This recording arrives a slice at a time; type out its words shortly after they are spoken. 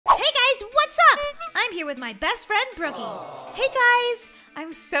here with my best friend, Brookie. Hey guys,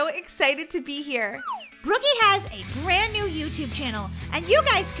 I'm so excited to be here. Brookie has a brand new YouTube channel, and you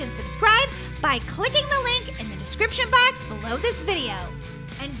guys can subscribe by clicking the link in the description box below this video.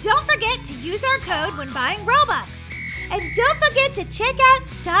 And don't forget to use our code when buying Robux. And don't forget to check out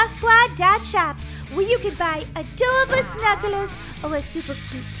StarSquad.shop, where you can buy adorable snugglers or a super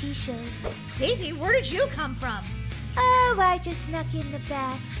cute t-shirt. Daisy, where did you come from? Oh, I just snuck in the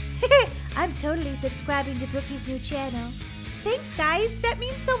back. I'm totally subscribing to Brookie's new channel. Thanks, guys. That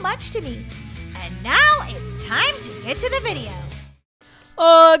means so much to me. And now it's time to get to the video.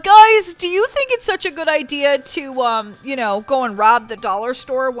 Guys, do you think it's such a good idea to, go and rob the dollar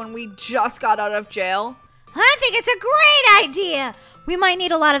store when we just got out of jail? I think it's a great idea. We might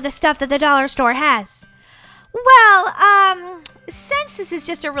need a lot of the stuff that the dollar store has. Well, since this is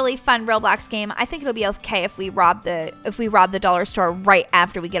just a really fun Roblox game, I think it'll be okay if we rob the dollar store right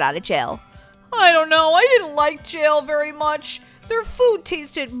after we get out of jail. I don't know. I didn't like jail very much. Their food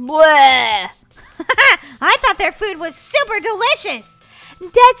tasted bleh. I thought their food was super delicious.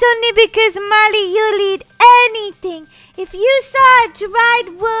 That's only because, Marley, you'll eat anything. If you saw a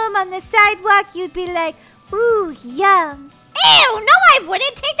dried worm on the sidewalk, you'd be like, ooh, yum. Ew, no I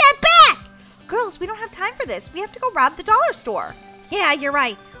wouldn't. Take that back. Girls, we don't have time for this. We have to go rob the dollar store. Yeah, you're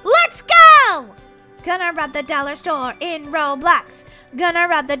right. Let's go. Gonna rob the dollar store in Roblox. Gonna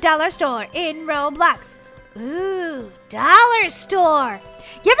rob the dollar store in Roblox. Ooh, dollar store.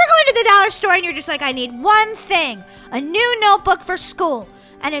 You ever go into the dollar store and you're just like, I need one thing, a new notebook for school,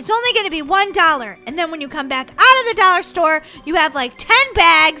 and it's only going to be $1. And then when you come back out of the dollar store, you have like 10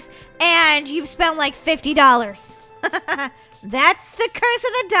 bags and you've spent like $50. That's the curse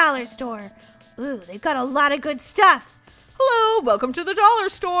of the dollar store. Ooh, they've got a lot of good stuff. Hello, welcome to the dollar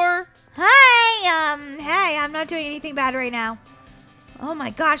store. Hi, hey, I'm not doing anything bad right now. Oh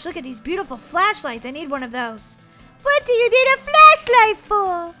my gosh, look at these beautiful flashlights. I need one of those. What do you need a flashlight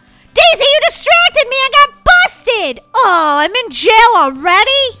for? Daisy, you distracted me. I got busted. Oh, I'm in jail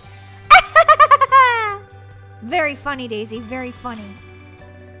already? Very funny, Daisy. Very funny.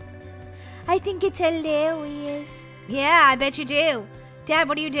 I think it's hilarious. Yeah, I bet you do. Dad,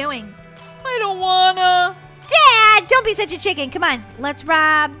 what are you doing? I don't wanna. Dad, don't be such a chicken. Come on, let's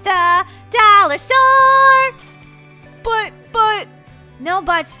rob the dollar store. But. No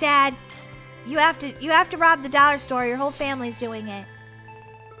buts, Dad. You have to rob the dollar store. Your whole family's doing it.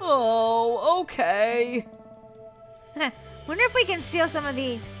 Oh, okay. Wonder if we can steal some of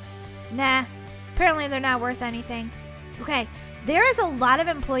these. Nah, apparently they're not worth anything. Okay, there is a lot of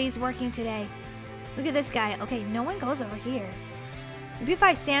employees working today. Look at this guy. Okay, no one goes over here. Maybe if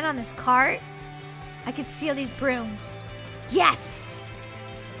I stand on this cart, I could steal these brooms. Yes!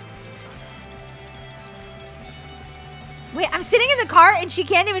 Wait, I'm sitting in the cart and she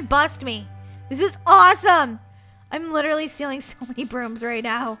can't even bust me. This is awesome. I'm literally stealing so many brooms right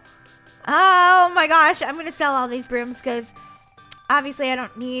now. Oh my gosh, I'm gonna sell all these brooms because obviously I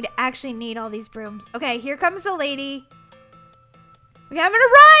don't actually need all these brooms. Okay, here comes the lady. Okay, I'm gonna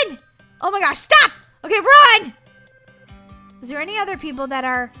run. Oh my gosh, stop. Okay, run. Is there any other people that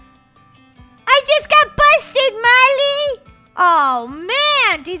are... I just got busted, Molly. Oh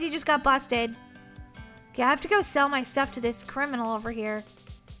man, Daisy just got busted. Okay, I have to go sell my stuff to this criminal over here.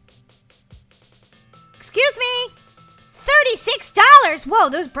 Excuse me. $36. Whoa,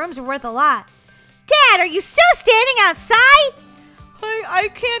 those brooms are worth a lot. Dad, are you still standing outside? I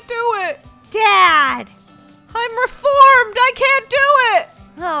can't do it. Dad. I'm reformed. I can't do it.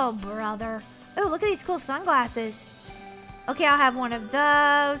 Oh, brother. Oh, look at these cool sunglasses. Okay, I'll have one of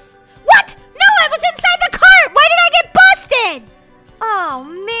those. What? No, I was inside the cart. Why did I get busted? Oh,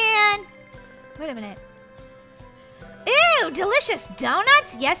 man. Wait a minute. Ew, delicious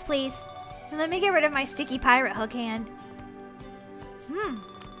donuts? Yes, please. Let me get rid of my sticky pirate hook hand.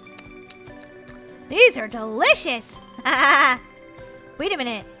 These are delicious. Wait a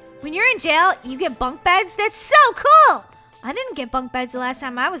minute. When you're in jail, you get bunk beds? That's so cool. I didn't get bunk beds the last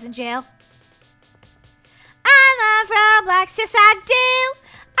time I was in jail. I love Roblox, yes I do.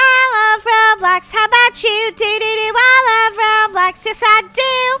 I love Roblox, how about you? Do-do-do, I love Roblox, yes I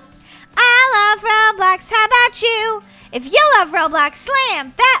do. I love Roblox, how about you? If you love Roblox,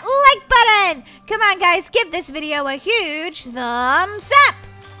 slam that like button. Come on, guys, give this video a huge thumbs up.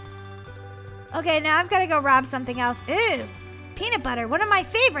 Okay, now I've got to go rob something else. Ooh, peanut butter, one of my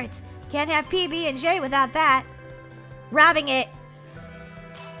favorites. Can't have PB&J without that. Robbing it.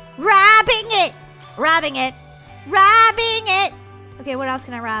 Robbing it. Robbing it. Robbing it. Okay, what else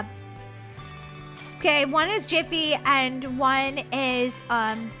can I rob? Okay, one is Jiffy and one is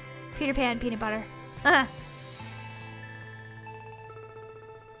Peter Pan peanut butter.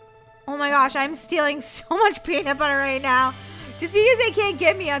 Oh my gosh, I'm stealing so much peanut butter right now. Just because they can't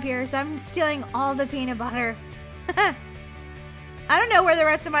get me up here, so I'm stealing all the peanut butter. I don't know where the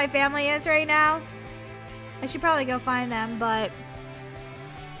rest of my family is right now. I should probably go find them, but...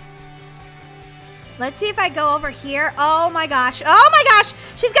 Let's see if I go over here. Oh my gosh. Oh my gosh!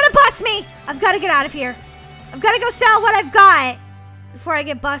 She's gonna bust me! I've got to get out of here. I've got to go sell what I've got before I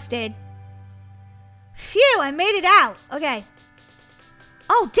get busted. Phew, I made it out. Okay.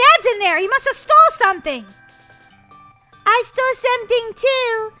 Oh, Dad's in there. He must have stole something. I stole something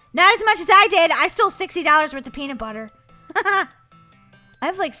too. Not as much as I did. I stole $60 worth of peanut butter. I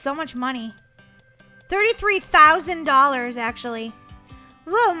have like so much money. $33,000 actually.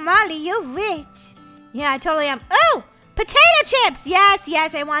 Whoa, Molly, you're rich. Yeah, I totally am. Oh, potato chips. Yes,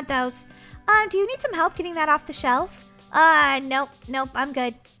 yes, I want those. Do you need some help getting that off the shelf? Nope, I'm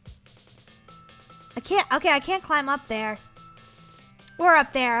good. I can't climb up there. We're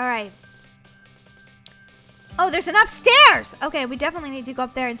up there, all right. Oh, there's an upstairs. Okay, we definitely need to go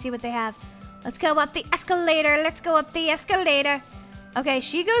up there and see what they have. Let's go up the escalator. Let's go up the escalator. Okay,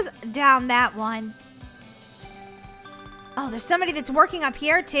 she goes down that one. Oh, there's somebody that's working up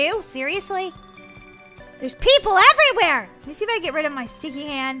here too? Seriously? There's people everywhere. Let me see if I can get rid of my sticky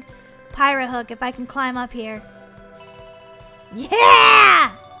hand pirate hook if I can climb up here.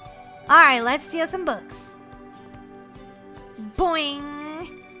 Yeah! All right, let's steal some books. Boing.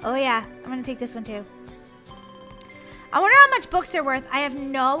 Oh yeah, I'm gonna take this one too. I wonder how much books they're worth. I have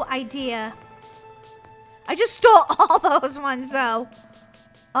no idea. I just stole all those ones though.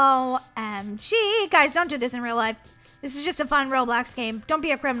 OMG. Guys, don't do this in real life. This is just a fun Roblox game. Don't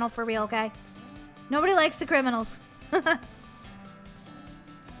be a criminal for real, okay? Nobody likes the criminals.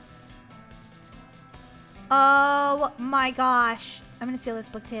 Oh my gosh. I'm gonna steal this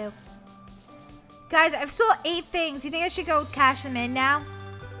book too. Guys, I've stole 8 things. You think I should go cash them in now?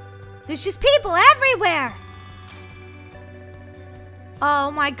 There's just people everywhere.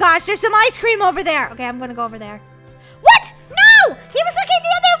 Oh my gosh, there's some ice cream over there. Okay, I'm gonna go over there. What? No! He was looking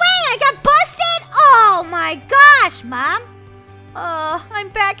the other way. I got busted. Oh my gosh, Mom. I'm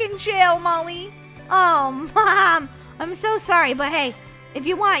back in jail, Molly. Oh, Mom. I'm so sorry, but hey, if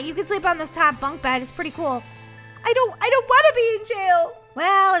you want, you can sleep on this top bunk bed. It's pretty cool. I don't want to be in jail.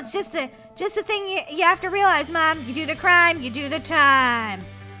 Well, it's just the thing you have to realize, Mom. You do the crime, you do the time.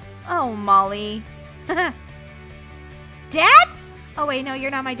 Oh, Molly. Dad? Oh, wait, no, you're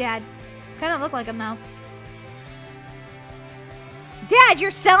not my dad. Kind of look like him, though. Dad,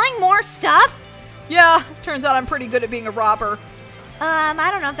 you're selling more stuff? Yeah, turns out I'm pretty good at being a robber. I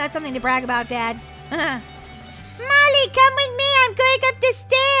don't know if that's something to brag about, Dad. Molly, come with me. I'm going up the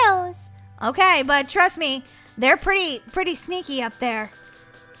stairs. Okay, but trust me, they're pretty sneaky up there.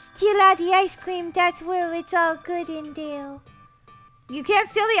 Steal all the ice cream. That's where it's all good and deal. You can't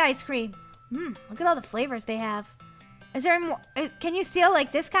steal the ice cream. Look at all the flavors they have. Is there more? Can you steal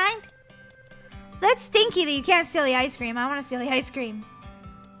like this kind? That's stinky that you can't steal the ice cream. I want to steal the ice cream.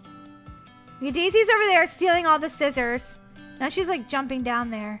 Okay, Daisy's over there stealing all the scissors. Now she's like jumping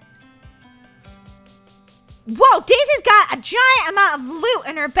down there. Whoa, Daisy's got a giant amount of loot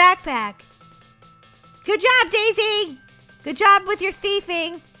in her backpack. Good job, Daisy. Good job with your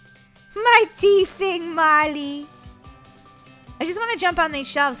thieving. My thieving, Molly. I just want to jump on these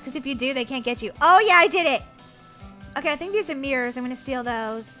shelves because if you do, they can't get you. Oh, yeah, I did it. Okay, I think these are mirrors. I'm going to steal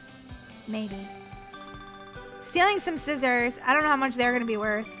those. Maybe. Stealing some scissors. I don't know how much they're going to be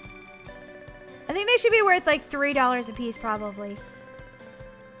worth. I think they should be worth like $3 a piece, probably.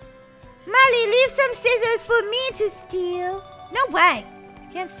 Molly, leave some scissors for me to steal. No way.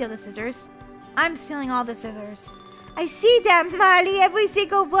 Can't steal the scissors. I'm stealing all the scissors. I see them, Molly. Every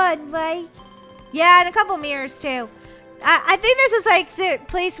single one, right? Yeah, and a couple mirrors, too. I think this is like the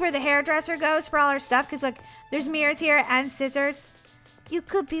place where the hairdresser goes for all her stuff. Because, look, there's mirrors here and scissors. You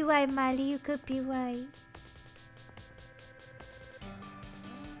could be right, Molly. You could be right.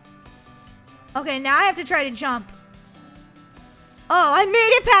 Okay, now I have to try to jump. Oh, I made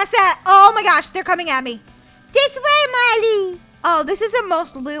it past that. Oh my gosh, they're coming at me. This way, Molly. Oh, this is the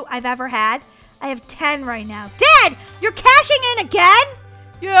most loot I've ever had. I have 10 right now. Dad, you're cashing in again?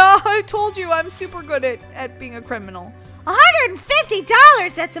 Yeah, I told you I'm super good at being a criminal.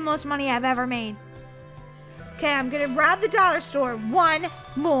 $150. That's the most money I've ever made. Okay, I'm going to rob the dollar store one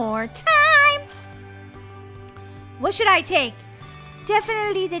more time. What should I take?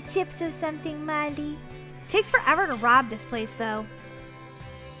 Definitely the chips or something, Molly. Takes forever to rob this place, though.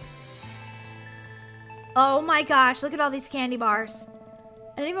 Oh my gosh, look at all these candy bars.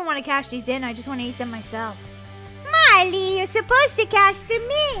 I don't even want to cash these in. I just want to eat them myself. Molly, you're supposed to cash them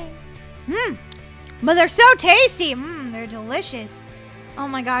in. But they're so tasty. They're delicious. Oh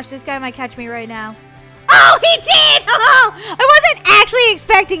my gosh, this guy might catch me right now. Oh, he did! Oh, I wasn't actually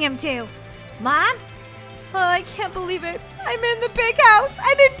expecting him to. Mom? Oh, I can't believe it. I'm in the big house.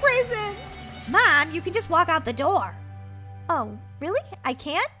 I'm in prison. Mom, you can just walk out the door. Oh, really? I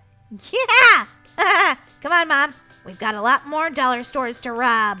can't? Yeah! Come on, Mom. We've got a lot more dollar stores to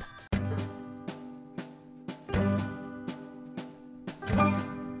rob.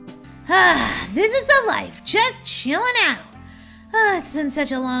 This is the life, just chilling out. It's been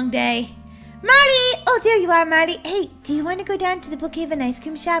such a long day. Marty! Oh, there you are, Marty. Hey, do you want to go down to the Brookhaven ice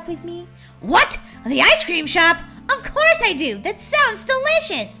cream shop with me? What? The ice cream shop? Of course I do. That sounds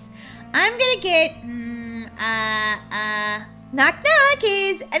delicious. I'm gonna get, knock knock.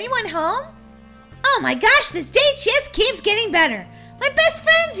 Is anyone home? Oh my gosh, this day just keeps getting better. My best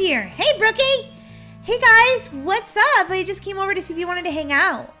friend's here. Hey, Brookie. Hey guys, what's up? I just came over to see if you wanted to hang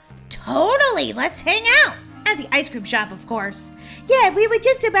out. Totally, let's hang out. At the ice cream shop, of course. Yeah, we were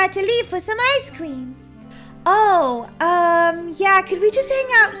just about to leave for some ice cream. Oh, yeah, could we just hang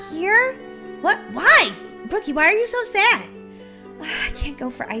out here? What? Why? Brookie, why are you so sad? I can't go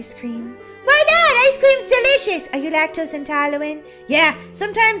for ice cream. Why not? Ice cream's delicious. Are you lactose intolerant? Yeah,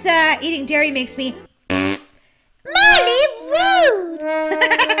 sometimes eating dairy makes me... Molly, rude!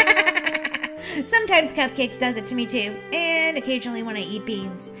 Sometimes cupcakes does it to me too. And occasionally when I eat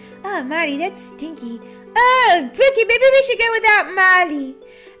beans. Oh, Molly, that's stinky. Oh, Brookie, maybe we should go without Molly.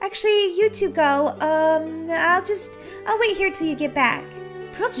 Actually, you two go. I'll wait here till you get back.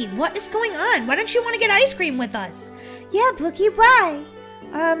 Brookie, what is going on? Why don't you want to get ice cream with us? Yeah, Brookie, why?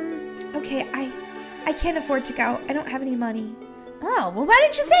 Okay, I can't afford to go. I don't have any money. Oh, well, why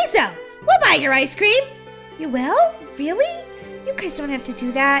didn't you say so? We'll buy your ice cream. You will? Really? You guys don't have to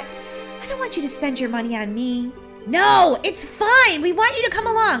do that. I don't want you to spend your money on me. No, it's fine. We want you to come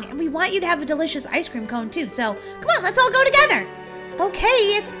along, and we want you to have a delicious ice cream cone, too. So, come on, let's all go together.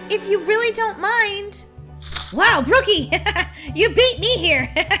 Okay, if you really don't mind. Wow, Brookie, you beat me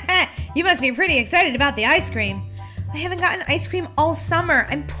here. You must be pretty excited about the ice cream. I haven't gotten ice cream all summer.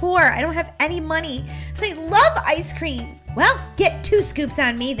 I'm poor. I don't have any money. But I love ice cream. Well, get 2 scoops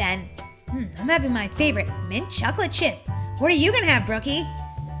on me then. I'm having my favorite mint chocolate chip. What are you gonna have, Brookie?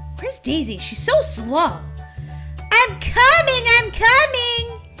 Where's Daisy? She's so slow. I'm coming.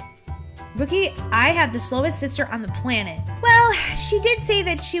 Brookie, I have the slowest sister on the planet. Well, she did say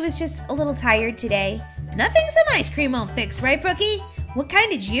that she was just a little tired today. Nothing's an ice cream won't fix, right, Brookie? What kind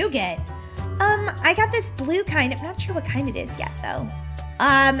did you get? I got this blue kind. I'm not sure what kind it is yet, though.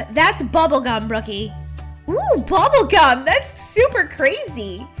 That's bubblegum, Brookie. Ooh, bubblegum. That's super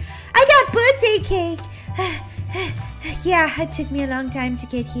crazy. I got birthday cake. Yeah, it took me a long time to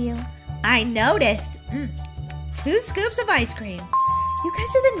get here. I noticed. 2 scoops of ice cream. You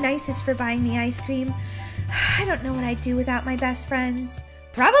guys are the nicest for buying me ice cream. I don't know what I'd do without my best friends.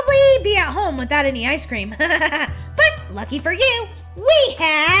 Probably be at home without any ice cream. But lucky for you, we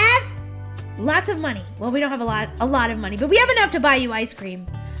have lots of money. Well, we don't have a lot of money, but we have enough to buy you ice cream.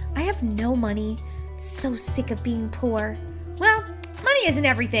 I have no money. I'm so sick of being poor. Well, money isn't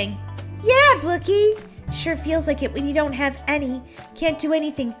everything. Yeah, Brookie. Sure feels like it when you don't have any. Can't do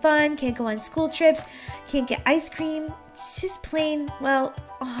anything fun, can't go on school trips, can't get ice cream. It's just plain, well,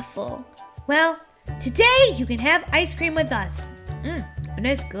 awful. Well, today you can have ice cream with us. And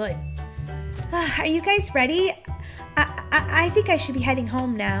it's good. Are you guys ready? I think I should be heading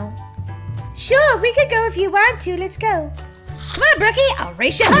home now. Sure, we could go if you want to. Let's go. Come on, Brookie. I'll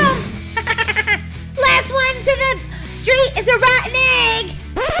race you home. Last one to the street is a rotten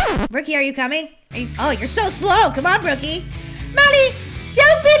egg. Brookie, are you coming? Oh, you're so slow. Come on, Brookie. Molly,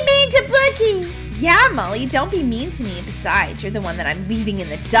 don't be mean to Brookie. Yeah, Molly, don't be mean to me. Besides, you're the one that I'm leaving in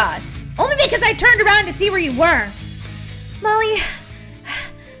the dust. Only because I turned around to see where you were. Molly,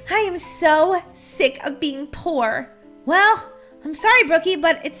 I am so sick of being poor. Well, I'm sorry, Brookie,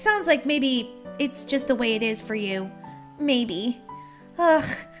 but it sounds like maybe it's just the way it is for you. Maybe. Ugh,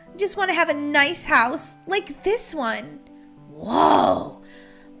 I just want to have a nice house like this one. Whoa.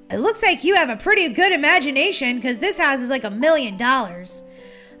 It looks like you have a pretty good imagination because this house is like $1 million.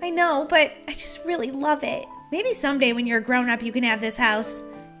 I know, but I just really love it. Maybe someday when you're a grown-up you can have this house.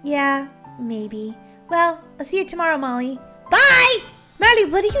 Yeah, maybe. Well, I'll see you tomorrow, Molly. Bye! Molly,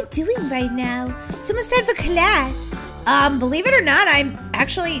 what are you doing right now? It's almost time for class. Believe it or not, I'm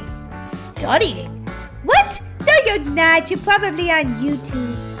actually studying. What? No, you're not. You're probably on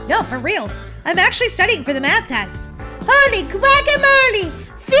YouTube. No, for reals. I'm actually studying for the math test. Holy guacamole!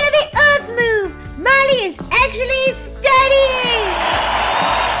 Feel the earth move! Molly is actually studying!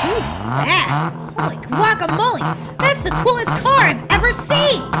 Who's that? Holy guacamole! That's the coolest car I've ever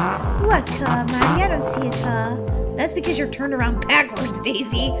seen! What car, Molly? I don't see a car. That's because you're turned around backwards,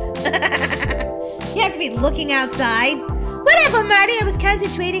 Daisy. You have to be looking outside. Whatever, Marty. I was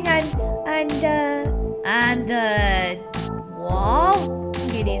concentrating on the wall.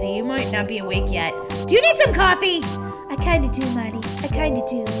 Okay, Daisy, you might not be awake yet. Do you need some coffee? I kind of do, Marty. I kind of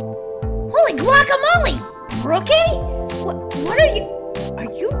do. Holy guacamole! Brookie? What are you?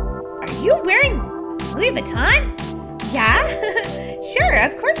 Are you wearing Louis Vuitton? Yeah? Sure,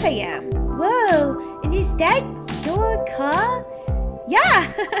 of course I am. Whoa, and is that your car?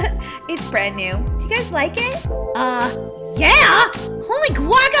 Yeah, it's brand new. Do you guys like it? Yeah? Holy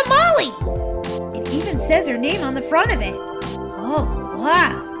guacamole! It even says her name on the front of it. Oh,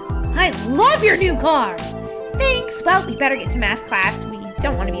 wow. I love your new car. Thanks. Well, we better get to math class. We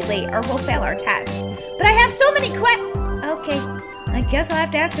don't want to be late or we'll fail our test. But I have so many Okay, I guess I'll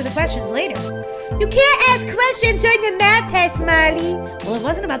have to ask her the questions later. You can't ask questions during the math test, Marley. Well, it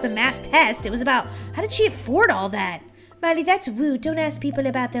wasn't about the math test. It was about how did she afford all that? Marley, that's rude. Don't ask people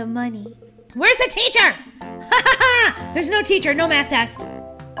about their money. Where's the teacher? Ha ha ha! There's no teacher, no math test.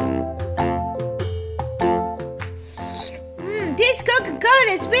 This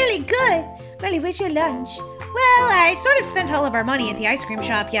Coca-Cola is really good. Marley, where's your lunch? Well, I sort of spent all of our money at the ice cream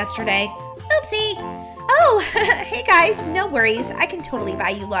shop yesterday. Oopsie. Oh, hey guys, no worries. I can totally buy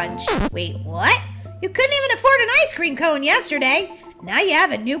you lunch. Wait, what? You couldn't even afford an ice cream cone yesterday. Now you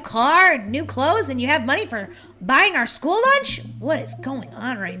have a new car, new clothes, and you have money for buying our school lunch? What is going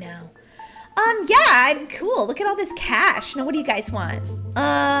on right now? Yeah, I'm cool. Look at all this cash. Now, what do you guys want?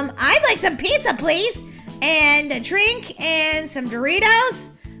 I'd like some pizza, please. And a drink and some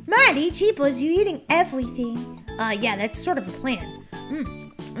Doritos. Marty, Cheapos, you eating everything. Yeah, that's sort of the plan.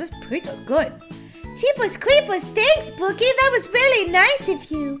 This pizza's good. Cheapos, Creepos, thanks, Bookie. That was really nice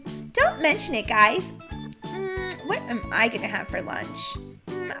of you. Don't mention it, guys. What am I gonna have for lunch?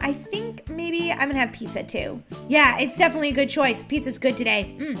 I think maybe I'm gonna have pizza too. Yeah, it's definitely a good choice. Pizza's good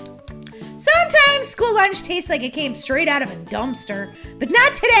today. Sometimes school lunch tastes like it came straight out of a dumpster, but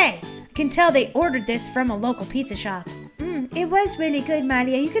not today. I can tell they ordered this from a local pizza shop. It was really good,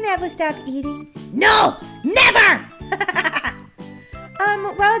 Marty. Are you gonna ever stop eating? No, never!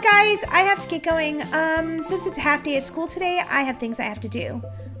 Well, guys, I have to get going. Since it's a half day at school today, I have things I have to do.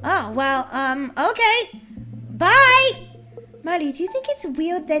 Oh, well, okay. Bye! Marty, do you think it's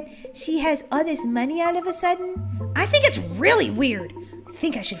weird that she has all this money all of a sudden? I think it's really weird. I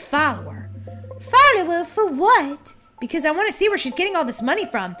think I should follow her. Follow her for what? Because I want to see where she's getting all this money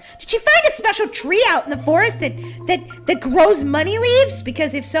from. Did she find a special tree out in the forest that grows money leaves?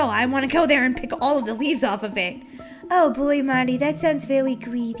 Because if so, I want to go there and pick all of the leaves off of it. Oh boy, Marty, that sounds very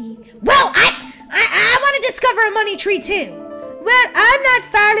greedy. Well, I want to discover a money tree too. Well, I'm not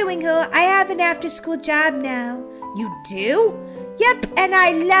following her. I have an after-school job now. You do? Yep, and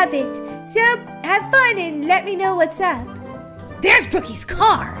I love it. So, have fun and let me know what's up. There's Brookie's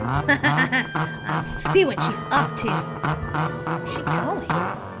car. I'll see what she's up to. Where's she going?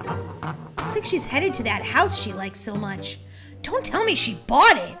 Looks like she's headed to that house she likes so much. Don't tell me she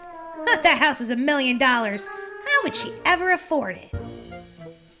bought it. That house was $1 million. How would she ever afford it?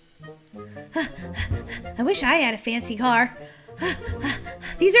 I wish I had a fancy car.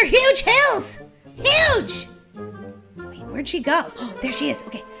 These are huge hills! Huge! Wait, where'd she go? Oh, there she is.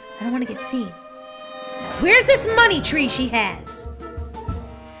 Okay, I don't want to get seen. Where's this money tree she has?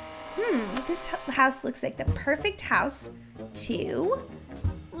 This house looks like the perfect house to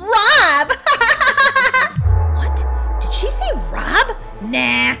rob! What? Did she say rob?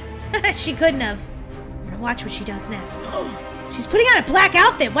 Nah, she couldn't have. I'm gonna watch what she does next. She's putting on a black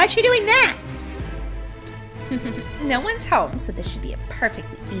outfit. Why's she doing that? No one's home, so this should be a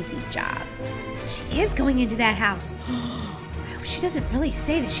perfectly easy job. She is going into that house. I hope she doesn't really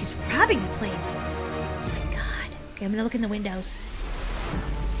say that she's robbing the place. Oh my god. Okay, I'm gonna look in the windows.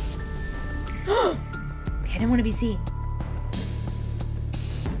 Okay, I don't want to be seen.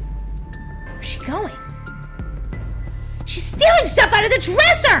 Where's she going? She's stealing stuff out of the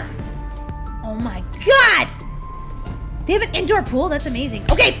dresser! Oh my god! They have an indoor pool? That's amazing.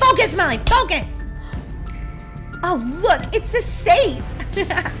 Okay, focus, Molly, focus! Oh, look, it's the safe.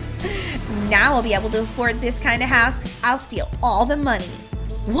 Now I'll be able to afford this kind of house because I'll steal all the money.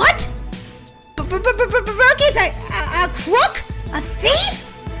 What? Brookie's a crook? A thief?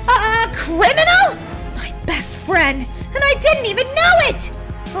 A criminal? My best friend. And I didn't even know it!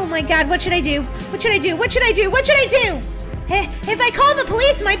 Oh my god, what should I do? What should I do? What should I do? What should I do? If I call the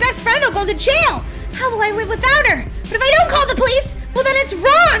police, my best friend will go to jail. How will I live without her? But if I don't call the police, well then it's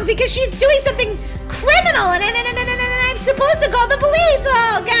wrong because she's doing something criminal and I'm supposed to call the police.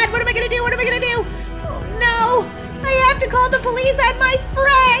 Oh god, what am I gonna do? What am I gonna do? Oh no, I have to call the police on my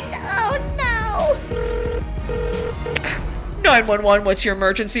friend. Oh no. 911, what's your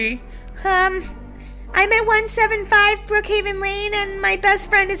emergency? I'm at 175 Brookhaven Lane and my best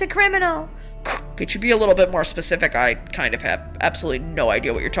friend is a criminal. Could you be a little bit more specific? I kind of have absolutely no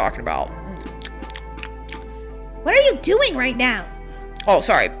idea what you're talking about. What are you doing right now? Oh,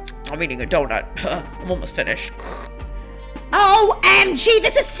 sorry. I'm eating a donut. I'm almost finished. OMG,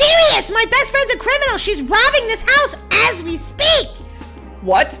 this is serious! My best friend's a criminal! She's robbing this house as we speak!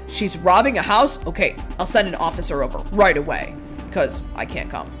 What? She's robbing a house? Okay, I'll send an officer over right away. Because I can't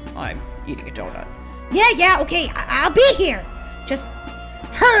come. I'm eating a donut. Yeah, okay, I'll be here. Just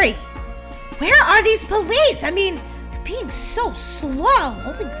hurry. Where are these police? I mean, they're being so slow.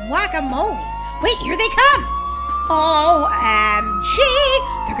 Holy guacamole. Wait, here they come. OMG!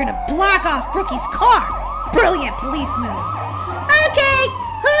 They're gonna block off Brookie's car. Brilliant police move. Okay,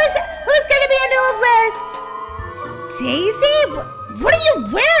 who's gonna be on the arrest? Daisy? What are you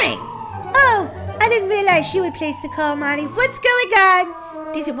wearing? Oh, I didn't realize you would place the call, Marty. What's going on?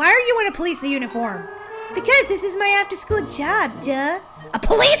 Daisy, why are you in a police uniform? Because this is my after-school job, duh. A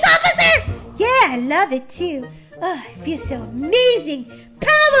police officer? Yeah, I love it too. Oh, I feel so amazing.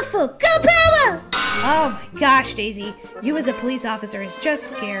 Powerful. Go power! Oh my gosh, Daisy. You as a police officer is just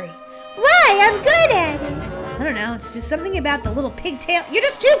scary. Why? I'm good at it. I don't know. It's just something about the little pigtail. You're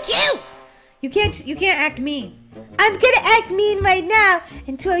just too cute. You can't act mean. I'm gonna act mean right now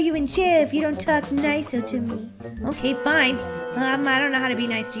and throw you in jail if you don't talk nicer to me. Okay, fine. I don't know how to be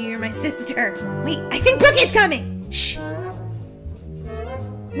nice to you. You're my sister. Wait, I think Brookie's coming. Shh.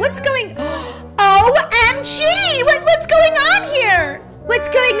 What's going? OMG! What's going on here? What's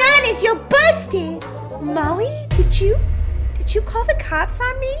going on is you're busted. Molly, did you call the cops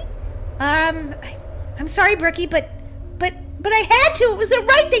on me? I'm sorry, Brookie, but I had to. It was the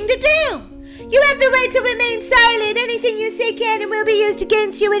right thing to do. You have the right to remain silent. Anything you say can and will be used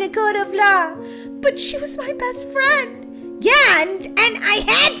against you in a court of law. But she was my best friend. Yeah, and I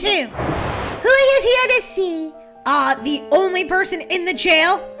had to. Who are you here to see? The only person in the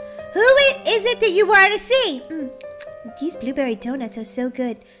jail? Who is it that you want to see? These blueberry donuts are so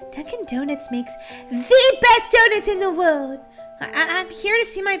good. Dunkin' Donuts makes the best donuts in the world. I'm here to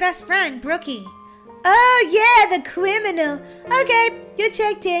see my best friend, Brookie. Oh, yeah, the criminal. Okay, you're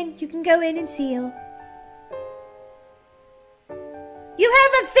checked in. You can go in and see her. You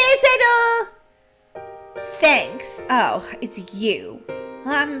have a visitor. Thanks. Oh, it's you.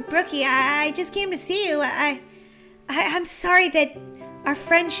 Brookie, I just came to see you. I'm sorry that our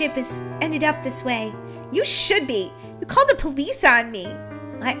friendship has ended up this way. You should be. You called the police on me.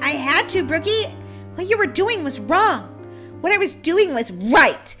 I had to, Brookie. What you were doing was wrong. What I was doing was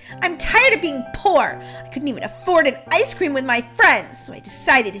right. I'm tired of being poor. I couldn't even afford an ice cream with my friends, so I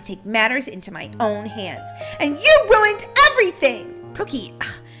decided to take matters into my own hands. And you ruined everything. Brookie,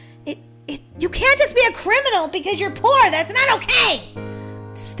 you can't just be a criminal because you're poor. That's not okay.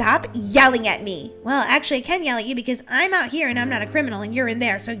 Stop yelling at me. Well, actually, I can yell at you because I'm out here and I'm not a criminal and you're in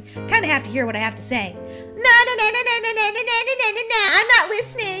there, so you kind of have to hear what I have to say. No, I'm not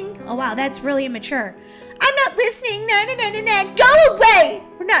listening. Oh, wow, that's really immature. I'm not listening. No. Go away.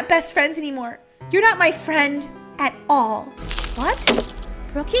 We're not best friends anymore. You're not my friend at all. What?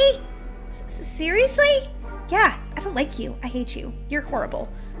 Brookie? Seriously? Yeah, I don't like you. I hate you. You're horrible.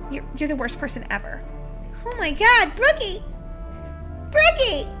 You're the worst person ever. Oh my God, Brookie.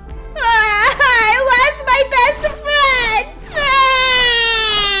 Brookie! I lost my best friend!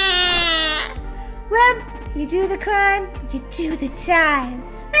 Well, you do the crime, you do the time.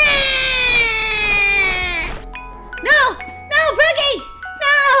 No, Brookie!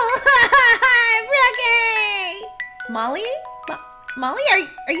 No! Brookie! Molly? Molly, are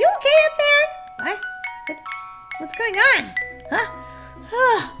you okay up there? What? What's going on? Huh?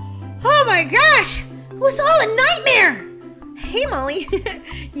 Oh my gosh! It was all a nightmare! Hey, Molly.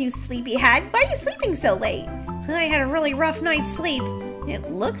 You sleepyhead. Why are you sleeping so late? I had a really rough night's sleep.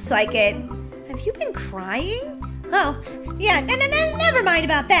 It looks like it. Have you been crying? Oh, yeah, no, never mind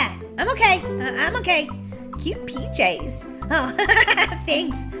about that. I'm okay. I'm okay. Cute PJs. Oh,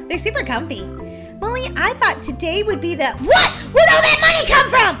 thanks. They're super comfy. Molly, I thought today would be the... What? Where'd all that money come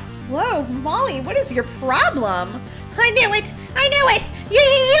from? Whoa, Molly, what is your problem? I knew it.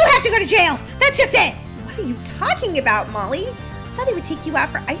 You have to go to jail. That's just it. What are you talking about, Molly? I thought I would take you out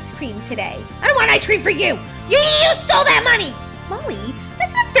for ice cream today. I don't want ice cream for you. You stole that money. Molly,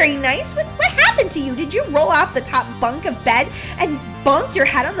 that's not very nice. What happened to you? Did you roll off the top bunk of bed and bunk your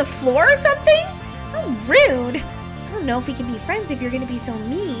head on the floor or something? How rude. I don't know if we can be friends if you're going to be so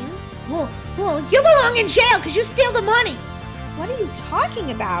mean. Well, you belong in jail because you steal the money. What are you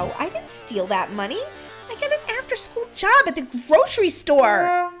talking about? I didn't steal that money. I got an after-school job at the grocery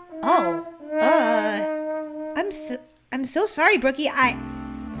store. Oh, I'm so sorry, Brookie.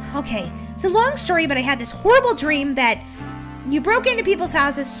 Okay, it's a long story, but I had this horrible dream that you broke into people's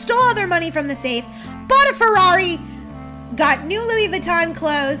houses, stole all their money from the safe, bought a Ferrari, got new Louis Vuitton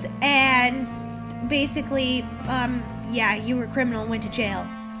clothes, and basically, yeah, you were a criminal and went to jail.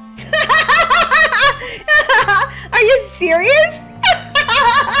 Are you serious?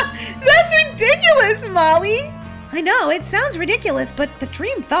 That's ridiculous, Molly. I know, it sounds ridiculous, but the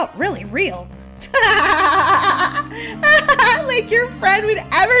dream felt really real. Like your friend would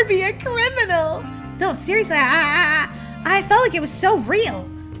ever be a criminal. No, seriously, I felt like it was so real.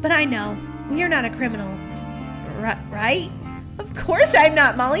 But I know, you're not a criminal, right? Of course I'm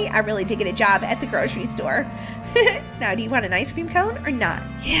not, Molly. I really did get a job at the grocery store. Now, do you want an ice cream cone or not?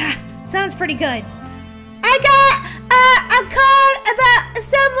 Yeah, sounds pretty good. I got a call about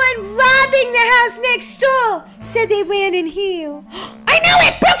someone robbing the house next door. Said they ran in here. I knew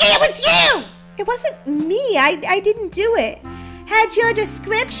it, Brookie, it was you! It wasn't me, I didn't do it. Had your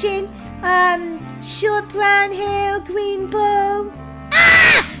description, short brown hair, green bow.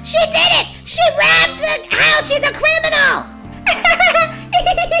 Ah! She did it! She robbed the house! She's a criminal!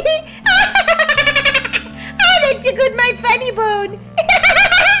 Oh, that tickled my funny bone.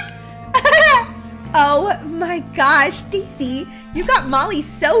 Oh my gosh, Daisy, you got Molly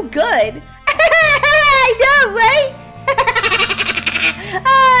so good. I know, right?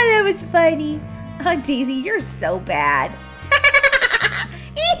 Oh, that was funny. Oh, Daisy, you're so bad.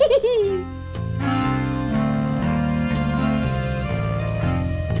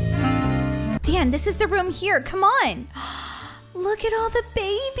 Dan, this is the room here. Come on. Look at all the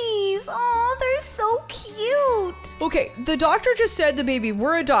babies. Oh, they're so cute. Okay, the doctor just said the baby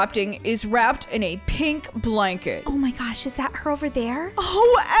we're adopting is wrapped in a pink blanket. Oh my gosh, is that her over there?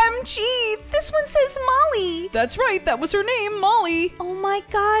 OMG! This one says Molly. That's right, that was her name, Molly. Oh my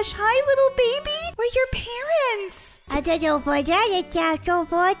gosh, hi little baby. We're your parents.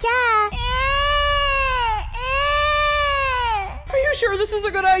 Are you sure this is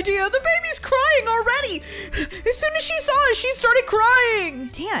a good idea? The baby's crying already. As soon as she saw us, she started crying.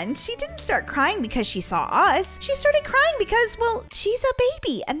 Dan, she didn't start crying because she saw us. She started crying because, well, she's a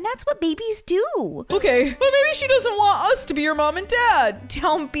baby, and that's what babies do. Okay, but maybe she doesn't want us to be your mom and dad.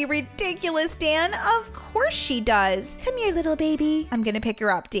 Don't be ridiculous, Dan. Of course she does. Come here, little baby. I'm gonna pick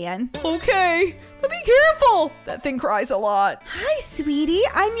her up, Dan. Okay, but be careful. That thing cries a lot. Hi, sweetie.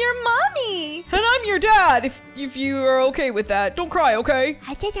 I'm your mommy. And I'm your dad, if you are okay with that. Don't cry, okay?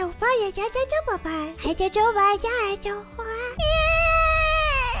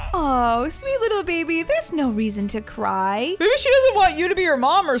 Oh, sweet little baby. There's no reason to cry. Maybe she doesn't want you to be her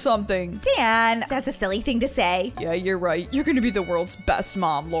mom or something. Dan, that's a silly thing to say. Yeah, you're right. You're gonna be the world's best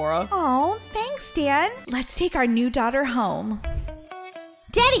mom, Laura. Oh, thanks, Dan. Let's take our new daughter home.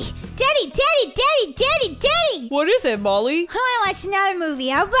 Daddy! What is it, Molly? I want to watch another movie.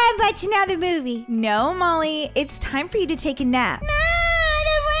 I want to watch another movie. No, Molly. It's time for you to take a nap. No, I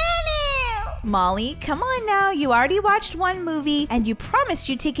don't want to. Molly, come on now. You already watched one movie, and you promised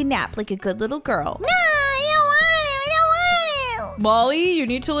you'd take a nap like a good little girl. No, I don't want to. Molly, you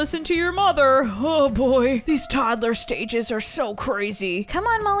need to listen to your mother. Oh boy, these toddler stages are so crazy. Come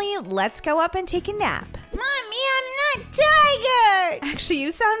on, Molly. Let's go up and take a nap. Mommy, I'm not tired. Actually,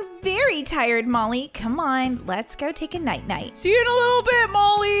 you sound very tired, Molly. Come on, let's go take a night-night. See you in a little bit,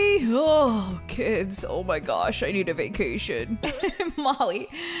 Molly. Oh, kids. Oh my gosh, I need a vacation. Molly,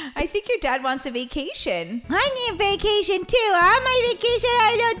 I think your dad wants a vacation. I need vacation too. On my vacation,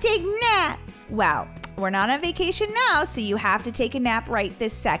 I don't take naps. Well, we're not on vacation now, so you have to take a nap right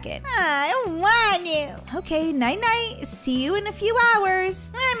this second. I don't want to. Okay, night-night. See you in a few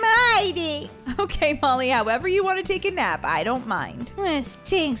hours. I'm hiding. Okay, Molly, however you want to take a nap, I don't mind. This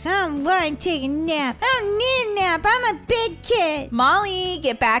stinks. I don't want to take a nap. I don't need a nap. I'm a big kid. Molly,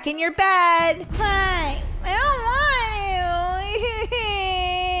 get back in your bed. Fine. I don't want to.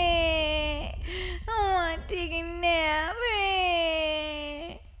 I don't want to take a nap.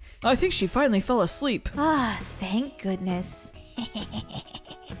 I think she finally fell asleep. Ah, thank goodness.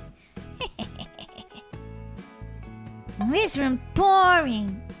 This room's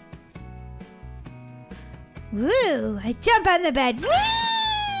boring. Woo, I jump on the bed. Whee!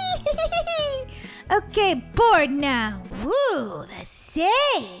 Okay, bored now. Woo, let's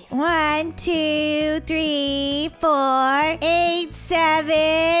see. 1, 2, 3, 4, 8,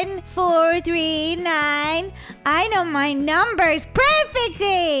 7, 4, 3, 9. I know my numbers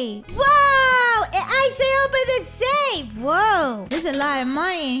perfectly. Whoa! It actually opened the safe. Whoa! There's a lot of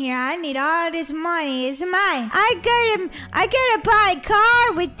money in here. I need all this money. It's mine. I gotta buy a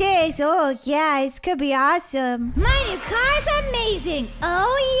car with this. Oh yeah, this could be awesome. My new car's amazing.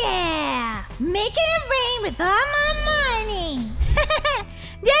 Oh yeah! Making it rain with all my money.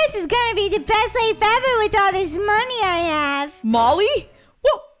 This is gonna be the best life ever with all this money I have. Molly?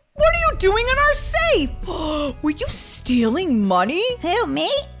 What are you doing in our safe? Were you stealing money? Who, me?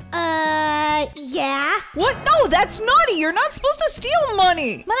 Yeah. What? No, that's naughty. You're not supposed to steal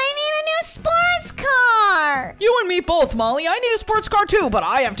money. But I need a new sports car. You and me both, Molly. I need a sports car too, but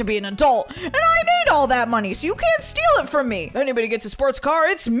I have to be an adult. And I made all that money, so you can't steal it from me. If anybody gets a sports car,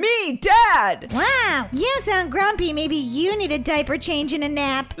 it's me, Dad. Wow, you sound grumpy. Maybe you need a diaper change and a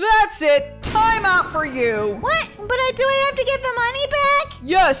nap. That's it. Time out for you. What? But do I have to give the money back?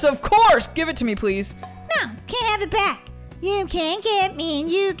 Yes, of course. Give it to me, please. No, can't have it back. You can't get me and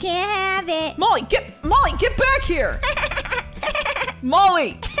you can't have it. Molly, get back here.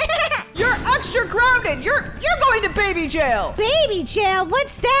 Molly, you're extra grounded. You're going to baby jail. Baby jail?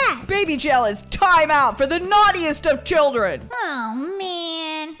 What's that? Baby jail is time out for the naughtiest of children. Oh,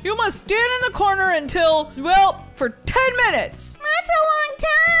 man. You must stand in the corner until, well, for 10 minutes. That's a long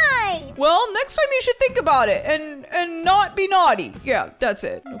time. Well, next time you should think about it and not be naughty. Yeah, that's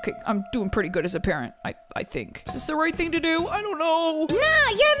it. Okay, I'm doing pretty good as a parent, I think. Is this the right thing to do? I don't know. No,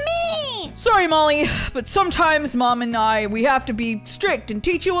 you're mean. Sorry, Molly, but sometimes Mom and we have to be strict and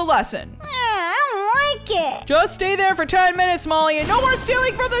teach you a lesson. I don't like it. Just stay there for 10 minutes, Molly, and no more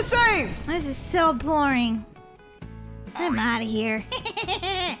stealing from the safe. This is so boring. I'm out of here.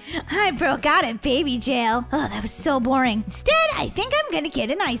 I broke out of baby jail. Oh, that was so boring. Instead, I think I'm gonna get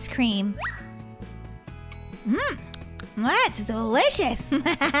an ice cream. That's delicious.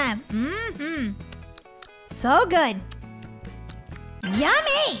 So good.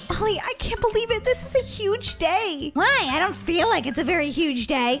 Yummy! Molly, I can't believe it. This is a huge day. Why? I don't feel like it's a very huge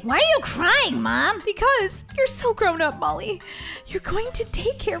day. Why are you crying, Mom? Because you're so grown up, Molly. You're going to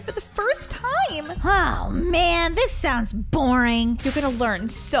daycare for the first time. Oh, man, this sounds boring. You're going to learn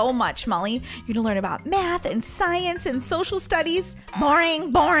so much, Molly. You're going to learn about math and science and social studies. Boring,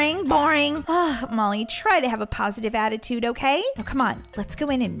 boring, boring. Oh, Molly, try to have a positive attitude, okay? Now, come on. Let's go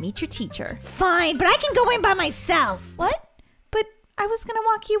in and meet your teacher. Fine, but I can go in by myself. What? I was gonna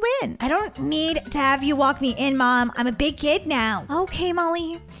walk you in. I don't need to have you walk me in, Mom. I'm a big kid now. Okay,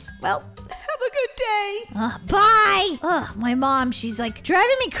 Molly. Well, have a good day. Bye. Ugh, my mom, she's like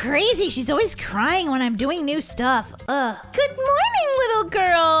driving me crazy. She's always crying when I'm doing new stuff. Ugh. Good morning, little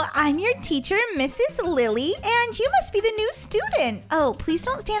girl. I'm your teacher, Mrs. Lily, and you must be the new student. Oh, please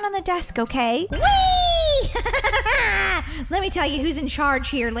don't stand on the desk, okay? Whee! Let me tell you who's in charge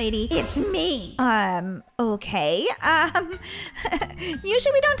here, lady. It's me. Okay.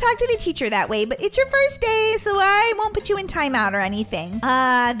 Usually we don't talk to the teacher that way, but it's your first day, so I won't put you in timeout or anything.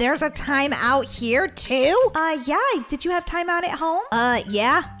 There's a timeout here too? Yeah. Did you have timeout at home?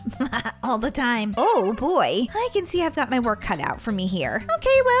 Yeah. All the time. Oh boy. I can see I've got my work cut out for me here.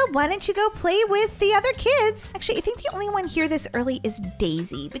 Okay, well, why don't you go play with the other kids? Actually, I think the only one here this early is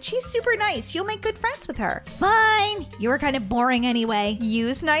Daisy, but she's super nice. You'll make good friends with her. Fine. You were kind of boring anyway.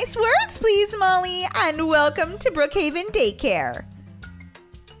 Use nice words, please, Molly, and welcome to Brookhaven Daycare.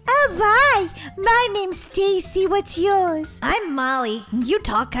 Oh, hi. My name's Stacy. What's yours? I'm Molly. You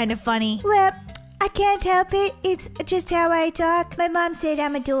talk kind of funny. Well, I can't help it. It's just how I talk. My mom said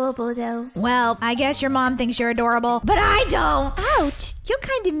I'm adorable, though. Well, I guess your mom thinks you're adorable, but I don't. Ouch. You're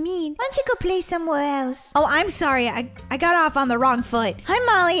kind of mean. Why don't you go play somewhere else? Oh, I'm sorry. I got off on the wrong foot. I'm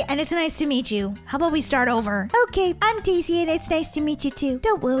Molly, and it's nice to meet you. How about we start over? Okay, I'm Daisy, and it's nice to meet you, too.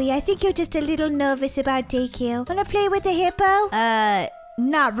 Don't worry. I think you're just a little nervous about daycare. Wanna play with the hippo?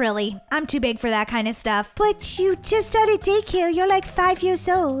 Not really. I'm too big for that kind of stuff. But you just started daycare. You're like 5 years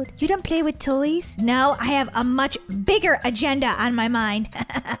old. You don't play with toys? No, I have a much bigger agenda on my mind.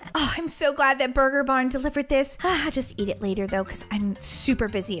 Oh, I'm so glad that Burger Barn delivered this. I'll just eat it later, though, because I'm super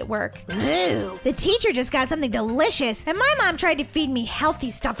busy at work. Ooh, the teacher just got something delicious, and my mom tried to feed me healthy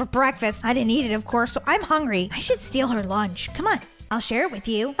stuff for breakfast. I didn't eat it, of course, so I'm hungry. I should steal her lunch. Come on. I'll share it with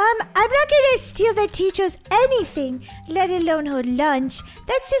you. I'm not gonna steal the teacher's anything, let alone her lunch.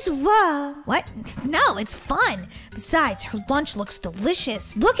 That's just wrong. What? No, it's fun. Besides, her lunch looks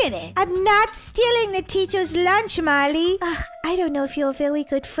delicious. Look at it. I'm not stealing the teacher's lunch, Molly. I don't know if you're a very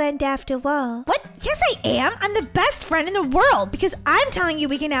good friend after all. What? Yes, I am. I'm the best friend in the world because I'm telling you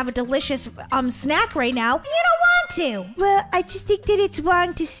we can have a delicious snack right now, and you don't want to. Well, I just think that it's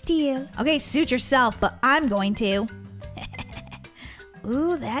wrong to steal. Okay, suit yourself, but I'm going to.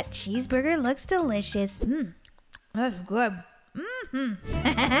 Ooh, that cheeseburger looks delicious. That's good. Marley,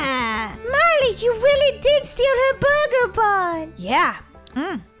 you really did steal her burger bun. Yeah.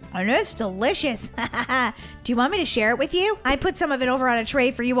 I know it's delicious. Do you want me to share it with you? I put some of it over on a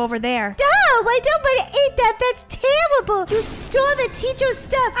tray for you over there. No, I don't want to eat that. That's terrible. You stole the teacher's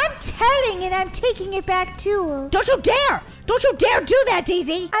stuff. I'm telling and I'm taking it back to her. Don't you dare! Don't you dare do that,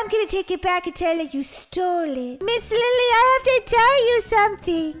 Daisy! I'm gonna take it back and tell her you stole it. Miss Lily, I have to tell you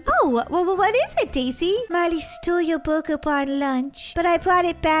something. Oh, well, what is it, Daisy? Marley stole your burger bar lunch, but I brought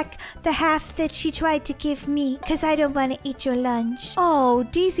it back, the half that she tried to give me, because I don't want to eat your lunch. Oh,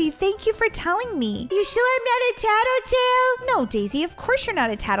 Daisy, thank you for telling me. You sure I'm not a tattletale? No, Daisy, of course you're not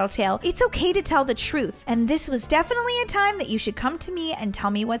a tattletale. It's okay to tell the truth, and this was definitely a time that you should come to me and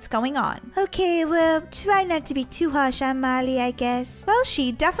tell me what's going on. Okay, well, try not to be too harsh on Marley, I guess. Well,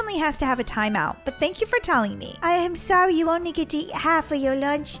 she definitely has to have a timeout, but thank you for telling me. I am sorry you only get to eat half of your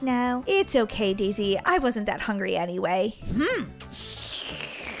lunch now. It's okay, Daisy. I wasn't that hungry anyway.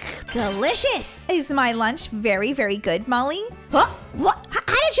 Delicious! Is my lunch very, very good, Molly? Huh? What?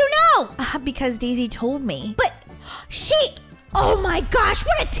 How did you know? Because Daisy told me. But she... Oh my gosh,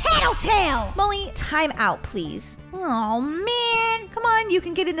 what a tattletale! Molly, time out, please. Oh man. Come on, you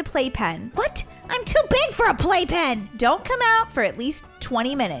can get in the playpen. What? I'm too big for a playpen. Don't come out for at least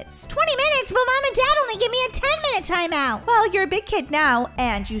 20 minutes. 20 minutes? But Mom and Dad only give me a 10-minute timeout. Well, you're a big kid now,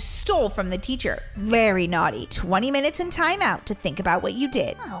 and you stole from the teacher. Very naughty. 20 minutes in timeout to think about what you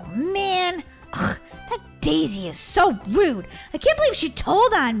did. Oh man. Ugh, that Daisy is so rude. I can't believe she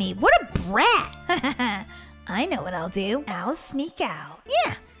told on me. What a brat. I know what I'll do. I'll sneak out.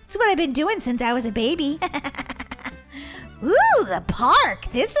 Yeah, it's what I've been doing since I was a baby. Ooh, the park.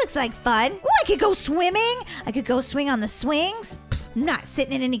 This looks like fun. Ooh, I could go swimming. I could go swing on the swings. I'm not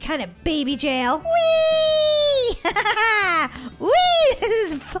sitting in any kind of baby jail. Whee! Whee!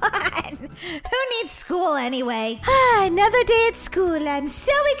 This is fun. Who needs school anyway? Another day at school. I'm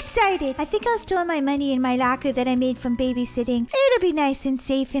so excited. I think I'll store my money in my locker that I made from babysitting. It'll be nice and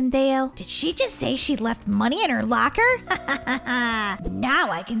safe in there. Did she just say she left money in her locker?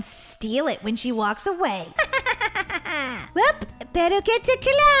 Now I can steal it when she walks away. Well, better get to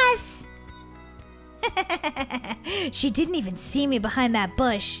class. She didn't even see me behind that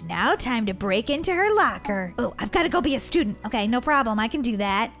bush. Now time to break into her locker. Oh, I've got to go be a student. Okay, no problem. I can do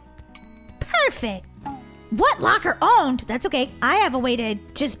that. Perfect. What locker owned? That's okay. I have a way to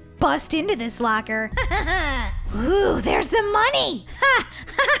just bust into this locker. Ooh, there's the money.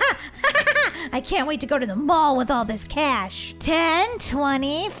 I can't wait to go to the mall with all this cash. 10,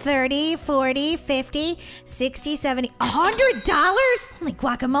 20, 30, 40, 50, 60, 70, $100? Holy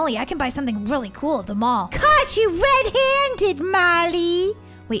guacamole, I can buy something really cool at the mall. Caught you red-handed, Molly.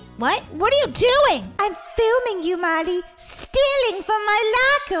 Wait, what? What are you doing? I'm filming you, Molly. Stealing from my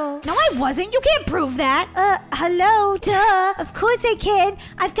locker. No, I wasn't. You can't prove that. Hello, duh. Of course I can.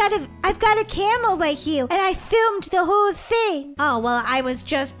 I've got a camera right here, and I filmed the whole thing. Oh, well, I was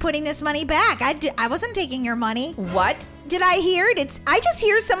just putting this money back. I wasn't taking your money. What did I hear? I just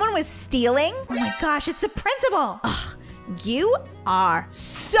hear someone was stealing? Oh my gosh, it's the principal. Ugh, you are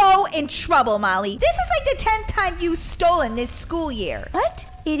so in trouble, Molly. This is like the 10th time you've stolen this school year. What?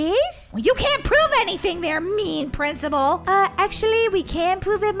 It is? Well, you can't prove anything there, mean principal. Actually, we can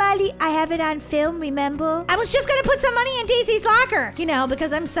prove it, Molly. I have it on film, remember? I was just gonna put some money in Daisy's locker. You know,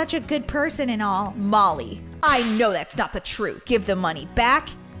 because I'm such a good person and all. Molly, I know that's not the truth. Give the money back,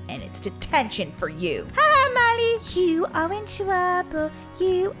 and it's detention for you. Ha, Molly. You are in trouble.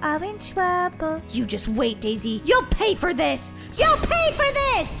 You are in trouble. You just wait, Daisy. You'll pay for this. You'll pay for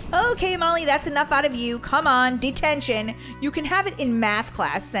this. Okay, Molly, that's enough out of you. Come on, detention. You can have it in math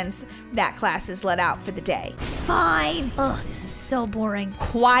class since that class is let out for the day. Fine. Ugh, this is so boring.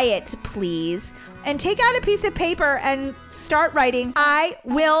 Quiet, please. And take out a piece of paper and start writing, "I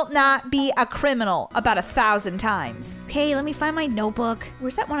will not be a criminal," about 1,000 times. Okay, let me find my notebook.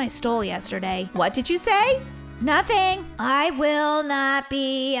 Where's that one I stole yesterday? What did you say? Nothing. I will not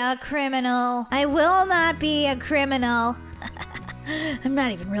be a criminal. I will not be a criminal. I'm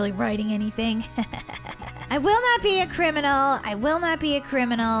not even really writing anything. I will not be a criminal. I will not be a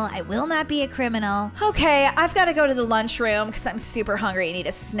criminal. I will not be a criminal. Okay, I've got to go to the lunchroom because I'm super hungry. I need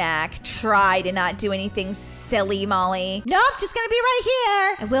a snack. Try to not do anything silly, Molly. Nope, just gonna be right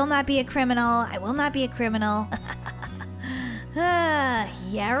here. I will not be a criminal. I will not be a criminal.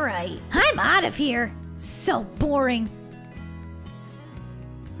 Yeah, right. I'm out of here. So boring.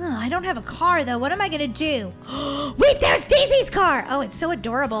 Oh, I don't have a car though. What am I gonna do? Wait, there's Daisy's car. Oh, it's so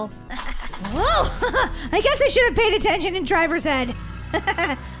adorable. Whoa! I guess I should have paid attention in driver's ed.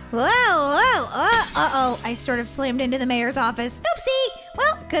 Whoa! Uh-oh. I sort of slammed into the mayor's office. Oopsie!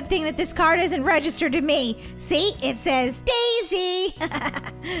 Well, good thing that this card isn't registered to me. See, it says Daisy.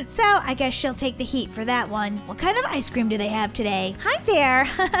 So I guess she'll take the heat for that one. What kind of ice cream do they have today? Hi there.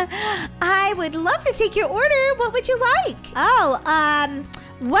 I would love to take your order. What would you like? Oh,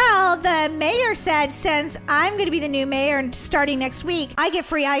 well, the mayor said since I'm going to be the new mayor and starting next week, I get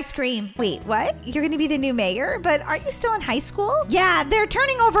free ice cream. Wait, what? You're going to be the new mayor? But aren't you still in high school? Yeah, they're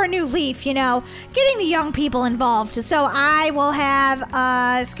turning over a new leaf, you know, getting the young people involved. So I will have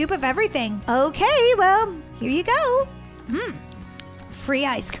a scoop of everything. Okay, well, here you go. Free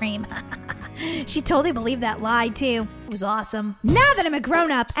ice cream. She totally believed that lie, too. It was awesome. Now that I'm a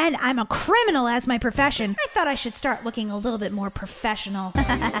grown-up and I'm a criminal as my profession, I thought I should start looking a little bit more professional.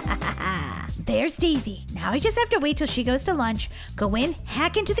 There's Daisy. Now I just have to wait till she goes to lunch, go in,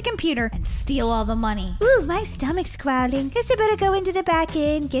 hack into the computer, and steal all the money. Ooh, my stomach's growling. Guess I better go into the back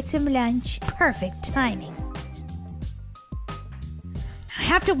end, get some lunch. Perfect timing. I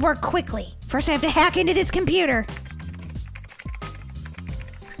have to work quickly. First I have to hack into this computer.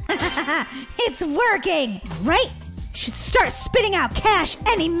 It's working! Right? Should start spitting out cash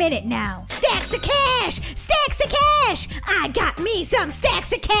any minute now. Stacks of cash! Stacks of cash! I got me some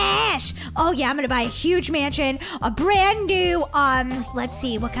stacks of cash! Oh yeah, I'm gonna buy a huge mansion, a brand new, let's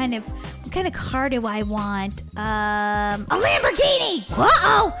see, what kind of car do I want? A Lamborghini!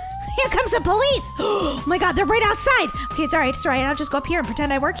 Uh-oh! Here comes the police! Oh my god, they're right outside! Okay, it's alright, I'll just go up here and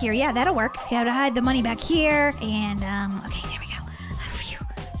pretend I work here. Yeah, that'll work. Okay, I have to hide the money back here, and, okay, there we go.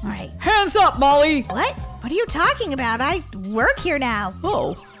 All right. Hands up, Molly! What? What are you talking about? I work here now.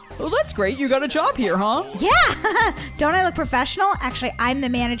 Oh, well, that's great. You got a job here, huh? Yeah! Don't I look professional? Actually, I'm the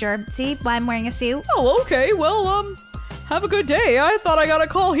manager. See why I'm wearing a suit? Oh, okay. Well, have a good day. I thought I got a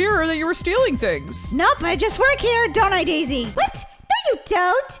call here that you were stealing things. Nope, I just work here, don't I, Daisy? What? No, you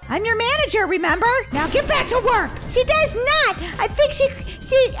don't. I'm your manager, remember? Now get back to work. She does not. I think she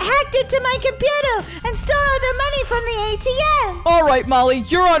hacked into my computer and stole all the money from the ATM. All right, Molly,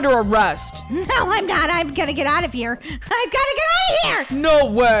 you're under arrest. No, I'm not. I'm gonna get out of here. I've gotta get out of here. No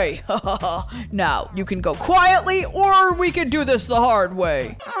way. Now, you can go quietly or we can do this the hard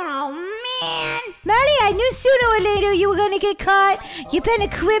way. Oh, man. Molly, I knew sooner or later you were gonna get caught. You've been a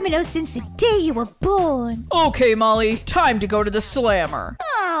criminal since the day you were born. Okay, Molly, time to go to the slammer.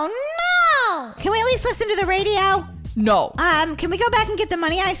 Oh, no. Can we at least listen to the radio? No. Can we go back and get the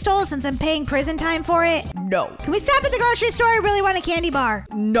money I stole since I'm paying prison time for it? No. Can we stop at the grocery store? I really want a candy bar.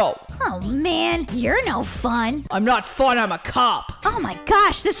 No. Oh, man, you're no fun. I'm not fun, I'm a cop. Oh my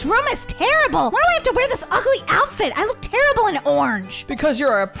gosh, this room is terrible. Why do I have to wear this ugly outfit? I look terrible in orange. Because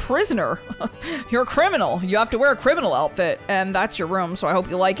you're a prisoner. You're a criminal. You have to wear a criminal outfit, and that's your room, so I hope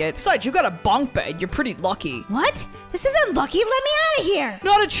you like it. Besides, you got a bunk bed. You're pretty lucky. What? This isn't lucky. Let me out of here.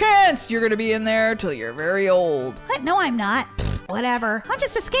 Not a chance. You're gonna be in there till you're very old. What? No, I'm not. Whatever. I'll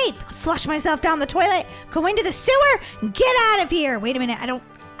just escape. Flush myself down the toilet, go into the sewer, and get out of here. Wait a minute. I don't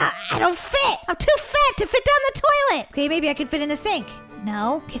fit. I'm too fat to fit down the toilet. Okay, maybe I can fit in the sink.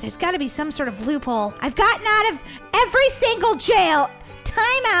 No. Okay, there's got to be some sort of loophole. I've gotten out of every single jail,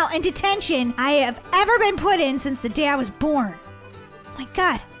 timeout, and detention I have ever been put in since the day I was born. Oh my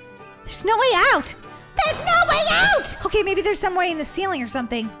god. There's no way out. There's no way out! Okay, maybe there's some way in the ceiling or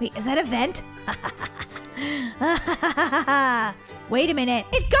something. Wait, is that a vent? Wait a minute.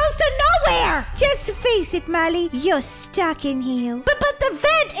 It goes to nowhere! Just face it, Molly. You're stuck in here. But the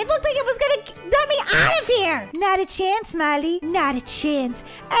vent, it looked like it was gonna let me out of here! Not a chance, Molly. Not a chance.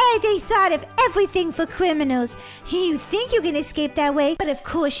 They thought of everything for criminals. You think you can escape that way, but of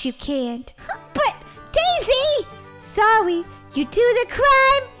course you can't. But, Daisy! Sorry, you do the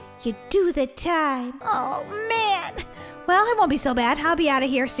crime, you do the time. Oh, man. Well, it won't be so bad. I'll be out of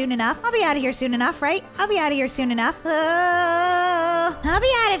here soon enough. I'll be out of here soon enough, right? I'll be out of here soon enough. I'll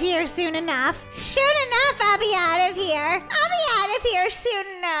be out of here soon enough. Soon enough, I'll be out of here. I'll be out of here soon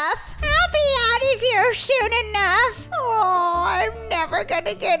enough. I'll be out of here soon enough. Oh, I'm never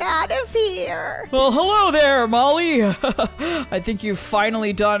gonna get out of here. Well, hello there, Molly. I think you've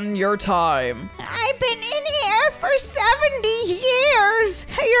finally done your time. I've been in here for 70 years.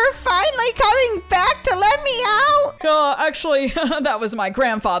 You're finally coming back to let me out? Actually, that was my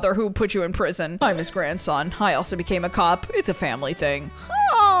grandfather who put you in prison. I'm his grandson. I also became a cop. It's a family thing.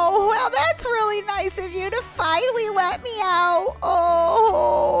 Oh, well, that's really nice of you to finally let me out.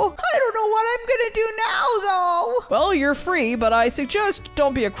 Oh, I don't know what I'm gonna do now, though. Well, you're free, but I suggest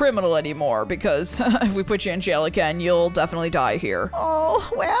don't be a criminal anymore, because if we put you in jail again, you'll definitely die here. Oh,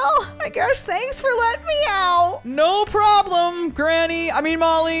 well, I guess thanks for letting me out. No problem, Granny. I mean,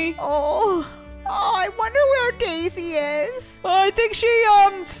 Molly. Oh, I wonder where Daisy is. I think she,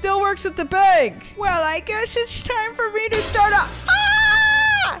 still works at the bank. Well, I guess it's time for me to start a...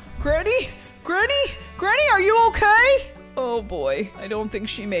 Ah! Granny? Granny? Granny, are you okay? Oh boy, I don't think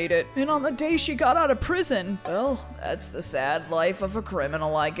she made it. And on the day she got out of prison. Well, that's the sad life of a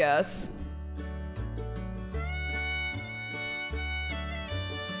criminal, I guess.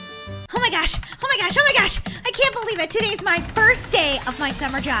 Oh my gosh, oh my gosh, oh my gosh. I can't believe it. Today's my first day of my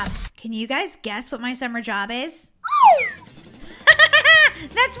summer job. Can you guys guess what my summer job is?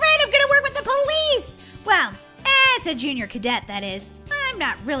 That's right, I'm gonna work with the police. Well, as a junior cadet, that is. I'm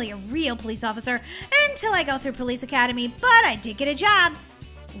not really a real police officer until I go through police academy, but I did get a job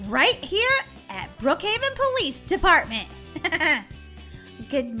right here at Brookhaven Police Department.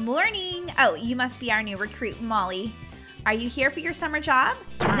 Good morning. Oh, you must be our new recruit, Molly. Are you here for your summer job?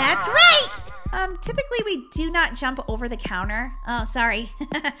 That's right. Typically we do not jump over the counter. Oh, sorry.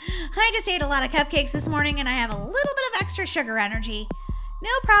 I just ate a lot of cupcakes this morning and I have a little bit of extra sugar energy.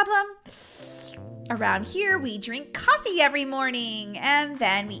 No problem. Around here, we drink coffee every morning, and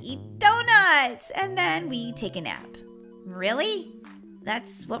then we eat donuts, and then we take a nap. Really?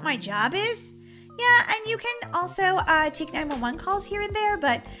 That's what my job is? Yeah, and you can also take 911 calls here and there,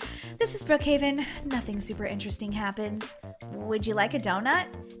 but this is Brookhaven. Nothing super interesting happens. Would you like a donut?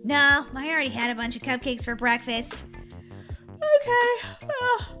 No, I already had a bunch of cupcakes for breakfast. Okay.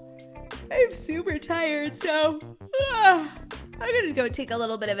 I'm super tired, so I'm gonna go take a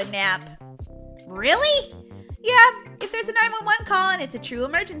little bit of a nap. Really? Yeah, if there's a 911 call and it's a true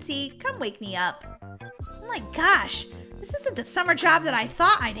emergency, come wake me up. Oh my gosh, this isn't the summer job that I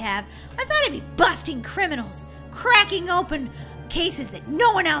thought I'd have. I thought I'd be busting criminals, cracking open cases that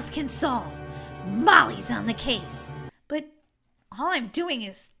no one else can solve. Molly's on the case. But all I'm doing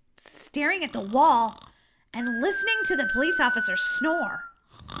is staring at the wall and listening to the police officer snore.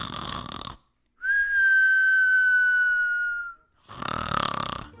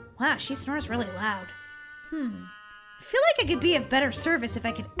 Wow, she snores really loud. I feel like I could be of better service if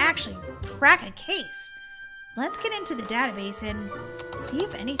I could actually crack a case. Let's get into the database and see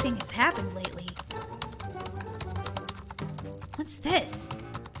if anything has happened lately. What's this?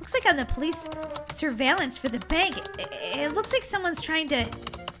 Looks like on the police surveillance for the bank, it looks like someone's trying to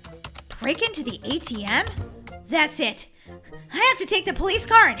break into the ATM? That's it. I have to take the police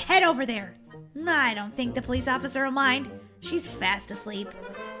car and head over there. I don't think the police officer will mind. She's fast asleep.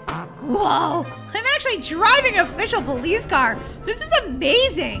 Whoa! I'm actually driving an official police car! This is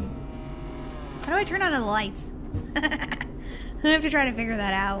amazing! How do I turn on the lights? I have to try to figure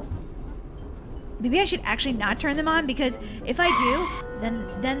that out. Maybe I should actually not turn them on, because if I do,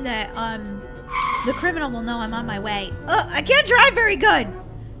 then the criminal will know I'm on my way. I can't drive very good!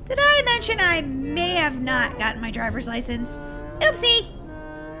 Did I mention I may have not gotten my driver's license? Oopsie!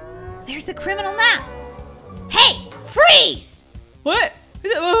 There's the criminal now! Hey! Freeze! What?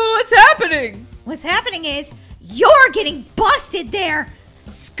 What's happening? What's happening is you're getting busted there,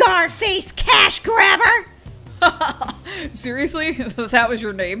 Scarface cash grabber! Seriously? That was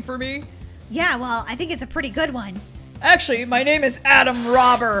your name for me? Yeah, well, I think it's a pretty good one. Actually, my name is Adam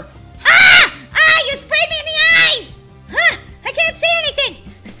Robber. Ah! Ah! You sprayed me in the eyes! Huh! I can't see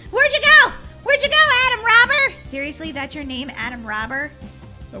anything! Where'd you go? Where'd you go, Adam Robber? Seriously, that's your name, Adam Robber?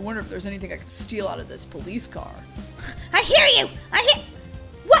 I wonder if there's anything I could steal out of this police car. I hear you!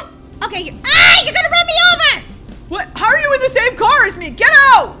 What? Okay, you're gonna run me over! What? How are you in the same car as me? Get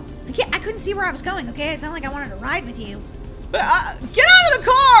out! I couldn't see where I was going, okay? It's not like I wanted to ride with you. Get out of the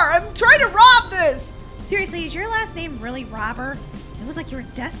car! I'm trying to rob this! Seriously, is your last name really Robber? It was like you were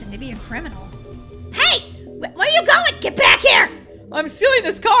destined to be a criminal. Hey! Where are you going? Get back here! I'm stealing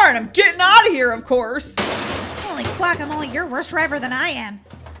this car and I'm getting out of here, of course. Holy quack, I'm only your worse driver than I am.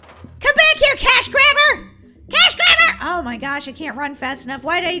 Come back here, cash grabber! Cash grabber! Oh my gosh, I can't run fast enough.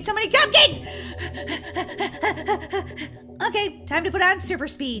 Why did I eat so many cupcakes? Okay, time to put on super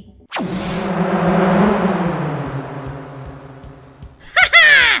speed.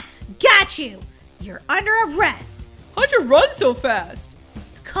 Ha-ha! Got you! You're under arrest. How'd you run so fast?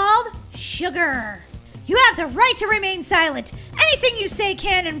 It's called sugar. You have the right to remain silent. Anything you say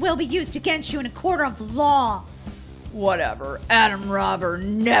can and will be used against you in a court of law. Whatever. Adam Robber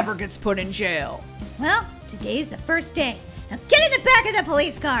never gets put in jail. Well, today's the first day. Now get in the back of the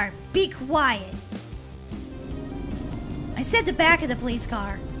police car. Be quiet. I said the back of the police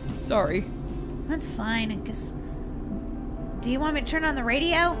car. Sorry. That's fine, because... Do you want me to turn on the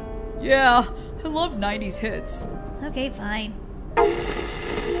radio? Yeah, I love 90s hits. Okay, fine.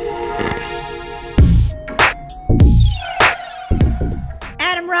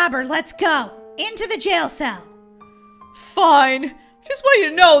 Adam Robber, let's go. Into the jail cell. Fine. Just want you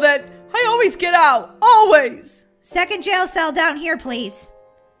to know that I always get out. Always. Second jail cell down here, please.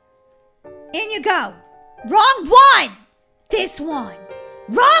 In you go. Wrong one. This one.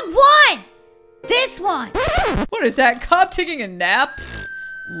 Wrong one! This one! What is that, cop taking a nap?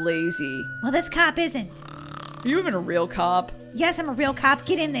 Lazy. Well, this cop isn't. Are you even a real cop? Yes, I'm a real cop.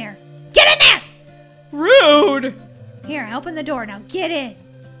 Get in there. Get in there! Rude! Here, I open the door. Now get in.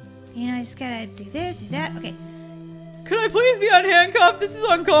 You know, I just gotta do this, do that. Okay. Could I please be unhandcuffed? This is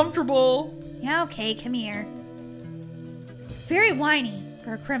uncomfortable. Yeah, okay, come here. Very whiny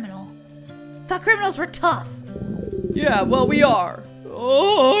for a criminal. Thought criminals were tough. Yeah, well, we are.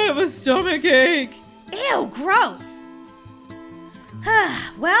 Oh, I have a stomach ache. Ew, gross.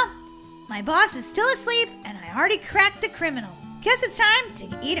 Well, my boss is still asleep and I already cracked a criminal. Guess it's time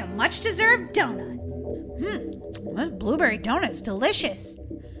to eat a much-deserved donut. This blueberry donut's delicious.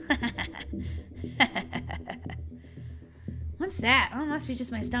 What's that? Oh, it must be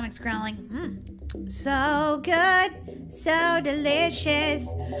just my stomach's growling. So good, so delicious.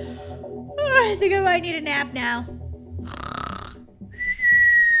 I think I might need a nap now.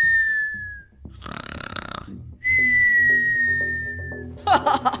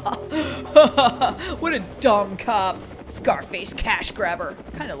 What a dumb cop. Scarface cash grabber.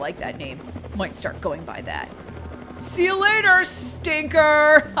 Kind of like that name. Might start going by that. See you later,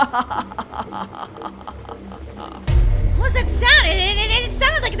 stinker. What was that sound? It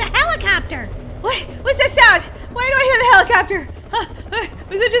sounded like the helicopter. What? What's that sound? Why do I hear the helicopter?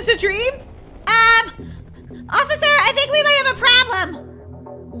 Was it just a dream? Officer, I think we might have a problem.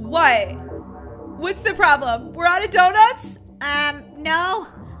 What? What's the problem? We're out of donuts? No.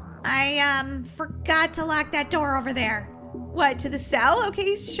 I, forgot to lock that door over there. What, to the cell?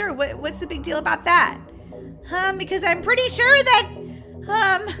 Okay, sure. What's the big deal about that? Because I'm pretty sure that,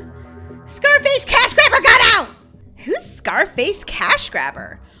 Scarface Cash Grabber got out! Who's Scarface Cash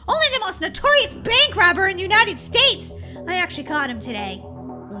Grabber? Only the most notorious bank robber in the United States. I actually caught him today.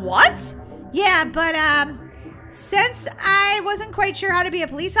 What? Yeah, but, since I wasn't quite sure how to be a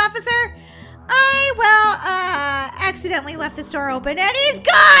police officer, I, accidentally left the store open and he's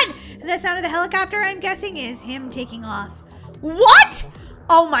gone! And the sound of the helicopter, I'm guessing, is him taking off. What?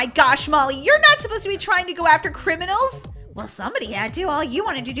 Oh my gosh, Molly, you're not supposed to be trying to go after criminals. Well, somebody had to. All you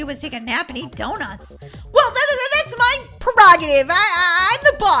wanted to do was take a nap and eat donuts. Well, that's my prerogative. I'm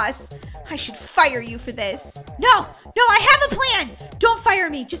the boss. I should fire you for this. No, I have a plan. Don't fire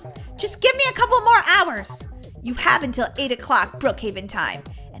me. Just give me a couple more hours. You have until 8 o'clock Brookhaven time,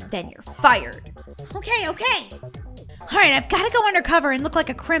 and then you're fired. Okay. All right, I've got to go undercover and look like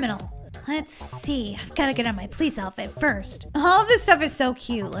a criminal. Let's see. I've got to get on my police outfit first. All of this stuff is so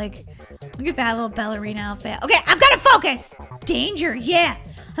cute. Like, look at that little ballerina outfit. Okay, I've got to focus. Danger, yeah.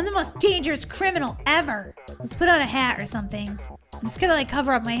 I'm the most dangerous criminal ever. Let's put on a hat or something. I'm just gonna, like,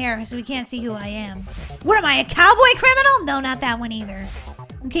 cover up my hair so we can't see who I am. What am I, a cowboy criminal? No, not that one either.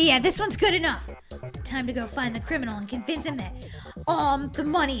 Okay, yeah, this one's good enough. Time to go find the criminal and convince him that the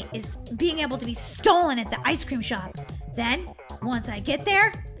money is being able to be stolen at the ice cream shop. Then, once I get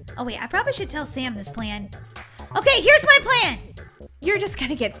there... Oh, wait, I probably should tell Sam this plan. Okay, here's my plan. You're just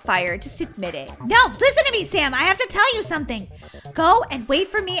gonna get fired. Just admit it. No, listen to me, Sam. I have to tell you something. Go and wait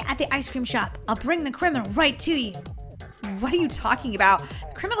for me at the ice cream shop. I'll bring the criminal right to you. What are you talking about?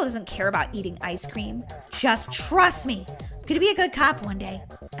 The criminal doesn't care about eating ice cream. Just trust me. I'm gonna be a good cop one day.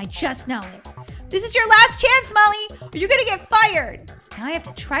 I just know it. This is your last chance, Molly, or you're gonna get fired. Now I have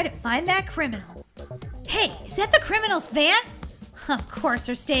to try to find that criminal. Hey, is that the criminal's van? Of course,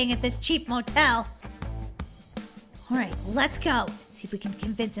 they're staying at this cheap motel. All right, let's go. See if we can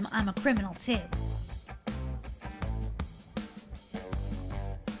convince him I'm a criminal, too.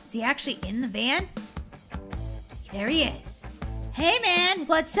 Is he actually in the van? There he is. Hey, man,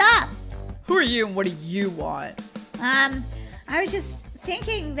 what's up? Who are you and what do you want? I was just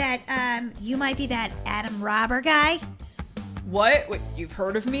thinking that, you might be that Adam Robber guy. What? Wait, you've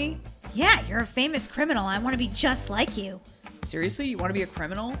heard of me? Yeah, you're a famous criminal. I want to be just like you. Seriously? You want to be a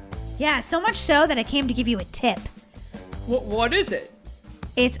criminal? Yeah, so much so that I came to give you a tip. What is it?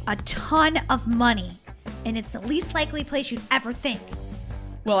 It's a ton of money, and it's the least likely place you'd ever think.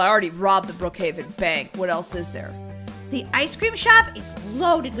 Well, I already robbed the Brookhaven bank. What else is there? The ice cream shop is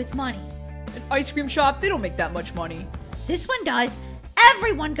loaded with money. An ice cream shop? They don't make that much money. This one does.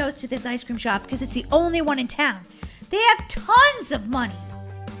 Everyone goes to this ice cream shop because it's the only one in town. They have tons of money.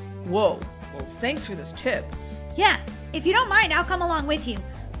 Whoa. Well, thanks for this tip. Yeah, if you don't mind, I'll come along with you.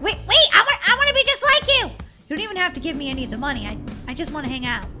 Wait, I want to be just like you. You don't even have to give me any of the money. I just want to hang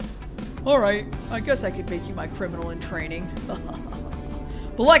out. All right, I guess I could make you my criminal in training.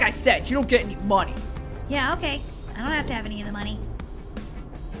 But like I said, you don't get any money. Yeah, okay. I don't have to have any of the money.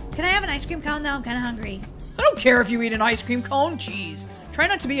 Can I have an ice cream cone, though? I'm kind of hungry. I don't care if you eat an ice cream cone. Jeez. Try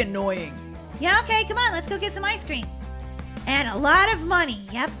not to be annoying. Yeah, okay, come on. Let's go get some ice cream. And a lot of money.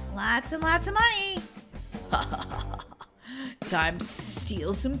 Yep, lots and lots of money. Time to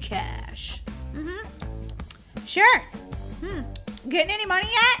steal some cash. Sure. Getting any money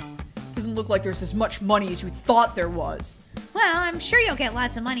yet? Doesn't look like there's as much money as you thought there was. Well, I'm sure you'll get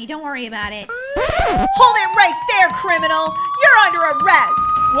lots of money. Don't worry about it. Hold it right there, criminal! You're under arrest!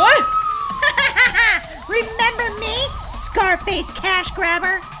 What? Remember me? Scarface cash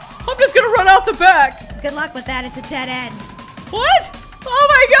grabber? I'm just gonna run out the back. Good luck with that. It's a dead end. What? Oh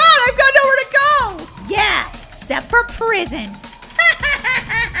my god, I've got nowhere to go! Yeah, except for prison.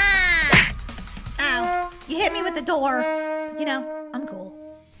 Ow. You hit me with the door. You know, I'm cool.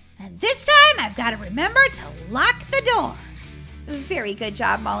 And this time, I've got to remember to lock the door. Very good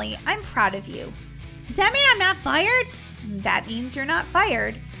job, Molly. I'm proud of you. Does that mean I'm not fired? That means you're not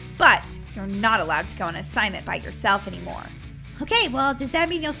fired, but you're not allowed to go on assignment by yourself anymore. Okay, well, does that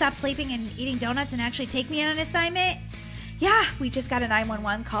mean you'll stop sleeping and eating donuts and actually take me on an assignment? Yeah, we just got a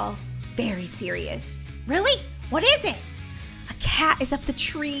 911 call. Very serious. Really? What is it? A cat is up the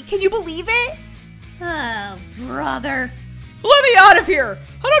tree. Can you believe it? Oh, brother. Let me out of here!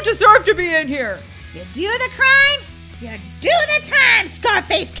 I don't deserve to be in here! You do the crime, you do the time,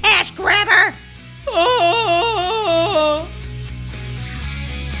 Scarface cash grabber! Oh.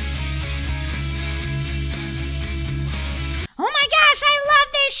 Oh my gosh, I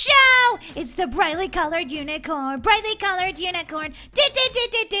love this show! It's the brightly colored unicorn, brightly colored unicorn. Do do do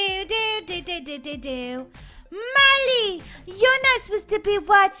do do do do do do do. Molly, you're not supposed to be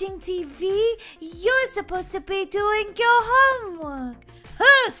watching TV. You're supposed to be doing your homework.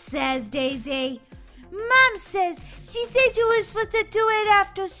 Who says, Daisy? Mom says she said you were supposed to do it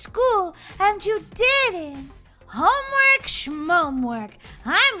after school, and you didn't. Homework, schmomework.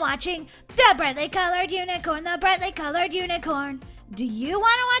 I'm watching the brightly colored unicorn, the brightly colored unicorn. Do you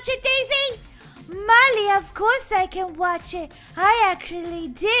want to watch it, Daisy? Molly, of course I can watch it. I actually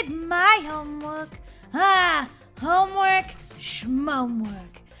did my homework. Homework,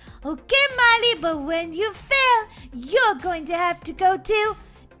 schmomework. Okay, Molly, but when you fail, you're going to have to go to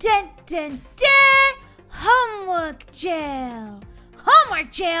homework jail. Homework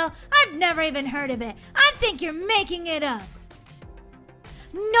jail? I've never even heard of it. I think you're making it up.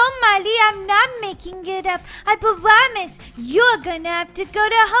 No, Molly, I'm not making it up. I promise you're gonna have to go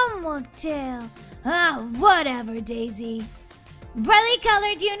to homework jail. Whatever, Daisy. Brightly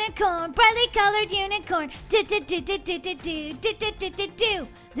colored unicorn, brightly colored unicorn. Do do do do do do do do do do do do.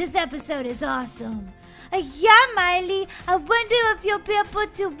 This episode is awesome. Yeah, Miley. I wonder if you'll be able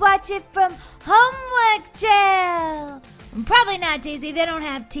to watch it from homework jail. Probably not, Daisy. They don't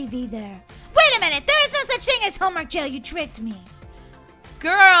have TV there. Wait a minute. There is no such thing as homework jail. You tricked me.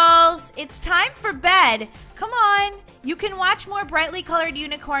 Girls, it's time for bed. Come on. You can watch more brightly colored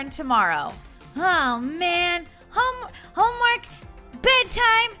unicorn tomorrow. Oh, man. Homework,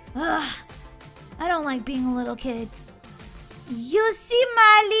 bedtime. Ugh. I don't like being a little kid. You see,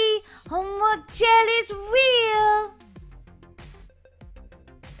 Molly, homework jail is real.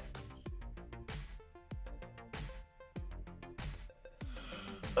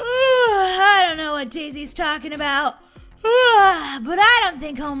 I don't know what Daisy's talking about. But I don't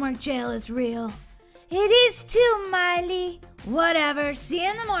think homework jail is real. It is too, Miley. Whatever. See you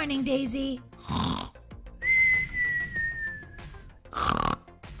in the morning, Daisy.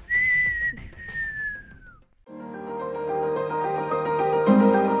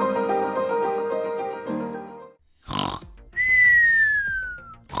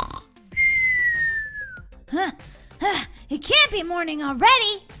 It can't be morning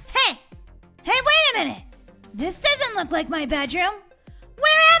already. Hey, wait a minute. This doesn't look like my bedroom.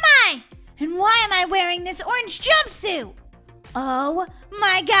 Where am I? And why am I wearing this orange jumpsuit? Oh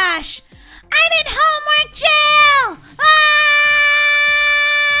my gosh. I'm in homework jail!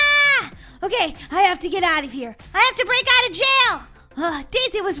 Ah! Okay, I have to get out of here. I have to break out of jail.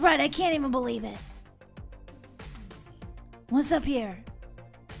 Daisy was right. I can't even believe it. What's up here?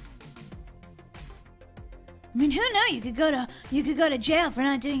 I mean, who knew you could go to jail for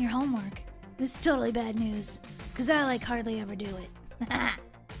not doing your homework? This is totally bad news, because I hardly ever do it.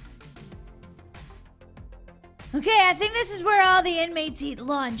 Okay, I think this is where all the inmates eat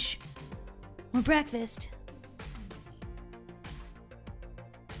lunch. Or breakfast.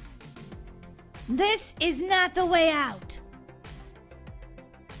 This is not the way out.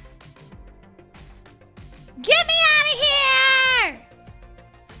 Get me out of here!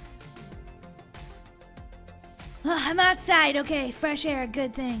 I'm outside. Okay, fresh air,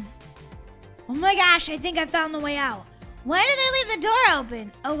 good thing. Oh my gosh, I think I found the way out. Why did they leave the door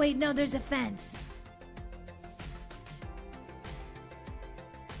open? Oh wait, no, there's a fence.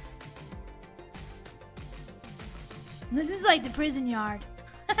 This is like the prison yard.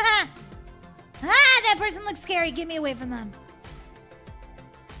 Ah, that person looks scary. Get me away from them.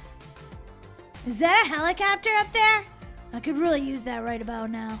 Is that a helicopter up there? I could really use that right about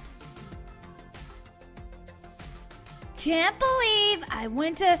now. Can't believe I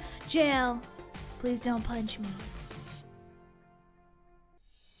went to jail. Please don't punch me.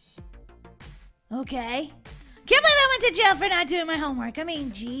 Okay. Can't believe I went to jail for not doing my homework. I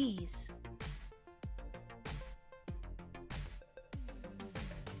mean, jeez.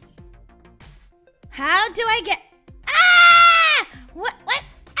 How do I get... Ah! What?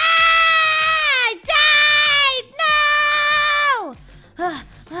 Ah! I died! No!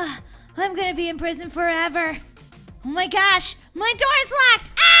 I'm gonna be in prison forever. Oh my gosh! My door's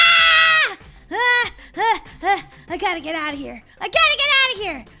locked! Ah! I gotta get out of here. I gotta get out of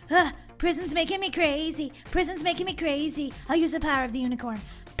here! Prison's making me crazy. Prison's making me crazy. I'll use the power of the unicorn.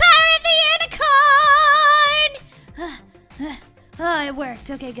 Power of the unicorn! Oh, it worked.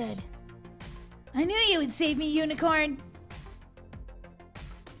 Okay, good. I knew you would save me, unicorn.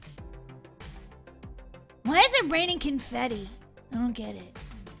 Why is it raining confetti? I don't get it.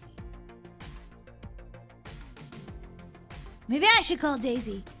 Maybe I should call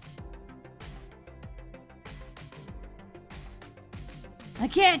Daisy. I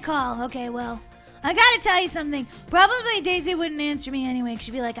can't call. Okay, well, I gotta tell you something. Probably Daisy wouldn't answer me anyway, 'cause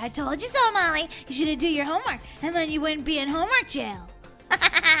she'd be like, I told you so, Molly. You should do your homework, and then you wouldn't be in homework jail.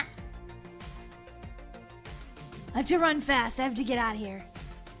 I have to run fast. I have to get out of here.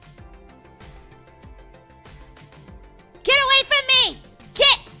 Get away from me!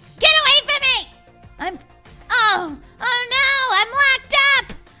 Get away from me! Oh no! I'm locked up!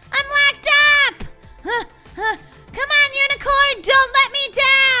 Come on, unicorn! Don't let me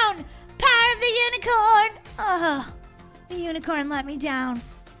down! Power of the unicorn! Oh, the unicorn let me down.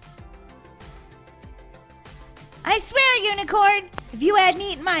 I swear, unicorn, if you hadn't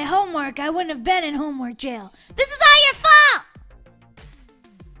eaten my homework, I wouldn't have been in homework jail. This is all your fault!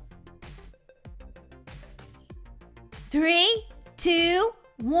 3, 2,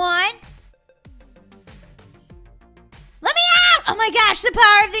 1. Let me out! Oh my gosh, the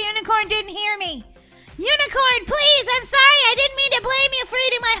power of the unicorn didn't hear me. Unicorn, please, I'm sorry. I didn't mean to blame you for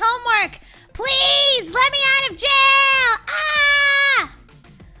eating my homework. Please, let me out of jail. Ah!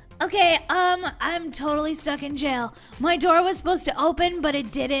 Okay, I'm totally stuck in jail. My door was supposed to open, but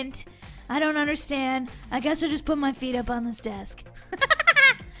it didn't. I don't understand. I guess I'll just put my feet up on this desk.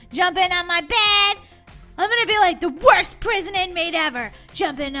 Jumping on my bed. I'm gonna be like the worst prison inmate ever.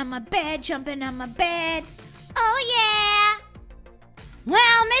 Jumping on my bed, jumping on my bed. Oh yeah.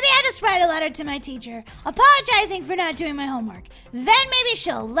 Well, maybe I'll just write a letter to my teacher, apologizing for not doing my homework. Then maybe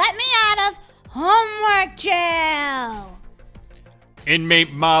she'll let me out of homework jail.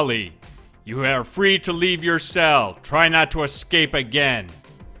 Inmate Molly, you are free to leave your cell. Try not to escape again.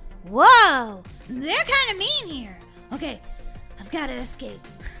 Whoa, they're kind of mean here. Okay, I've got to escape.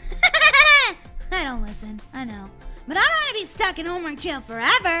 I don't listen, I know. But I don't want to be stuck in homework jail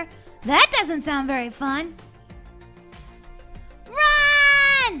forever. That doesn't sound very fun.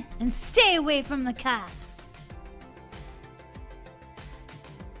 Run! And stay away from the cops.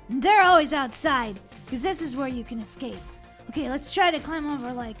 They're always outside, because this is where you can escape. Okay, let's try to climb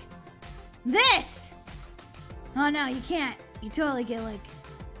over like this. Oh no, you can't. You totally get like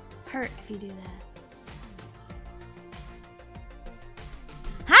hurt if you do that.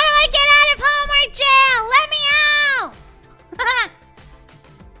 How do I get out of homework jail? Let me out!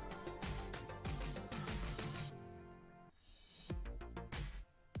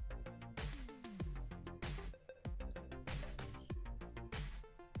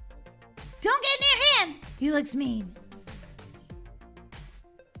 Don't get near him! He looks mean.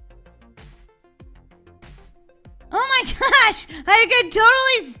 Oh my gosh! I could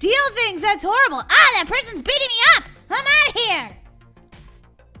totally steal things! That's horrible! Ah, that person's beating me up! I'm out of here!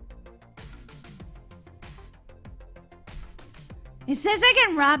 It says I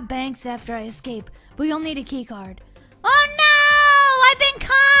can rob banks after I escape, but you'll need a key card. Oh no! I've been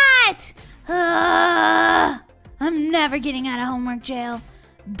caught! I'm never getting out of homework jail.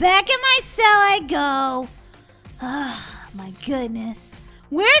 Back in my cell I go. My goodness.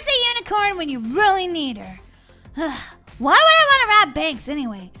 Where's the unicorn when you really need her? Why would I want to rob banks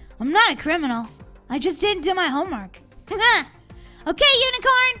anyway? I'm not a criminal. I just didn't do my homework. Okay,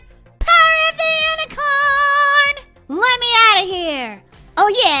 unicorn. Power of the unicorn! Let me out of here. Oh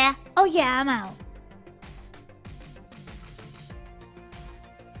yeah, I'm out.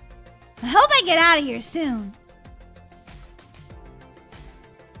 I hope I get out of here soon.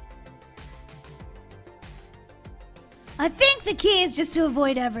 I think the key is just to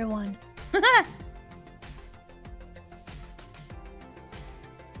avoid everyone.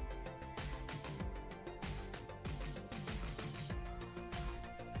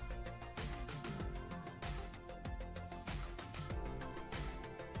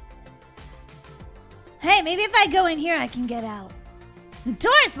 Hey, maybe if I go in here, I can get out. The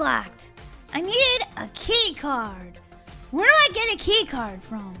door's locked. I need a key card. Where do I get a key card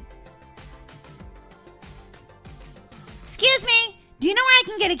from? Excuse me, do you know where I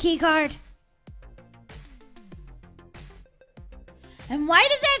can get a key card? And why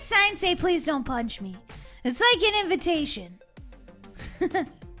does that sign say, please don't punch me? It's like an invitation.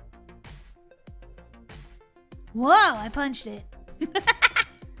 Whoa, I punched it.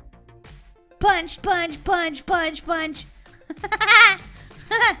 Punch, punch, punch, punch, punch.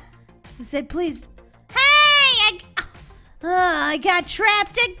 It said, please. Hey! I got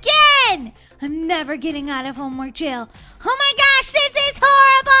trapped again! I'm never getting out of homework jail. Oh my gosh, this is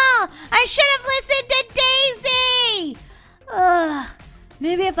horrible! I should have listened to Daisy!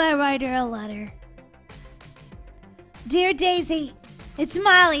 Maybe if I write her a letter. Dear Daisy, it's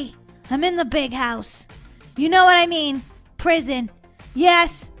Molly. I'm in the big house. You know what I mean. Prison.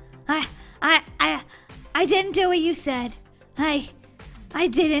 Yes, I didn't do what you said. I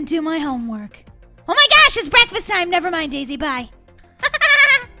didn't do my homework. Oh my gosh, it's breakfast time. Never mind, Daisy. Bye.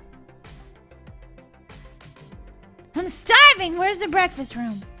 I'm starving. Where's the breakfast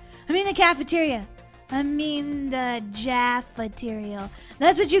room? I mean the cafeteria. I mean the jaffeteria.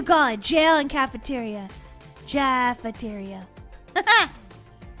 That's what you call it. Jail and cafeteria. Jaffeteria.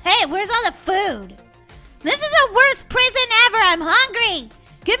 Hey, where's all the food? This is the worst prison ever. I'm hungry.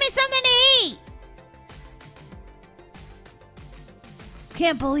 Give me something to eat.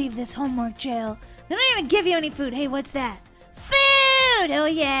 Can't believe this homework jail. They don't even give you any food. Hey, what's that? Food! Oh,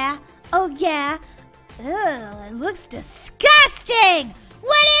 yeah. Oh, yeah. Ugh, it looks disgusting.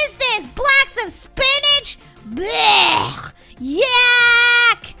 What is this? Blocks of spinach? Blech!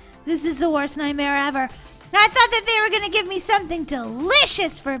 Yuck! This is the worst nightmare ever. I thought that they were going to give me something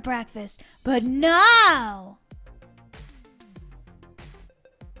delicious for breakfast, but no.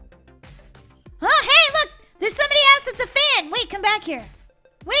 Oh, hey, look! There's somebody else that's a fan. Wait, come back here.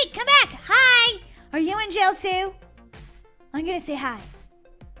 Wait, come back. Hi. Are you in jail too? I'm going to say hi.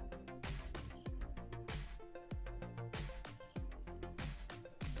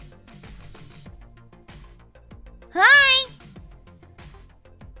 Hi.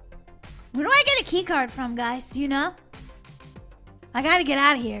 Where do I get a key card from, guys? Do you know? I got to get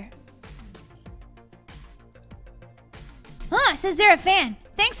out of here. Oh, it says they're a fan.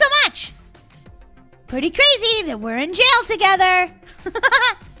 Thanks so much. Pretty crazy that we're in jail together.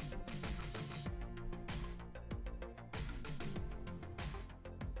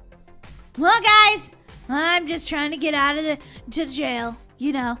 Well, guys, I'm just trying to get out of the jail.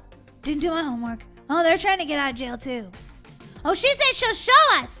 You know, didn't do my homework. Oh, they're trying to get out of jail too. Oh, she said she'll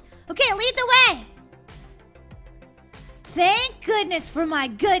show us. Okay, lead the way. Thank goodness for my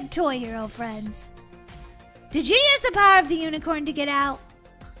good toy hero friends. Did you use the power of the unicorn to get out?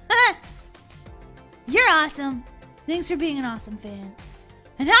 You're awesome. Thanks for being an awesome fan.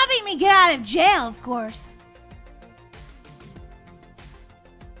 And helping me get out of jail, of course.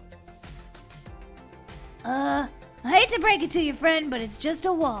 I hate to break it to you, friend, but it's just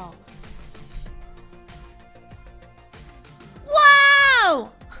a wall.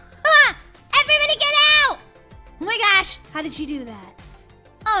 Whoa! Everybody get out! Oh my gosh, how did she do that?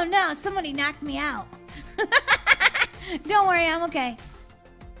 Oh no, somebody knocked me out. Don't worry, I'm okay.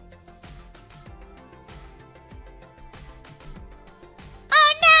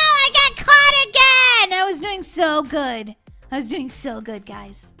 Oh no, I got caught again! I was doing so good. I was doing so good,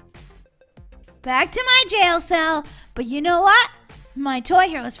 guys. Back to my jail cell, but you know what? My Toy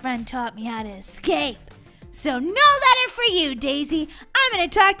Heroes friend taught me how to escape. So no letter for you, Daisy. I'm going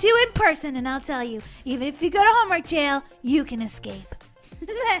to talk to you in person, and I'll tell you, even if you go to homework jail, you can escape.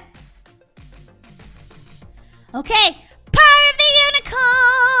 Okay, power of the unicorn!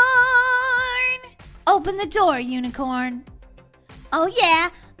 Open the door, unicorn. Oh yeah,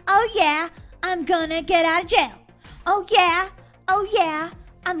 I'm gonna get out of jail. Oh yeah,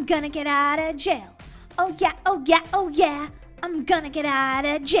 I'm gonna get out of jail. Oh yeah, I'm gonna get out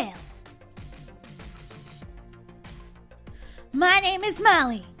of jail. My name is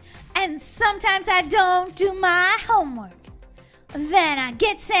Molly, and sometimes I don't do my homework. Then I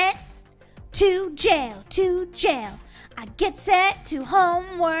get sent to jail, I get sent to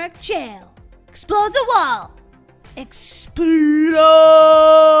homework jail. Explode the wall. Explode!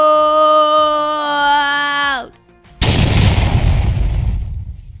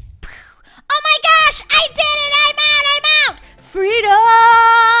 Oh my gosh, I did it! I'm out! Freedom!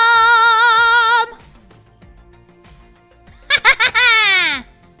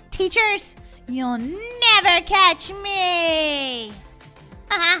 Teachers, you'll never catch me!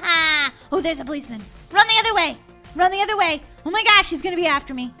 Oh, there's a policeman. Run the other way! Oh my gosh, he's gonna be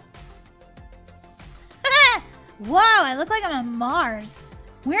after me. Whoa, I look like I'm on Mars.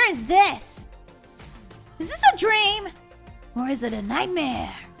 Where is this? Is this a dream? Or is it a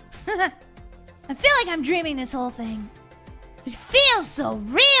nightmare? I feel like I'm dreaming this whole thing. It feels so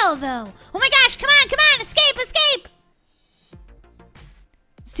real, though. Oh my gosh, come on, escape, escape!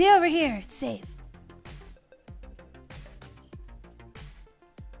 Stay over here, it's safe.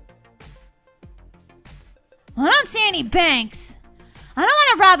 Well, I don't see any banks. I don't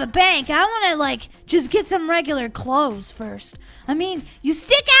want to rob a bank. I want to, like, just get some regular clothes first. I mean, you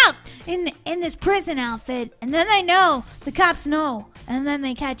stick out in this prison outfit, and then they know, the cops know, and then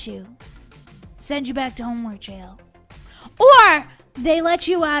they catch you. Send you back to homework jail. Or they let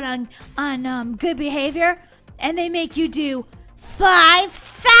you out on good behavior, and they make you do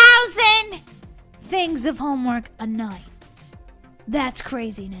 5,000 things of homework a night. That's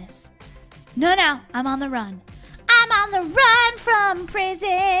craziness. No, I'm on the run. I'm on the run from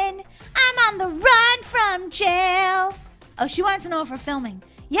prison. I'm on the run from jail. Oh, she wants to know if we're filming.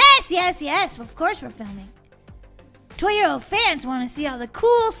 Yes, of course we're filming. Toy Hero fans want to see all the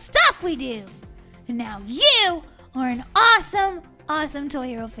cool stuff we do. And now you are an awesome, awesome Toy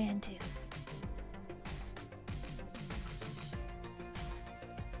Hero fan too.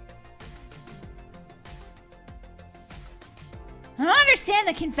 I don't understand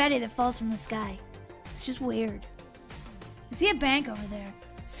the confetti that falls from the sky. It's just weird. I see a bank over there.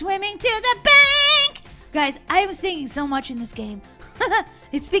 Swimming to the bank! Guys, I am singing so much in this game.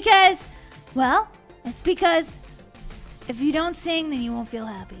 It's because if you don't sing, then you won't feel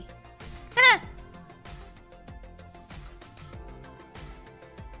happy.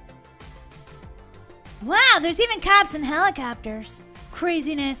 Wow, there's even cops and helicopters.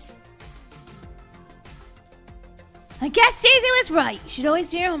 Craziness. I guess Daisy was right. You should always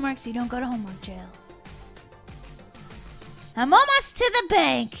do your homework so you don't go to homework jail. I'm almost to the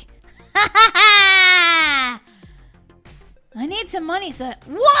bank. I need some money, so...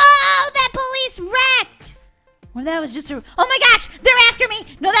 Whoa! That police wrecked! Or that was just a... Oh my gosh! They're after me!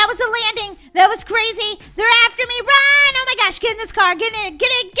 No, that was a landing! That was crazy! They're after me! Run! Oh my gosh! Get in this car! Get in it!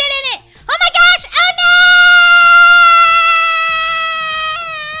 Get in it! Oh my gosh! Oh no!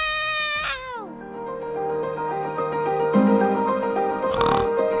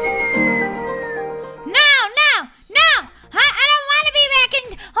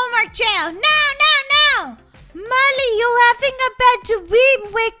 Jail. No. Molly, you having a bad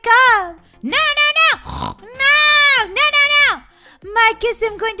dream. Wake up. No. I guess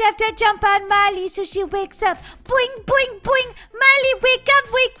I'm going to have to jump on Molly so she wakes up. Boing. Molly, wake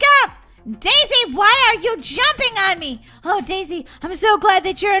up. Daisy, why are you jumping on me? Oh, Daisy, I'm so glad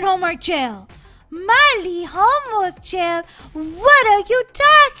that you're in homework jail. Molly, homework jail? What are you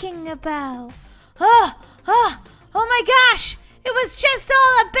talking about? Oh my gosh. It was just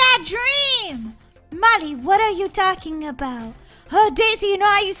all a bad dream! Molly, what are you talking about? Oh, Daisy, you know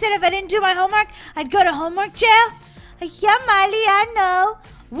how you said if I didn't do my homework, I'd go to homework jail? Yeah, Molly, I know.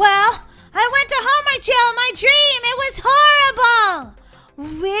 Well, I went to homework jail in my dream. It was horrible.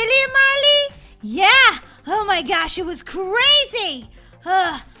 Really, Molly? Yeah. Oh, my gosh, it was crazy.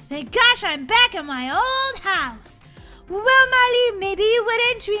 Thank gosh I'm back in my old house. Well, Molly, maybe you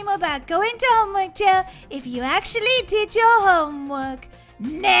wouldn't dream about going to homework jail if you actually did your homework.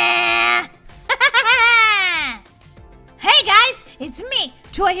 Nah! Hey guys, it's me,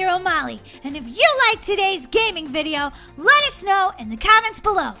 Toy Hero Molly, and if you like today's gaming video, let us know in the comments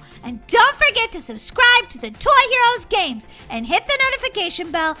below. And don't forget to subscribe to the Toy Heroes games and hit the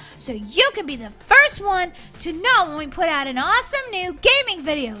notification bell so you can be the first one to know when we put out an awesome new gaming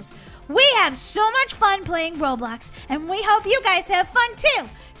videos. We have so much fun playing Roblox, and we hope you guys have fun too.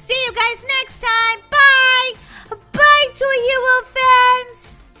 See you guys next time. Bye! Bye, Toy Hero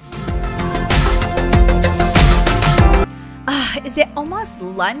fans! Is it almost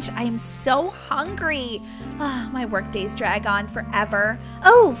lunch? I am so hungry. My work days drag on forever.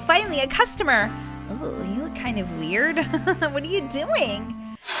 Oh, finally a customer. Oh, you look kind of weird. What are you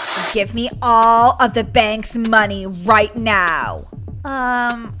doing? Give me all of the bank's money right now.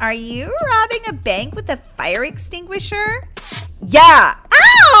 Are you robbing a bank with a fire extinguisher? Yeah.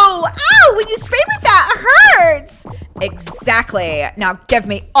 Ow! When you spray with that, it hurts. Exactly. Now give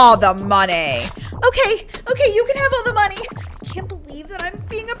me all the money. Okay, you can have all the money. I can't believe that I'm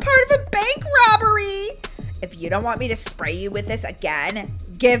being a part of a bank robbery. If you don't want me to spray you with this again,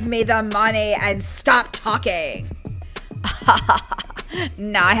 give me the money and stop talking.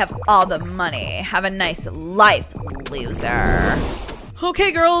 Now I have all the money. Have a nice life, loser.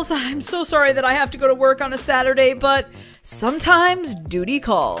 Okay, girls, I'm so sorry that I have to go to work on a Saturday, but sometimes duty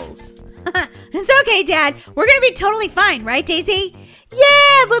calls. It's okay, Dad. We're gonna be totally fine, right, Daisy?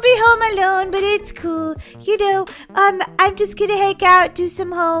 Yeah, we'll be home alone, but it's cool. You know, I'm just gonna hang out, do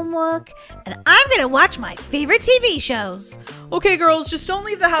some homework, And I'm gonna watch my favorite TV shows. Okay, girls, just don't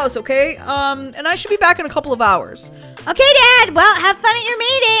leave the house, okay? And I should be back in a couple of hours. Okay, Dad. Well, have fun at your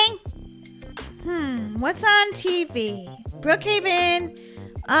meeting. What's on TV? Brookhaven.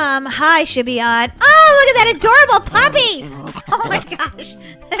 Hi should be on. Oh, look at that adorable puppy. Oh my gosh.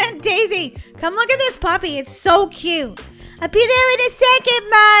 Daisy, come look at this puppy. It's so cute. I'll be there in a second,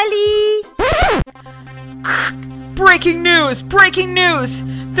 Molly. Breaking news! Breaking news!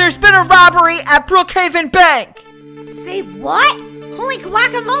 There's been a robbery at Brookhaven Bank! Say what? Holy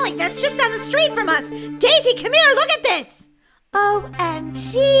guacamole, that's just down the street from us. Daisy, come here, look at this.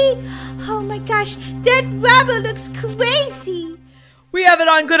 OMG! Oh my gosh, that robber looks crazy! We have it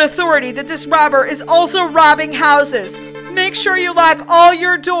on good authority that this robber is also robbing houses. Make sure you lock all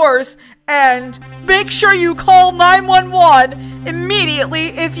your doors and make sure you call 911 immediately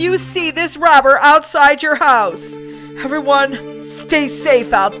if you see this robber outside your house. Everyone, stay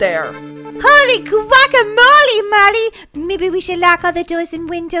safe out there. Holy guacamole, Molly! Maybe we should lock all the doors and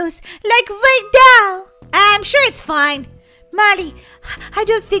windows, like right now! I'm sure it's fine. Molly, I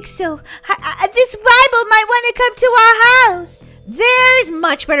don't think so. This rival might want to come to our house. There's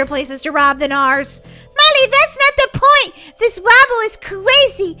much better places to rob than ours. Molly, that's not the point. This robber is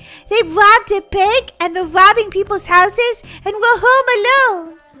crazy. They robbed a bank and they're robbing people's houses and we're home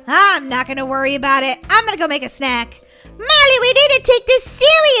alone. I'm not gonna worry about it. I'm gonna go make a snack. Molly, we need to take this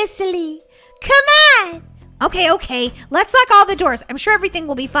seriously. Come on. Okay. Let's lock all the doors. I'm sure everything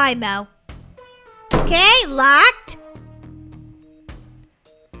will be fine, though. Okay, locked.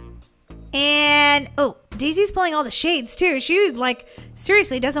 And, oh, Daisy's pulling all the shades, too. She, like,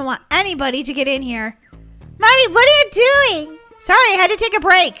 seriously doesn't want anybody to get in here. Molly, what are you doing? Sorry, I had to take a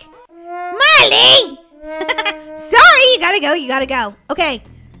break. Molly! Sorry, you gotta go. Okay.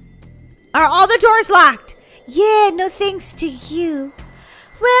 Are all the doors locked? Yeah, no thanks to you.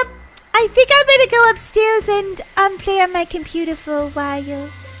 Well, I think I'm gonna go upstairs and play on my computer for a while.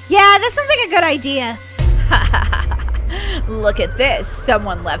 Yeah, that sounds like a good idea. Look at this.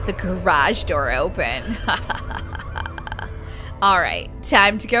 Someone left the garage door open. All right,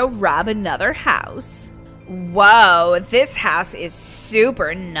 time to go rob another house. Whoa, this house is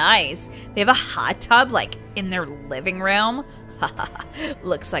super nice. They have a hot tub like in their living room.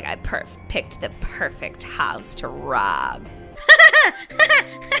 Looks like I picked the perfect house to rob.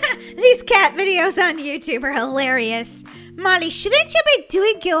 These cat videos on YouTube are hilarious. Molly, shouldn't you be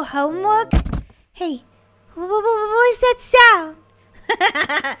doing your homework? Hey, what was that sound?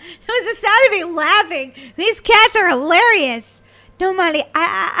 It was the sound of me laughing. These cats are hilarious. No, Molly,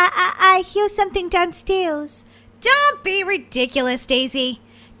 I hear something downstairs. Don't be ridiculous, Daisy.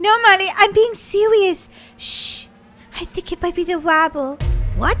 No, Molly, I'm being serious. Shh. I think it might be the robber.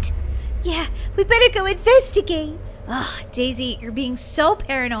 What? Yeah, we better go investigate. Ugh, Daisy, you're being so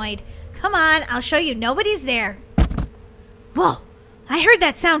paranoid. Come on, I'll show you nobody's there. Whoa, I heard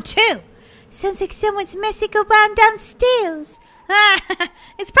that sound too. Sounds like someone's messing around downstairs.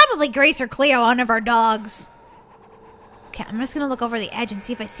 It's probably Grace or Cleo, one of our dogs. Okay, I'm just gonna look over the edge and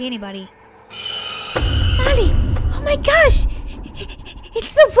see if I see anybody. Molly, oh my gosh,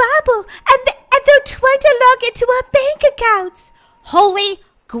 it's the robber, and they're trying to log into our bank accounts. Holy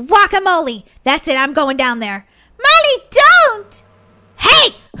guacamole! That's it, I'm going down there. Molly, don't!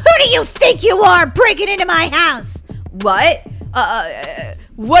 Hey, who do you think you are breaking into my house? What?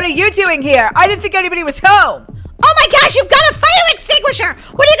 What are you doing here? I didn't think anybody was home. Oh my gosh, you've got a fire extinguisher!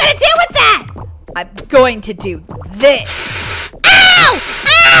 What are you gonna do with that? I'm going to do this. Ow!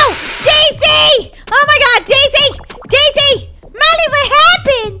 Ow! Daisy! Oh my god, Daisy! Daisy! Molly, what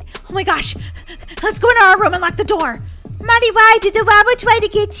happened? Oh my gosh. Let's go into our room and lock the door. Molly, why? Did the robber try to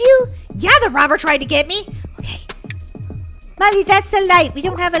get you? Yeah, the robber tried to get me. Okay. Molly, that's the light. We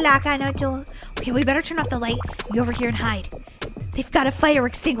don't have a lock on our door. Okay, we better turn off the light and go over here and hide. They've got a fire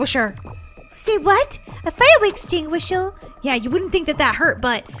extinguisher. Say what? A fire extinguisher? Yeah, you wouldn't think that hurt,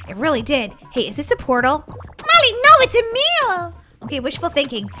 but it really did. Hey, is this a portal? Molly, no, it's a mirror. Okay, wishful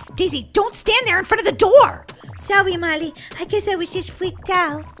thinking. Daisy, don't stand there in front of the door. Sorry, Molly. I guess I was just freaked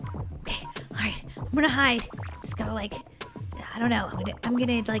out. Okay, all right. I'm gonna hide. Just gotta like, I don't know. I'm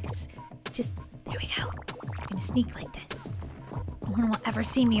gonna like, just, there we go. I'm gonna sneak like this. No one will ever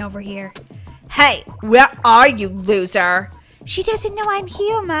see me over here. Hey, where are you, loser? She doesn't know I'm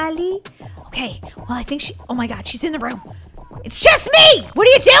here, Molly. Okay, well, I think oh my god, she's in the room. It's just me! What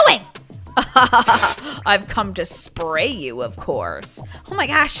are you doing? I've come to spray you, of course. Oh my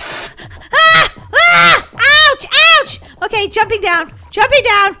gosh. Ah! Ah! Ouch! Ouch! Okay, jumping down. Jumping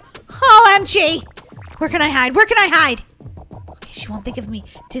down. OMG. Where can I hide? Where can I hide? Okay. she won't think of me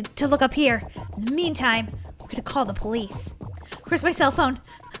to look up here. In the meantime, I'm gonna call the police. Where's my cell phone?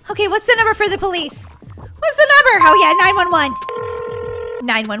 Okay, what's the number for the police? What's the number? Oh yeah, 911.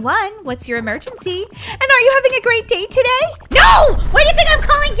 911, what's your emergency? And are you having a great day today? No! Why do you think I'm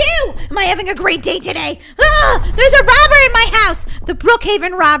calling you? Am I having a great day today? Ah, there's a robber in my house. The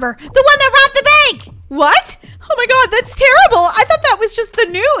Brookhaven robber. The one that robbed the bank. What? Oh my god, that's terrible. I thought that was just the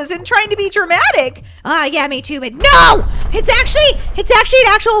news and trying to be dramatic. Yeah, me too, but no! It's actually an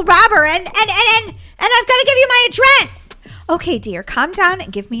actual robber, and I've got to give you my address. Okay, dear, calm down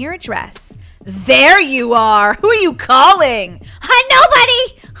and give me your address. There you are. Who are you calling?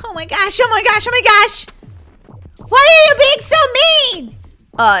 Nobody. Oh my gosh, oh my gosh, oh my gosh. Why are you being so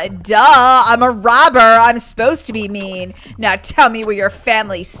mean? Duh. I'm a robber. I'm supposed to be mean. Now tell me where your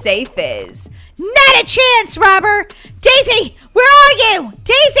family safe is. Not a chance, robber. Daisy, where are you?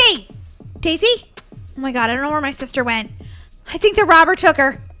 Daisy. Daisy? Oh my god, I don't know where my sister went. I think the robber took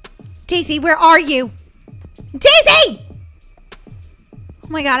her. Daisy, where are you? Daisy! Oh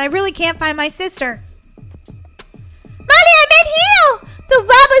my god, I really can't find my sister. Molly, I'm in here! The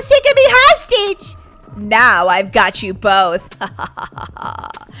robber's taking me hostage! Now I've got you both.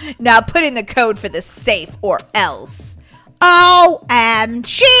 Now put in the code for the safe or else.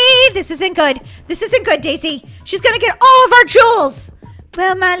 OMG! This isn't good. This isn't good, Daisy. She's gonna get all of our jewels.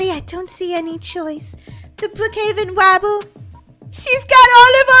 Well, Molly, I don't see any choice. The Brookhaven robber, she's got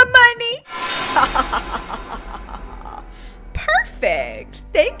all of our money. Perfect.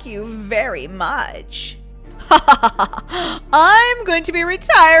 Thank you very much. I'm going to be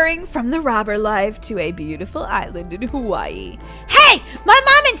retiring from the robber life to a beautiful island in Hawaii. Hey, my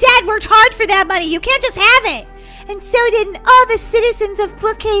mom and dad worked hard for that money. You can't just have it. And so did all the citizens of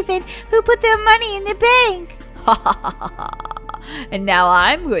Brookhaven who put their money in the bank. And now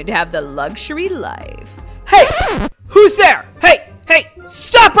I'm going to have the luxury life. Hey, who's there? Hey,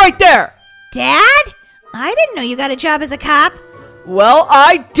 stop right there. Dad? I didn't know you got a job as a cop. Well,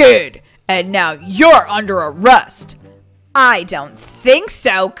 I did. And now you're under arrest. I don't think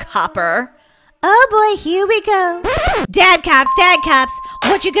so, copper. Oh boy, here we go. Dad cops,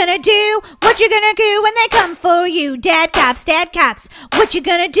 what you gonna do? What you gonna do when they come for you? Dad cops, what you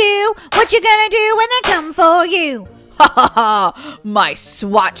gonna do? What you gonna do when they come for you? Ha ha ha, my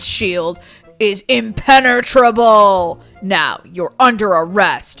SWAT shield is impenetrable. Now you're under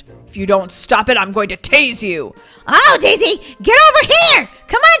arrest. If you don't stop it, I'm going to tase you. Oh, Daisy, get over here.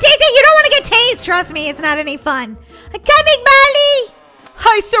 Come on, Daisy, you don't want to get tased. Trust me, it's not any fun. I'm coming, Molly.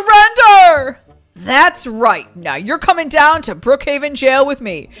 I surrender. That's right. Now you're coming down to Brookhaven jail with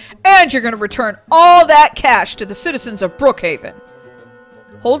me. And you're going to return all that cash to the citizens of Brookhaven.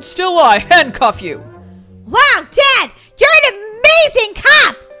 Hold still while I handcuff you. Wow, Dad, you're an amazing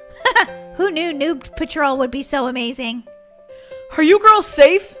cop. Who knew Noob Patrol would be so amazing? Are you girls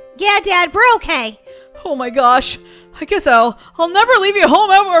safe? Yeah, Dad, we're okay. Oh my gosh. I guess I'll never leave you home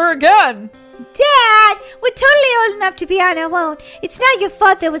ever again. Dad, we're totally old enough to be on our own. It's not your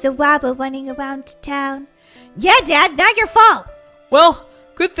fault there was a robber running around town. Yeah, Dad, not your fault. Well,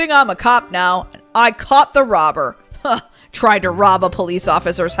 good thing I'm a cop now, and I caught the robber. Tried to rob a police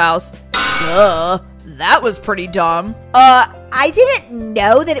officer's house. That was pretty dumb. I didn't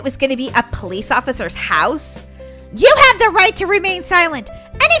know that it was going to be a police officer's house. You have the right to remain silent.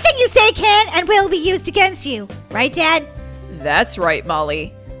 Anything you say can and will be used against you. Right, Dad? That's right,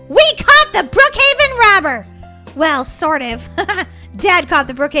 Molly. We caught the Brookhaven robber. Well, sort of. Dad caught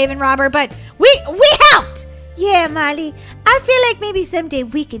the Brookhaven robber, but we helped. Yeah, Molly. I feel like maybe someday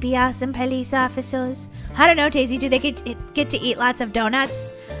we could be awesome police officers. I don't know, Daisy. Do they get to eat lots of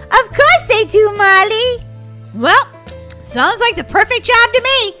donuts? Of course they do, Molly. Well, sounds like the perfect job to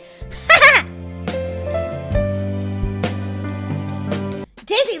me.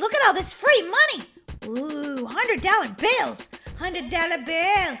 Daisy, look at all this free money. Ooh, $100 bills. $100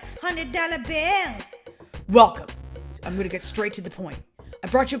 bills. $100 bills. Welcome. I'm gonna get straight to the point. I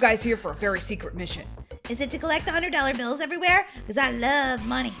brought you guys here for a very secret mission. Is it to collect the $100 bills everywhere? Because I love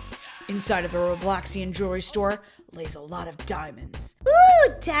money. Inside of the Robloxian jewelry store lays a lot of diamonds.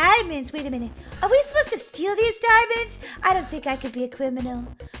 Ooh, diamonds. Wait a minute. Are we supposed to steal these diamonds? I don't think I could be a criminal.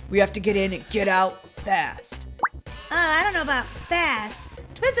 We have to get in and get out fast. I don't know about fast.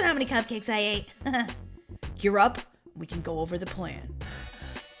 Depends on how many cupcakes I ate. Gear up. We can go over the plan.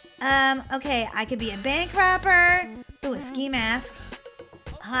 Okay, I could be a bank robber. Ooh, a ski mask.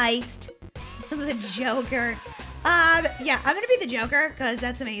 Heist. The Joker. Yeah, I'm gonna be the Joker, because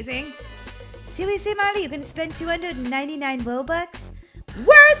that's amazing. Seriously, Molly, you're gonna spend 299 Robux?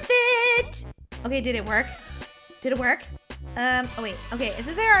 Worth it! Okay, did it work? Did it work? Oh wait, okay, it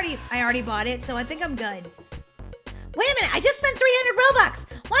says I already bought it, so I think I'm good. Wait a minute, I just spent 300 Robux.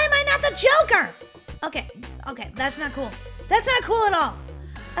 Why am I not the Joker? Okay, that's not cool. That's not cool at all.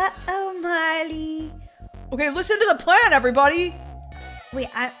 Uh-oh, Molly. Okay, listen to the plan, everybody. Wait,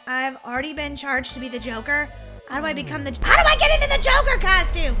 I've already been charged to be the Joker. How do I become the... How do I get into the Joker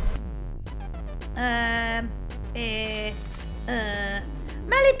costume?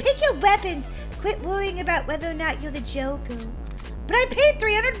 Molly, pick your weapons. Quit worrying about whether or not you're the Joker. But I paid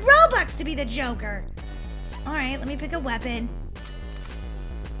 300 Robux to be the Joker. All right, let me pick a weapon.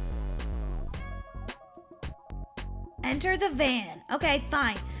 Enter the van. Okay,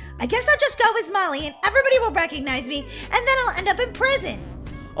 fine. I guess I'll just go as Molly and everybody will recognize me and then I'll end up in prison.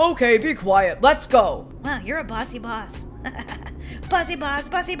 Okay, be quiet. Let's go. Wow, you're a bossy boss. Bossy boss,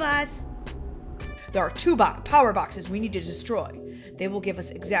 bossy boss. There are 2 power boxes we need to destroy. They will give us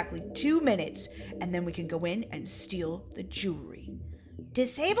exactly 2 minutes, and then we can go in and steal the jewelry.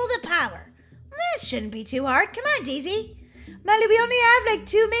 Disable the power. This shouldn't be too hard. Come on, Daisy. Molly, we only have like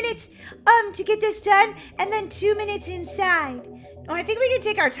 2 minutes to get this done, and then 2 minutes inside. Oh, I think we can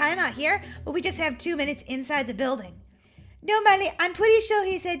take our time out here, but we just have 2 minutes inside the building. No, Molly, I'm pretty sure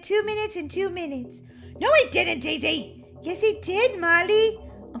he said 2 minutes and 2 minutes. No, he didn't, Daisy. Yes, he did, Molly.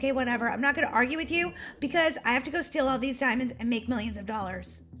 Okay, whatever. I'm not going to argue with you because I have to go steal all these diamonds and make millions of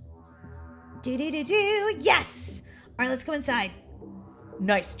dollars. Do-do-do-do. Yes. All right, let's go inside.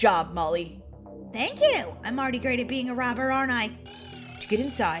 Nice job, Molly. Thank you. I'm already great at being a robber, aren't I? To get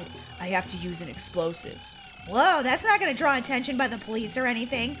inside, I have to use an explosive. Whoa, that's not going to draw attention by the police or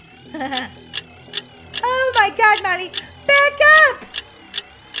anything. Oh my God, Molly. Back up.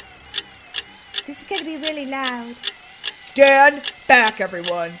 This is going to be really loud. Stand back,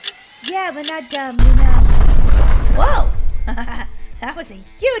 everyone. Yeah, we're not dumb, we know. Whoa! That was a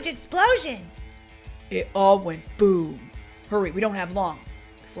huge explosion. It all went boom. Hurry, we don't have long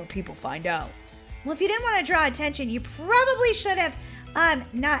before people find out. Well, if you didn't want to draw attention, you probably should have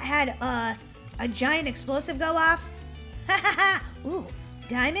not had a giant explosive go off. Ooh,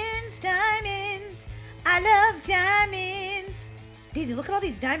 diamonds, diamonds. I love diamonds. Daisy, look at all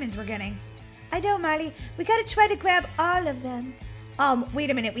these diamonds we're getting. I know, Molly. We gotta try to grab all of them. Wait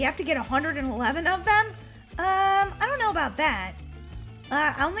a minute. We have to get 111 of them? I don't know about that.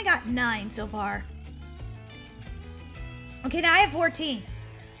 I only got 9 so far. Okay, now I have 14.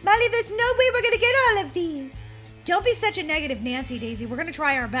 Molly, there's no way we're gonna get all of these. Don't be such a negative Nancy, Daisy. We're gonna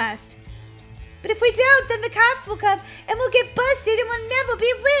try our best. But if we don't, then the cops will come and we'll get busted and we'll never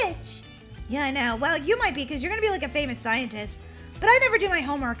be rich. Yeah, I know. Well, you might be because you're gonna be like a famous scientist. But I never do my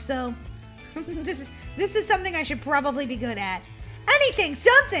homework, so... this is something I should probably be good at. Anything,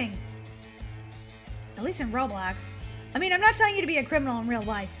 something! At least in Roblox. I mean, I'm not telling you to be a criminal in real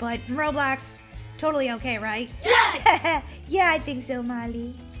life, but in Roblox, totally okay, right? Yes! Yeah, I think so,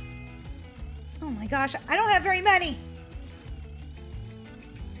 Molly. Oh my gosh, I don't have very many.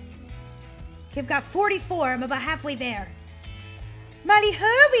 Okay, I've got 44. I'm about halfway there. Molly,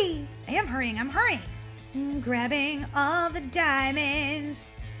 hurry! I am hurrying, I'm hurrying. Grabbing all the diamonds.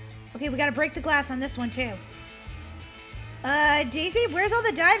 Okay, we gotta break the glass on this one too. Daisy, where's all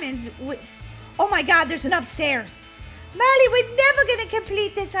the diamonds? Oh my God, there's an upstairs. Molly, we're never gonna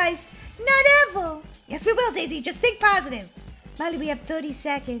complete this heist. Not ever. Yes, we will, Daisy. Just think positive. Molly, we have 30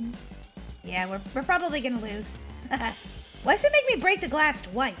 seconds. Yeah, we're probably gonna lose. Why does it make me break the glass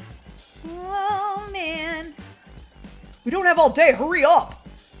twice? Oh, man. We don't have all day. Hurry up.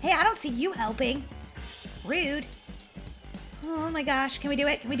 Hey, I don't see you helping. Rude. Oh my gosh, can we do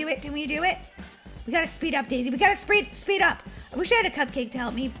it? Can we do it? Can we do it? We gotta speed up, Daisy. We gotta speed up. I wish I had a cupcake to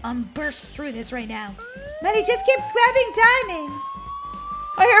help me burst through this right now. Molly, just keep grabbing diamonds.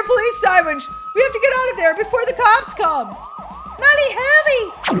 I hear police sirens. We have to get out of there before the cops come. Molly,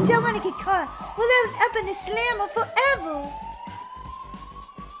 hurry! We don't want to get caught. We'll end up in the slammer forever.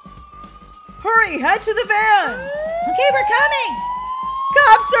 Hurry, head to the van. Okay, we're coming.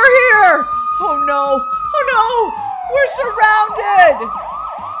 Cops are here. Oh no. Oh no. We're surrounded!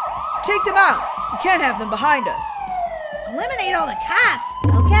 Take them out. We can't have them behind us. Eliminate all the cops.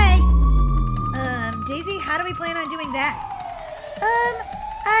 Okay. Daisy, how do we plan on doing that?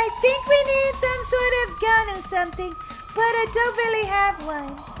 I think we need some sort of gun or something, but I don't really have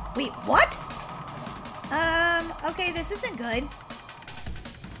one. Wait, what? Okay, this isn't good.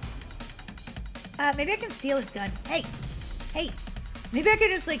 Maybe I can steal his gun. Hey, maybe I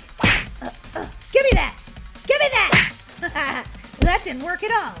could just like, give me that. Give me that! That didn't work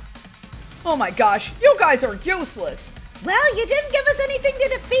at all. Oh my gosh, you guys are useless. Well, you didn't give us anything to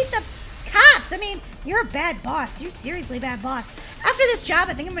defeat the cops. I mean, you're a bad boss. You're seriously a bad boss. After this job,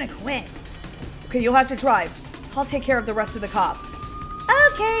 I think I'm gonna quit. Okay, you'll have to drive. I'll take care of the rest of the cops.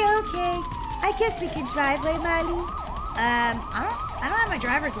 Okay. I guess we can drive, right, Molly? I don't have my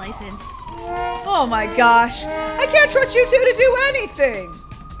driver's license. Oh my gosh. I can't trust you two to do anything.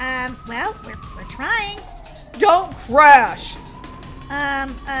 Well, we're trying. Don't crash. Why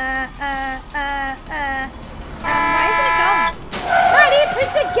isn't it going? Marty,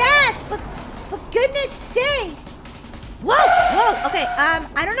 push the gas! For goodness sake! Whoa! Okay,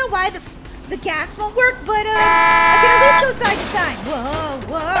 I don't know why the gas won't work, but I can at least go side to side. Whoa!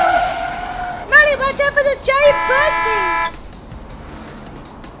 Marty, watch out for those giant buses!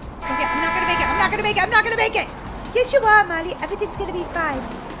 Okay, I'm not gonna make it! Yes, you are, Marty. Everything's gonna be fine.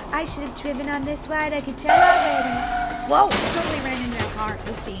 I should have driven on this ride. I could tell already. Whoa! Totally ran into that car.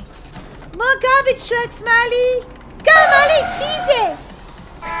 Oopsie. More garbage trucks, Molly! Go, Molly! Cheese it!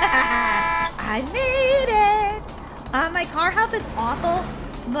 I made it! My car health is awful,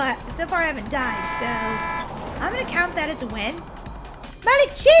 but so far I haven't died, so I'm gonna count that as a win. Molly,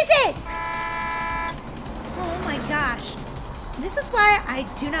 cheese it! Oh my gosh. This is why I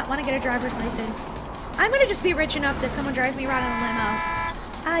do not want to get a driver's license. I'm gonna just be rich enough that someone drives me around in a limo.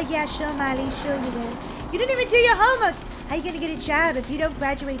 Yeah, sure, Molly, sure you will. You didn't even do your homework. How are you gonna get a job if you don't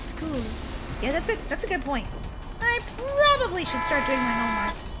graduate school? Yeah, that's a good point. I probably should start doing my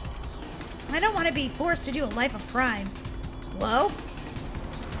homework. I don't want to be forced to do a life of crime. Whoa.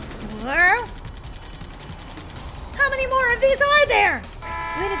 Whoa. How many more of these are there?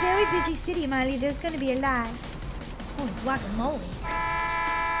 We're in a very busy city, Molly. There's gonna be a lot. Holy guacamole.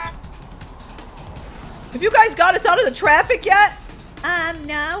 Have you guys got us out of the traffic yet?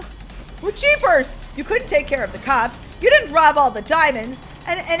 No. Well, jeepers! You couldn't take care of the cops. You didn't rob all the diamonds.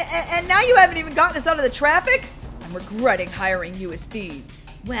 And now you haven't even gotten us out of the traffic? I'm regretting hiring you as thieves.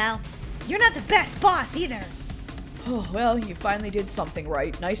 Well, you're not the best boss either. Oh, well, you finally did something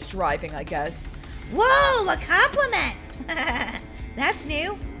right. Nice driving, I guess. Whoa, a compliment! That's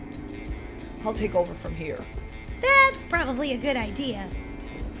new. I'll take over from here. That's probably a good idea.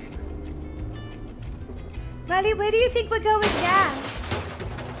 Molly, where do you think we're going now?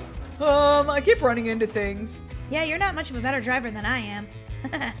 I keep running into things. Yeah, you're not much of a better driver than I am.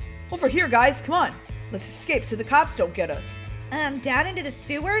 Over here, guys. Come on. Let's escape so the cops don't get us. Down into the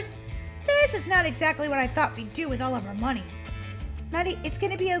sewers? This is not exactly what I thought we'd do with all of our money. Molly, it's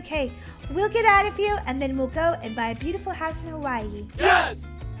gonna be okay. We'll get out of here, and then we'll go and buy a beautiful house in Hawaii. Yes!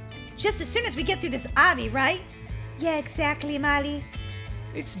 Just as soon as we get through this obby, right? Yeah, exactly, Molly.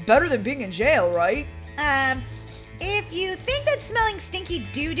 It's better than being in jail, right? If you think that smelling stinky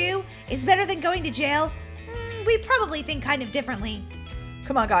doo-doo is better than going to jail, we probably think kind of differently.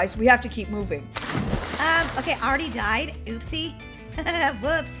 Come on, guys. We have to keep moving. Okay, already died. Oopsie.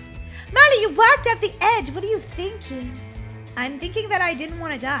 Whoops. Molly, you walked off the edge. What are you thinking? I'm thinking that I didn't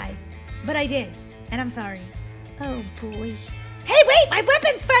want to die, but I did, and I'm sorry. Oh, boy. Hey, wait! My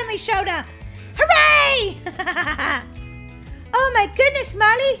weapons finally showed up! Hooray! Oh, my goodness,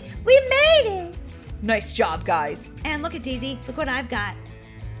 Molly! We made it! Nice job, guys. And look at Daisy. Look what I've got.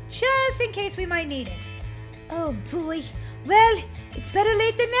 Just in case we might need it. Oh, boy. Well, it's better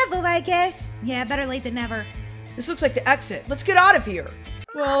late than never, I guess. Yeah, better late than never. This looks like the exit. Let's get out of here.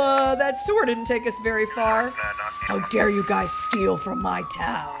 Well, that sewer didn't take us very far. How dare you guys steal from my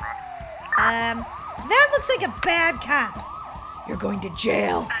town? That looks like a bad cop. You're going to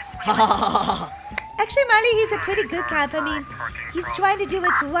jail. Ha ha ha ha. Actually, Molly, he's a pretty good cop. I mean, he's trying to do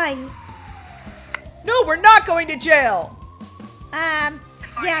what's right. No, we're not going to jail.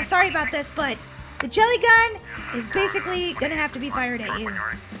 Yeah, sorry about this, but the jelly gun is basically gonna have to be fired at you. You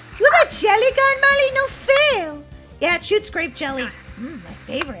have a jelly gun, Molly? No fail. Yeah, it shoots grape jelly. My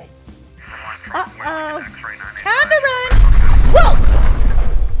favorite. Uh-oh. Time to run.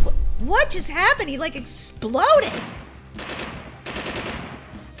 Whoa! What just happened? He, like, exploded.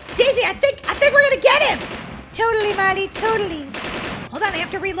 Daisy, I think we're gonna get him. Totally, Molly, totally. Hold on, I have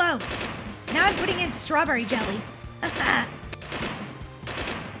to reload. Now I'm putting in strawberry jelly.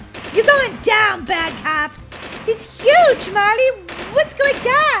 You're going down, bad cop. He's huge, Molly. What's going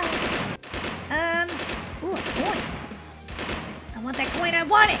on? Ooh, a coin. I want that coin. I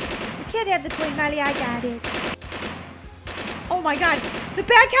want it. You can't have the coin, Molly. I got it. Oh my God. The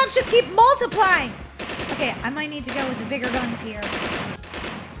bad cops just keep multiplying. Okay, I might need to go with the bigger guns here.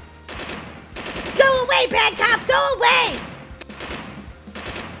 Go away, bad cop. Go away.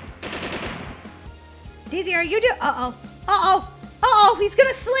 Daisy, are you uh-oh. Uh-oh. Uh-oh, he's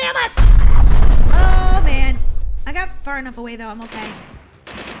gonna slam us. Oh, man. I got far enough away, though. I'm okay.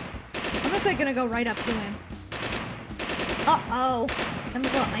 I'm just, like, gonna go right up to him. Uh-oh. Let me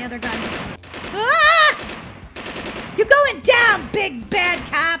pull out my other gun. Ah! You're going down, big bad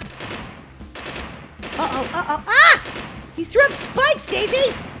cop. Uh-oh, uh-oh. Ah! He threw up spikes,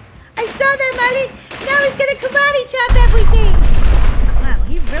 Daisy. I saw that, Molly. Now he's gonna karate chop everything. Wow,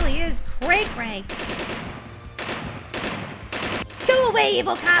 he really is cray-cray. Go away,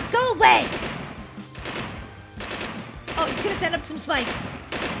 evil cop, go away. Oh, he's gonna send up some spikes.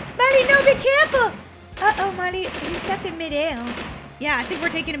 Molly, no, be careful. Uh-oh, Molly, he's stuck in midair. Yeah, I think we're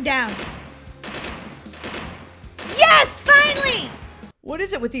taking him down. Yes, finally! What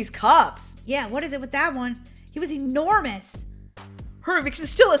is it with these cops? Yeah, what is it with that one? He was enormous. Hurry, we can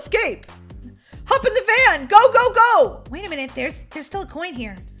still escape. Hop in the van, go, go, go! Wait a minute, there's still a coin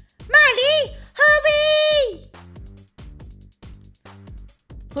here. Molly, hurry!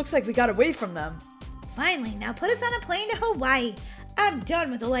 Looks like we got away from them. Finally, now put us on a plane to Hawaii. I'm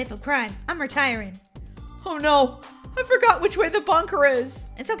done with a life of crime. I'm retiring. Oh no, I forgot which way the bunker is.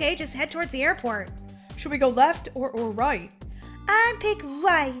 It's okay, just head towards the airport. Should we go left or right? I pick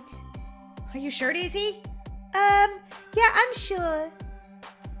right. Are you sure, Daisy? Yeah, I'm sure.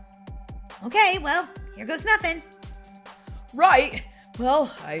 Okay, well, here goes nothing. Right?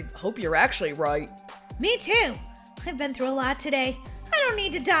 Well, I hope you're actually right. Me too. I've been through a lot today. I don't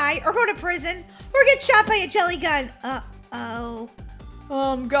need to die or go to prison or get shot by a jelly gun. Uh-oh.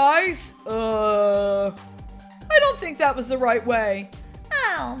 Guys, I don't think that was the right way.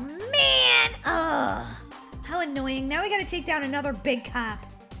 Oh, man. Ugh. How annoying. Now we gotta take down another big cop.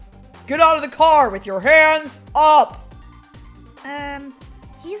 Get out of the car with your hands up.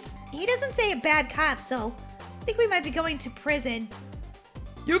 He doesn't say a bad cop, so I think we might be going to prison.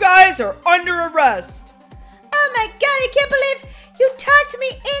 You guys are under arrest. Oh my god, I can't believe you talked me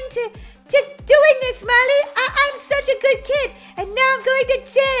into doing this, Molly. I'm such a good kid, and now I'm going to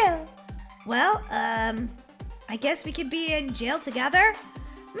jail. Well, I guess we could be in jail together.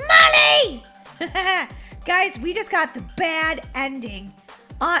 Molly! Guys, we just got the bad ending.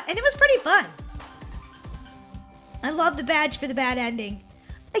 And it was pretty fun. I love the badge for the bad ending.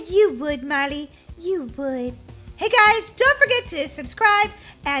 You would, Molly. You would. Hey guys, don't forget to subscribe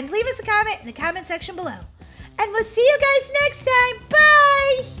and leave us a comment in the comment section below. And we'll see you guys next time.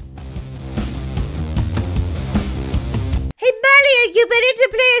 Bye! Hey Molly, are you ready to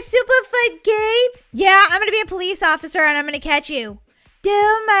play a super fun game? Yeah, I'm gonna be a police officer and I'm gonna catch you.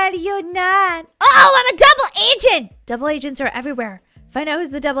 No, Molly, you're not. Oh, I'm a double agent! Double agents are everywhere. Find out who's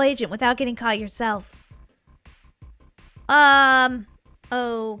the double agent without getting caught yourself.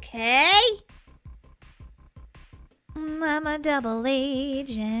 Okay. I'm a double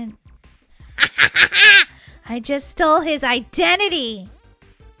agent. I just stole his identity.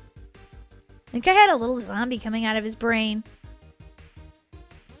 I think I had a little zombie coming out of his brain.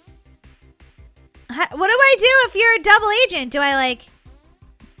 What do I do if you're a double agent? Do I like...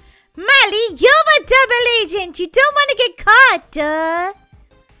 Molly, you're a double agent. You don't want to get caught, duh.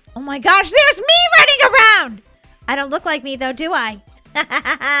 Oh my gosh, there's me running around. I don't look like me though, do I?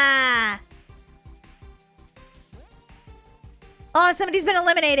 Oh, somebody's been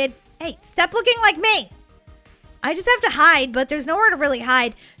eliminated. Hey, stop looking like me. I just have to hide, but there's nowhere to really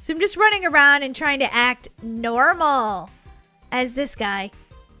hide. So I'm just running around and trying to act normal as this guy.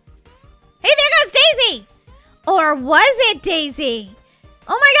 Hey, there goes Daisy. Or was it Daisy?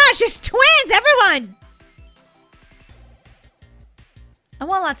 Oh my gosh, there's twins, everyone. I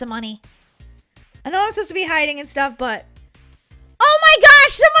want lots of money. I know I'm supposed to be hiding and stuff, but... Oh my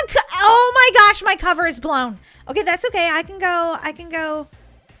gosh, oh my gosh, my cover is blown. Okay, that's okay. I can go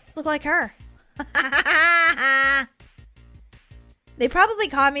look like her. They probably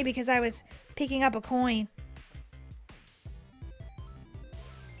caught me because I was picking up a coin.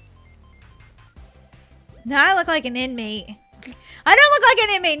 Now I look like an inmate. I don't look like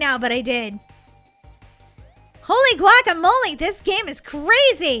an inmate now, but I did. Holy guacamole, this game is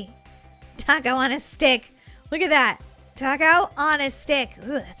crazy. Taco on a stick. Look at that. Taco on a stick.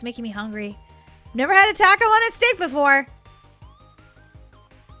 Ooh, that's making me hungry. Never had a taco on a stick before.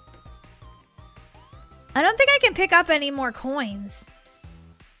 I don't think I can pick up any more coins.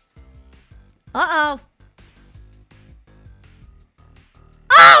 Uh-oh.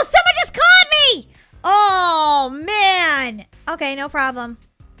 Oh, someone just caught me! Oh, man. Okay, no problem.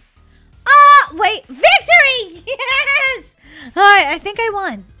 Oh, wait. Victory! Yes! I think I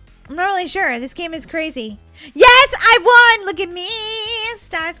won. I'm not really sure. This game is crazy. Yes, I won! Look at me.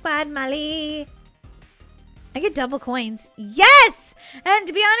 Star Squad Molly. I get double coins. Yes! And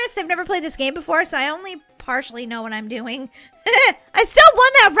to be honest, I've never played this game before, so I only partially know what I'm doing. I still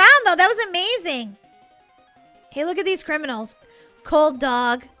won that round, though. That was amazing. Hey, look at these criminals. Cold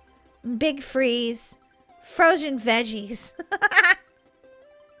dog. Big freeze. Frozen veggies.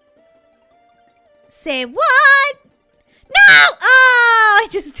 Say what? No! Oh, I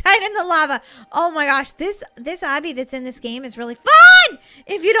just died in the lava. Oh my gosh, this obby that's in this game is really fun.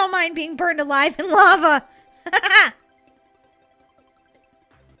 If you don't mind being burned alive in lava.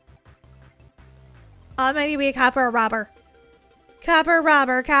 Am I gonna be a cop or a robber? Copper,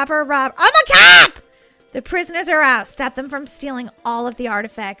 robber, copper, robber. I'm a cop! The prisoners are out. Stop them from stealing all of the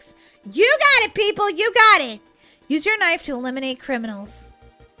artifacts. You got it, people. You got it. Use your knife to eliminate criminals.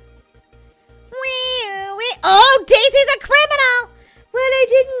 Oh, Daisy's a criminal. Well, I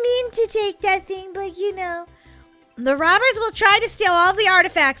didn't mean to take that thing, but you know. The robbers will try to steal all of the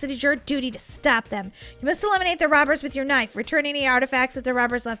artifacts. It is your duty to stop them. You must eliminate the robbers with your knife. Return any artifacts that the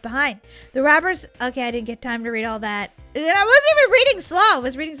robbers left behind. The robbers... Okay, I didn't get time to read all that. And I wasn't even reading slow. I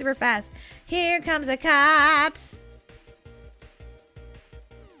was reading super fast. Here comes the cops.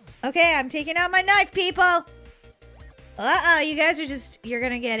 Okay, I'm taking out my knife, people. Uh-oh, you guys are just... You're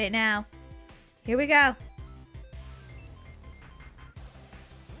gonna get it now. Here we go.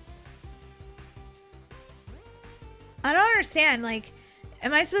 I don't understand, like,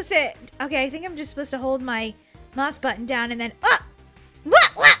 am I supposed to, okay, I think I'm just supposed to hold my mouse button down and then,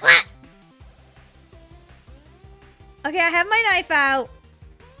 what? Okay, I have my knife out.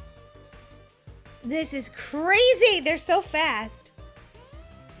 This is crazy, they're so fast.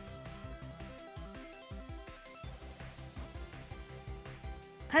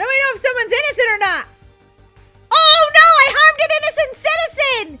 How do I know if someone's innocent or not? Oh no, I harmed an innocent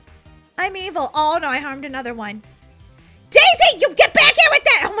citizen! I'm evil. Oh no, I harmed another one. Daisy, you get back here with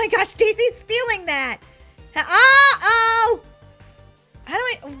that! Oh my gosh, Daisy's stealing that. Uh-oh! How do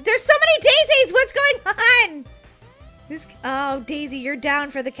I... There's so many Daisys! What's going on? Oh, Daisy, you're down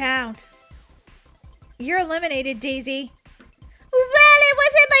for the count. You're eliminated, Daisy. Well, it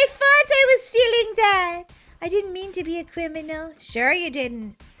wasn't my fault I was stealing that. I didn't mean to be a criminal. Sure you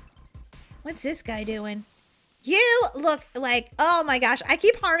didn't. What's this guy doing? You look like... Oh my gosh, I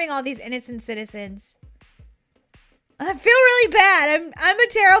keep harming all these innocent citizens. I feel really bad. I'm a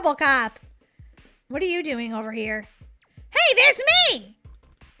terrible cop. What are you doing over here? Hey, there's me!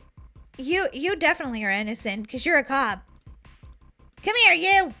 You definitely are innocent because you're a cop. Come here,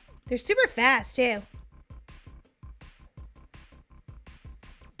 you. They're super fast, too.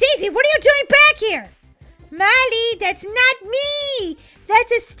 Daisy, what are you doing back here? Molly, that's not me.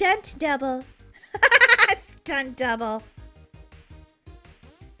 That's a stunt double. Stunt double.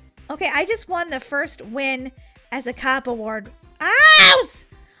 Okay, I just won the first win as a cop award. Ow!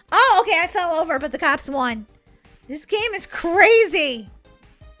 Oh, okay, I fell over, but the cops won. This game is crazy.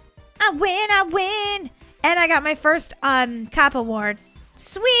 I win. And I got my first cop award.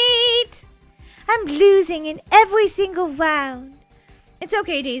 Sweet! I'm losing in every single round. It's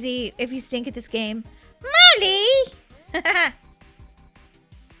okay, Daisy, if you stink at this game. Molly!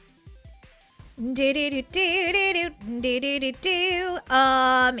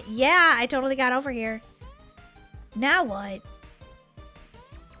 Yeah, I totally got over here. Now what?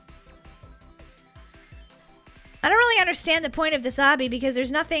 I don't really understand the point of this obby because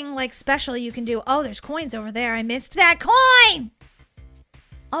there's nothing like special you can do. Oh, there's coins over there. I missed that coin!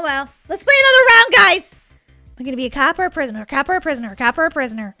 Oh well. Let's play another round, guys! Am I gonna be a cop or a prisoner? Cop or a prisoner? Cop or a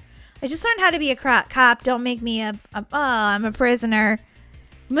prisoner? I just learned how to be a cop. Don't make me oh, I'm a prisoner.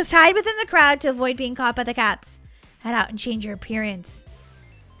 You must hide within the crowd to avoid being caught by the cops. Head out and change your appearance.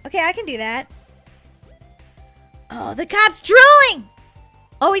 Okay, I can do that. Oh, the cop's drooling!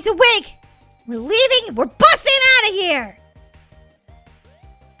 Oh, he's awake! We're leaving! We're busting out of here!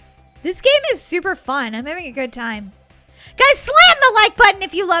 This game is super fun. I'm having a good time. Guys, slam the like button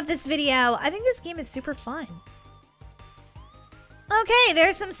if you love this video. I think this game is super fun. Okay,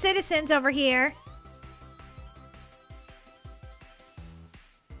 there's some citizens over here.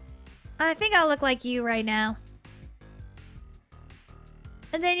 I think I'll look like you right now.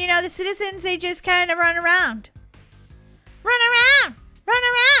 And then, you know, the citizens, they just kind of run around. Run around! Run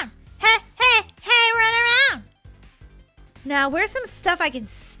around! Hey, hey, hey, run around! Now, where's some stuff I can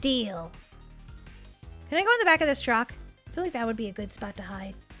steal? Can I go in the back of this truck? I feel like that would be a good spot to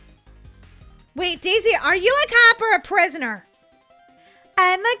hide. Wait, Daisy, are you a cop or a prisoner?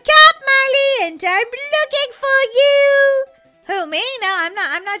 I'm a cop, Molly, and I'm looking for you. Who, me? No,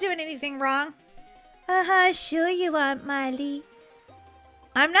 I'm not doing anything wrong. Sure you aren't, Molly.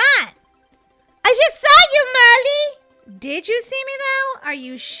 I'm not. I just saw you, Molly. Did you see me, though? Are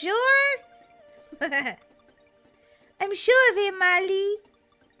you sure? I'm sure of it, Molly.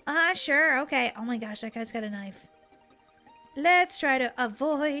 Sure. Okay. Oh, my gosh. That guy's got a knife. Let's try to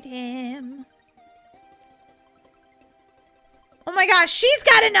avoid him. Oh, my gosh. She's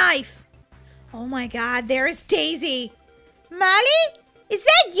got a knife. Oh, my God. There's Daisy. Molly? Is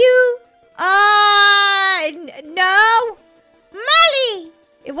that you? No. Molly.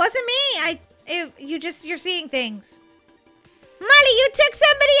 It wasn't me. You're seeing things. Molly, you took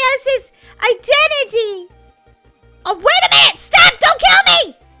somebody else's identity. Oh, wait a minute! Stop! Don't kill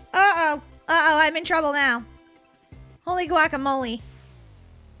me! Uh-oh. Uh-oh, I'm in trouble now. Holy guacamole.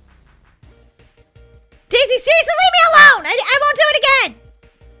 Daisy, seriously, leave me alone! I won't do it again!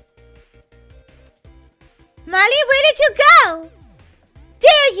 Molly, where did you go?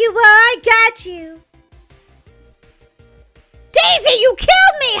 There you are, I got you. Daisy, you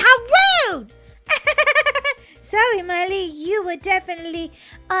killed me! How rude! Sorry, Molly, you were definitely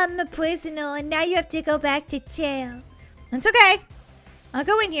a prisoner, and now you have to go back to jail. That's okay. I'll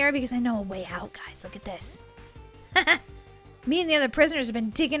go in here because I know a way out, guys. Look at this. Me and the other prisoners have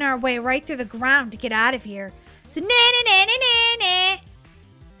been digging our way right through the ground to get out of here. So, na-na-na-na-na-na.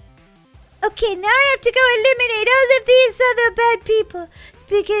 Okay, now I have to go eliminate all of these other bad people. It's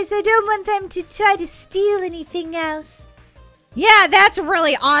because I don't want them to try to steal anything else. Yeah, that's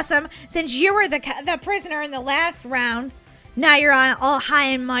really awesome. Since you were the prisoner in the last round, now you're all high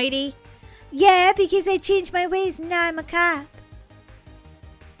and mighty. Yeah, because I changed my ways and now I'm a cop.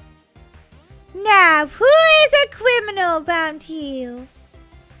 Now, who is a criminal around here?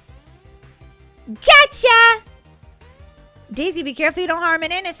 Gotcha! Daisy, be careful you don't harm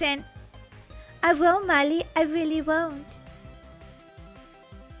an innocent. I won't, Molly. I really won't.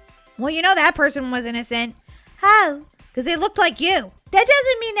 Well, you know that person was innocent. How? Because they looked like you. That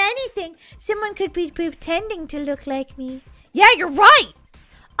doesn't mean anything. Someone could be pretending to look like me. Yeah, you're right.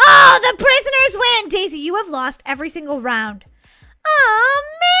 Oh, the prisoners win. Daisy, you have lost every single round. Oh,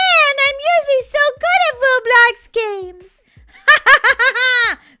 man. I'm usually so good at Roblox games.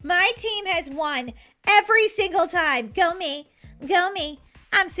 My team has won every single time. Go me. Go me.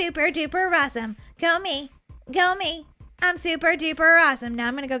 I'm super duper awesome. Go me. Go me. I'm super duper awesome. Now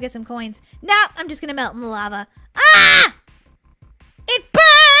I'm going to go get some coins. No, I'm just going to melt in the lava. Ah! It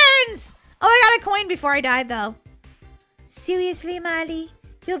burns! Oh, I got a coin before I died, though. Seriously, Molly?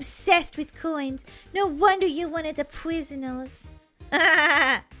 You're obsessed with coins. No wonder you're one of the prisoners.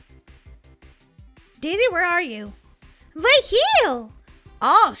 Daisy, where are you? Right here.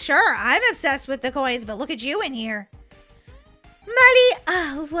 Oh, sure. I'm obsessed with the coins, but look at you in here. Molly,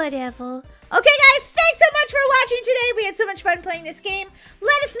 oh, whatever. Okay, guys, thanks so much for watching today. We had so much fun playing this game.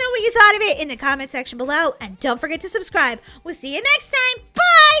 Let us know what you thought of it in the comment section below. And don't forget to subscribe. We'll see you next time.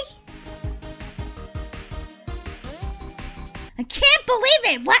 Bye! I can't believe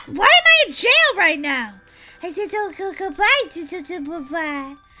it. Why am I in jail right now? I said, oh, goodbye,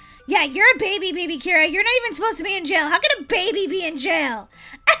 bye. Yeah, you're a baby, Kira. You're not even supposed to be in jail. How can a baby be in jail?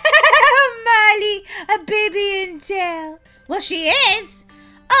 Molly, a baby in jail. Well, she is.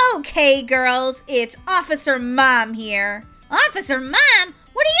 Okay, girls, it's Officer Mom here. Officer Mom?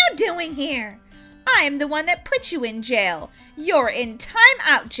 What are you doing here? I'm the one that put you in jail. You're in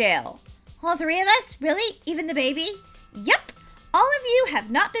timeout jail. All three of us? Really? Even the baby? Yep. All of you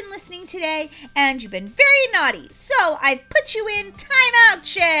have not been listening today, and you've been very naughty, so I've put you in timeout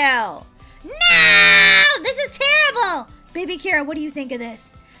jail. No! This is terrible! Baby Kira, what do you think of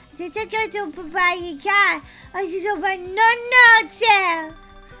this?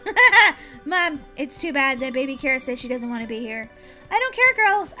 Mom, it's too bad that Baby Kira says she doesn't want to be here. I don't care,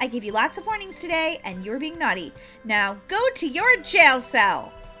 girls. I gave you lots of warnings today, and you're being naughty. Now go to your jail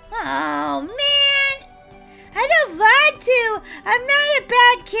cell. Oh, man. I don't want to. I'm not a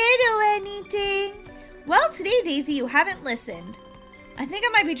bad kid or anything. Well, today, Daisy, you haven't listened. I think I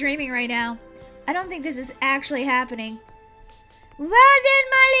might be dreaming right now. I don't think this is actually happening. Well then,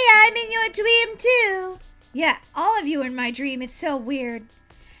 Molly, I'm in your dream too. Yeah, all of you are in my dream. It's so weird.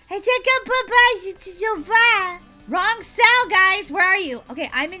 I took a bye. Wrong cell, guys. Where are you? Okay,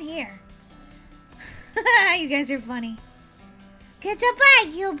 I'm in here. You guys are funny. Get a bye,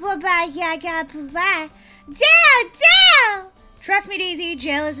 you bye. Yeah, got bye. Jail! Trust me, Daisy,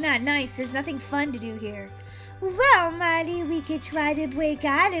 jail is not nice. There's nothing fun to do here. Well, Molly, we could try to break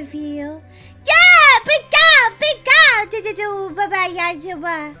out of here. Yeah, break out!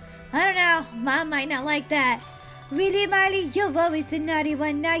 I don't know. Mom might not like that. Really, Molly? You're always the naughty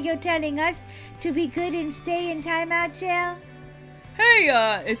one. Now you're telling us to be good and stay in timeout jail?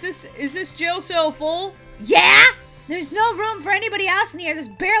 Hey, is this jail cell full? Yeah? There's no room for anybody else in here. There's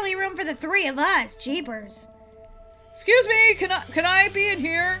barely room for the three of us. Jeepers. Excuse me, can I be in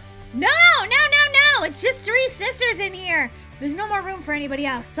here? No. It's just three sisters in here. There's no more room for anybody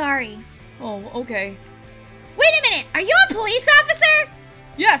else. Sorry. Oh, okay. Wait a minute. Are you a police officer?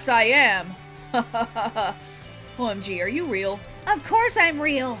 Yes, I am. OMG, are you real? Of course I'm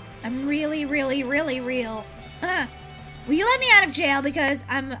real. I'm really, really, really real. Huh. Will you let me out of jail because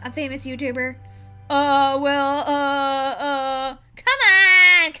I'm a famous YouTuber? Come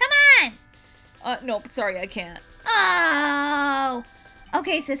Come on! nope, sorry, I can't. Oh!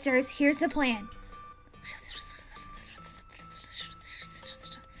 Okay, sisters, here's the plan.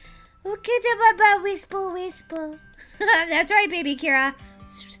 Okay, baba, whisper, whisper. That's right, baby Kira.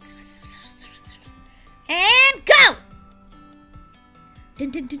 And go! Dun,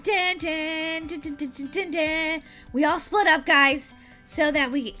 dun, dun, dun, dun, dun, dun, dun, dun, dun. We all split up, guys, so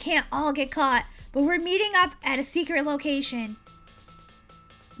that we can't all get caught. But we're meeting up at a secret location.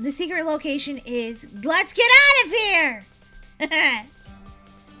 The secret location is, let's get out of here!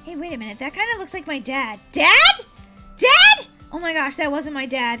 Hey, wait a minute. That kind of looks like my dad. Dad? Dad? Oh my gosh, that wasn't my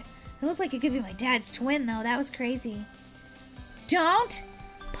dad. It looked like it could be my dad's twin, though. That was crazy. Don't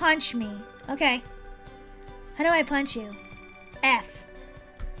punch me. Okay. How do I punch you? F.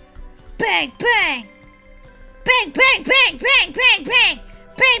 Bang, bang! Bang, bang, bang, bang, bang, bang!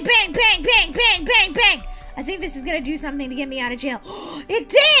 Bang, bang, bang, bang, bang, bang, bang! I think this is gonna do something to get me out of jail. It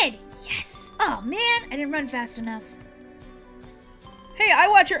did! Yes! Oh, man, I didn't run fast enough. Hey, I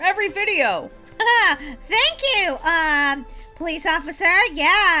watch your every video. Thank you, police officer.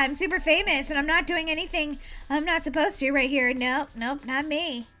 Yeah, I'm super famous, and I'm not doing anything I'm not supposed to right here. Nope, nope, not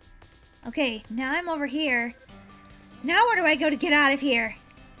me. Okay, now I'm over here. Now where do I go to get out of here?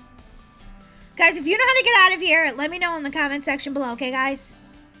 Guys, if you know how to get out of here, let me know in the comment section below, okay, guys?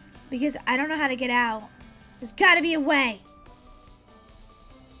 Because I don't know how to get out. There's got to be a way.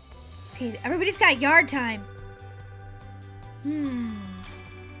 Okay, everybody's got yard time.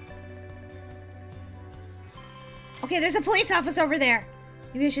 Okay, there's a police officer over there.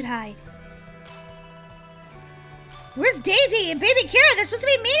 Maybe I should hide. Where's Daisy and baby Kira? They're supposed to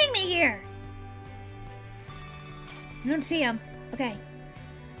be meeting me here. I don't see them. Okay.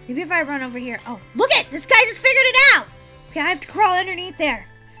 Maybe if I run over here. Oh, look it! This guy just figured it out! Okay, I have to crawl underneath there.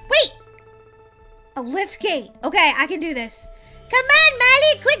 Wait! A lift gate. Okay, I can do this. Come on,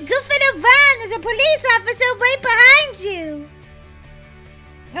 Molly! Quit goofing around! There's a police officer right behind you!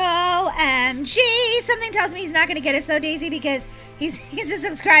 OMG! Something tells me he's not gonna get us though, Daisy, because he's a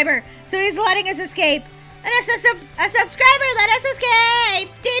subscriber. So he's letting us escape. And a subscriber let us escape!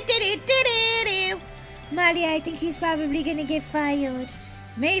 Molly, I think he's probably gonna get fired.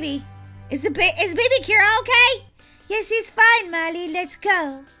 Maybe. Is baby Kira okay? Yes, he's fine, Molly. Let's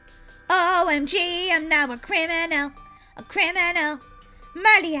go. OMG, I'm now a criminal. A criminal.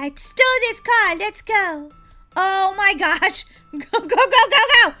 Molly, I stole this car. Let's go. Oh my gosh. Go, go, go, go,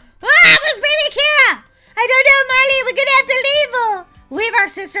 go. Ah, where's baby Kira? I don't know, Molly. We're gonna have to leave her. Leave our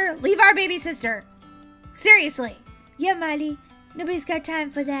sister. Leave our baby sister. Seriously. Yeah, Molly. Nobody's got time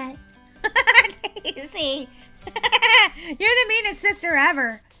for that. You see. You're the meanest sister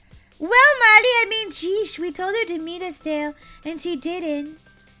ever. Well, Molly, I mean, geesh, we told her to meet us there, and she didn't.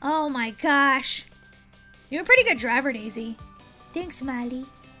 Oh my gosh. You're a pretty good driver, Daisy. Thanks, Molly.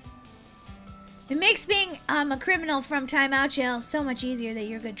 It makes being a criminal from timeout jail so much easier that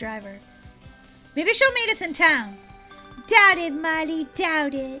you're a good driver. Maybe she'll meet us in town. Doubt it, Molly,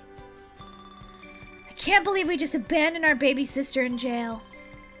 doubt it. I can't believe we just abandoned our baby sister in jail.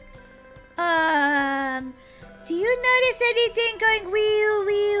 Do you notice anything going wheel,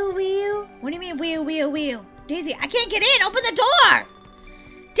 wheel, wheel? What do you mean wheel, wheel, wheel? Daisy, I can't get in. Open the door.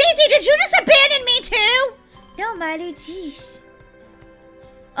 Daisy, did you just abandon me too? No, Molly, jeez.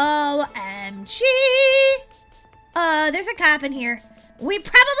 OMG. There's a cop in here. We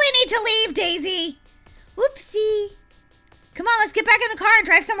probably need to leave, Daisy. Whoopsie. Come on, let's get back in the car and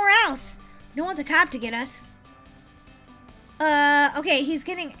drive somewhere else. We don't want the cop to get us. Okay, he's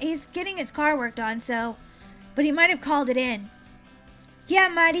getting his car worked on, so, but he might have called it in. Yeah,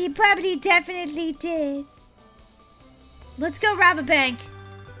 Marty, he probably definitely did. Let's go rob a bank.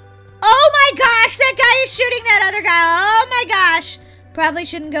 Oh my gosh, that guy is shooting that other guy. Oh my gosh. Probably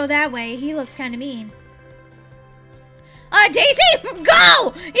shouldn't go that way. He looks kind of mean. Daisy,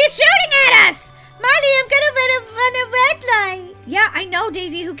 go! He's shooting at us! Molly, I'm gonna run a red light. Yeah, I know,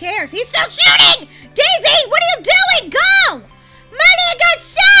 Daisy. Who cares? He's still shooting! Daisy, what are you doing? Go! Molly, I got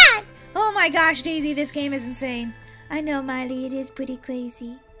shot! Oh my gosh, Daisy, this game is insane. I know, Molly, it is pretty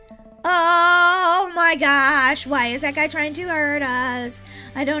crazy. Oh my gosh, why is that guy trying to hurt us?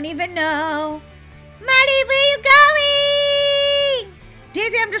 I don't even know. Molly, where are you going?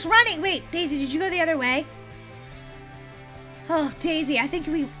 Daisy, I'm just running. Wait, Daisy, did you go the other way? Oh, Daisy, I think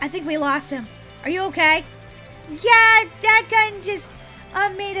we lost him. Are you okay? Yeah, that gun just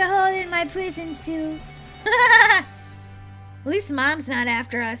made a hole in my prison suit. At least Mom's not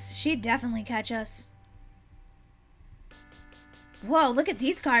after us. She'd definitely catch us. Whoa, look at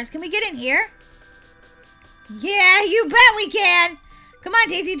these cars. Can we get in here? Yeah, you bet we can. Come on,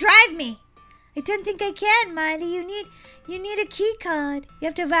 Daisy, drive me. I don't think I can, Miley. You need a key card. You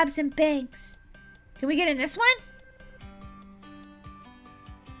have to rob some banks. Can we get in this one?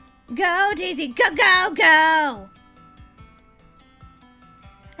 Go, Daisy, go, go, go!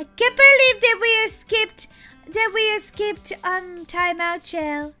 I can't believe that we escaped timeout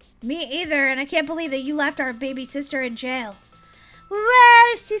jail. Me either, and I can't believe that you left our baby sister in jail.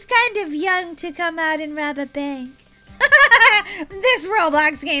 Well, she's kind of young to come out and rob a bank. This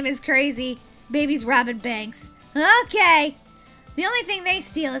Roblox game is crazy. Babies robbing banks. Okay. The only thing they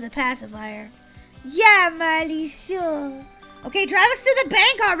steal is a pacifier. Yeah, Marley, sure. Okay, drive us to the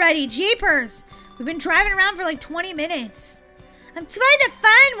bank already, jeepers. We've been driving around for like 20 minutes. I'm trying to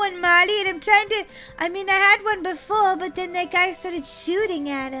find one, Marley, and I had one before, but then that guy started shooting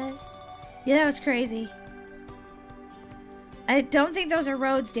at us. Yeah, that was crazy. I don't think those are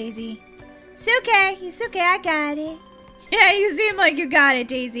roads, Daisy. It's okay, I got it. Yeah, you seem like you got it,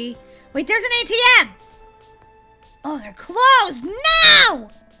 Daisy. Wait, there's an ATM! Oh, they're closed!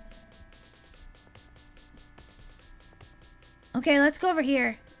 No! Okay, let's go over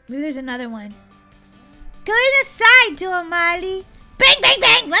here. Maybe there's another one. Go to the side door, Marley. Bang, bang,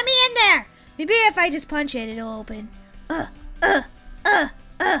 bang! Let me in there! Maybe if I just punch it, it'll open.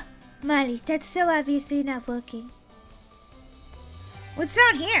 Marley, that's so obviously not working. What's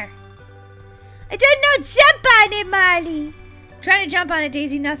down here? I don't know, jump on it, Marley! Trying to jump on it,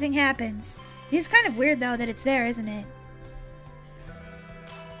 Daisy, nothing happens. It is kind of weird, though, that it's there, isn't it?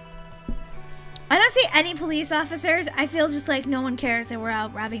 I don't see any police officers. I feel just like no one cares that we're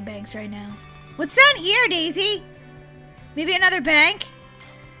out robbing banks right now. What's down here, Daisy? Maybe another bank?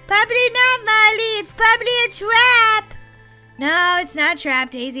 Probably not, Marley. It's probably a trap. No, it's not a trap,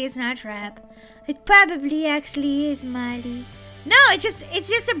 Daisy. It's not a trap. It probably actually is, Marley. No, it's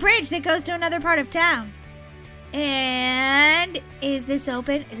just a bridge that goes to another part of town. And is this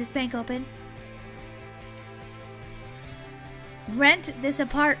open? Is this bank open? Rent this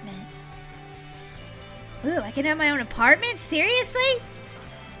apartment. Ooh, I can have my own apartment? Seriously?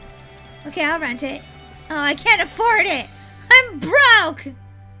 Okay, I'll rent it. Oh, I can't afford it. I'm broke.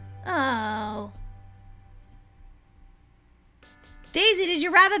 Oh. Daisy, did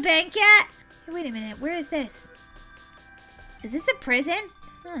you rob a bank yet? Hey, wait a minute. Where is this? Is this the prison?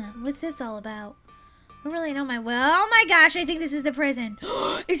 Huh, what's this all about? I don't really know my way. Oh my gosh, I think this is the prison.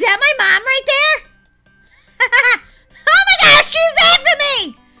 Is that my mom right there? Oh my gosh, she's after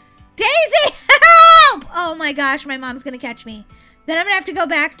me! Daisy, help! Oh my gosh, my mom's gonna catch me. Then I'm gonna have to go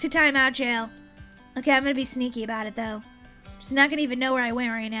back to timeout jail. Okay, I'm gonna be sneaky about it though. She's not gonna even know where I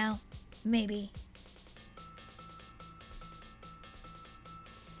went right now. Maybe.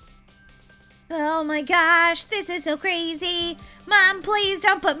 Oh my gosh, this is so crazy. Mom, please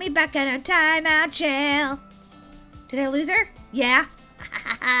don't put me back in a timeout jail. Did I lose her? Yeah.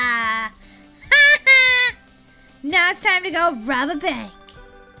 Now it's time to go rob a bank.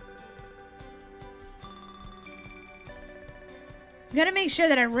 Gotta make sure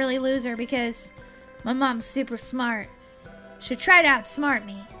that I really lose her because my mom's super smart. She'll try to outsmart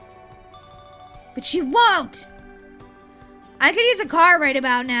me. But she won't! I could use a car right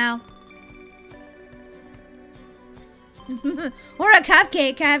about now. Or a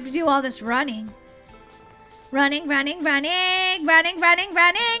cupcake. I have to do all this running. Running, running, running, running, running,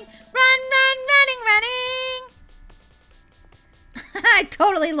 running. Running. I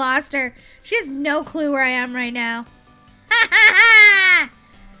totally lost her. She has no clue where I am right now.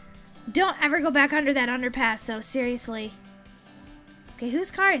 Don't ever go back under that underpass, though. Seriously. Okay,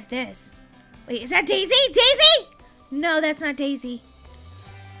 whose car is this? Wait, is that Daisy? Daisy? No, that's not Daisy.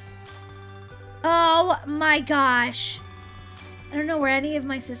 Oh my gosh. I don't know where any of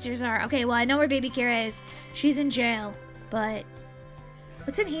my sisters are. Okay, well, I know where baby Kira is. She's in jail, but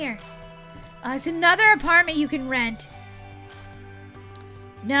what's in here? It's another apartment you can rent.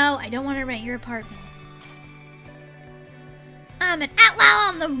 No, I don't want to rent your apartment. I'm an outlaw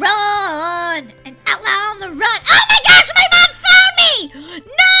on the run! An outlaw on the run! Oh my gosh, my mom found me!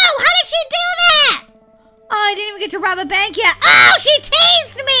 No! How did she do that? Oh, I didn't even get to rob a bank yet. Oh, she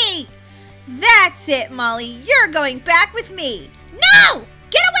tased me! That's it, Molly. You're going back with me. No!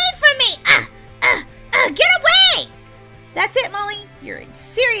 Get away from me! Get away! That's it, Molly. You're in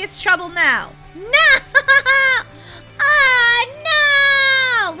serious trouble now. No! Oh,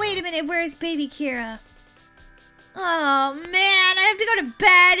 no! Wait a minute, where's baby Kira? Oh, man, I have to go to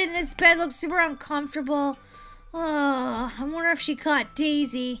bed, and this bed looks super uncomfortable. Oh, I wonder if she caught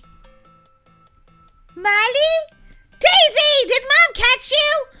Daisy. Molly? Daisy, did Mom catch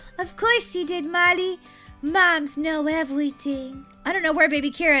you? Of course she did, Molly. Moms know everything. I don't know where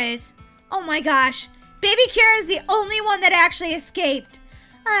baby Kira is. Oh, my gosh. Baby Kira is the only one that actually escaped.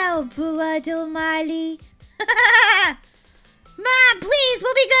 Oh, brother Molly. Mom, please,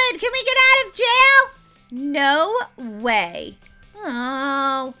 we'll be good. Can we get out of jail? No way.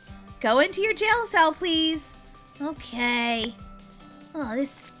 Oh, Go into your jail cell, please. Okay. Oh,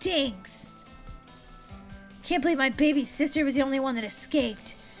 this stinks. Can't believe my baby sister was the only one that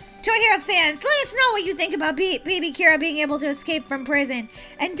escaped. Toy Hero fans, let us know what you think about baby Kira being able to escape from prison.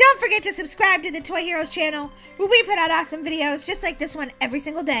 And don't forget to subscribe to the Toy Heroes channel, where we put out awesome videos just like this one every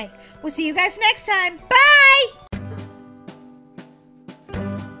single day. We'll see you guys next time. Bye!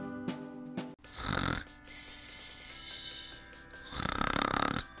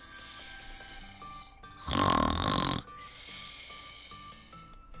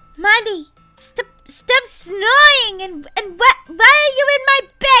 Molly, stop snoring and why are you in my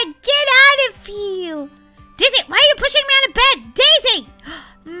bed? Get out of here! Daisy, why are you pushing me out of bed? Daisy!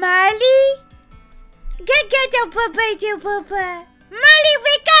 Molly? Get Papa. Molly,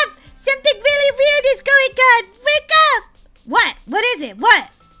 wake up! Something really weird is going on. Wake up! What? What is it?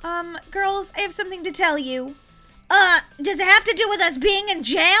 What? Girls, I have something to tell you. Does it have to do with us being in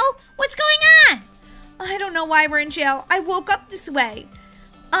jail? What's going on? I don't know why we're in jail. I woke up this way.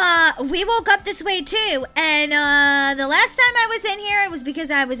 We woke up this way too, and the last time I was in here, it was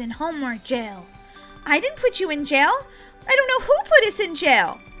because I was in homework jail. I didn't put you in jail. I don't know who put us in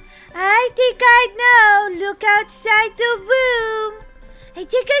jail. I think I know. Look outside the room. I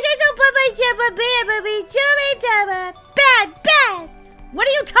think bad. What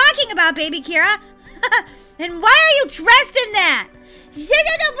are you talking about, baby Kira? And why are you dressed in that? You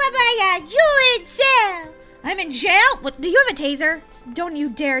in jail. I'm in jail? What, do you have a taser? Don't you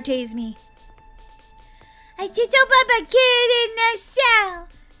dare tase me. I did Baba kid in the cell.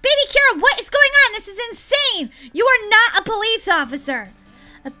 Baby Kira, what is going on? This is insane. You are not a police officer.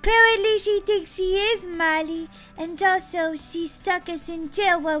 Apparently she thinks she is, Molly. And also she stuck us in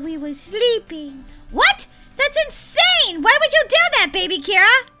jail while we were sleeping. What? That's insane. Why would you do that, baby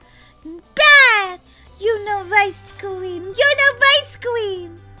Kira? Bad. You know ice cream.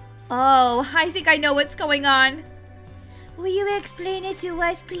 Oh, I think I know what's going on. Will you explain it to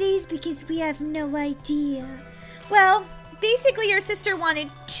us, please? Because we have no idea. Well, basically your sister wanted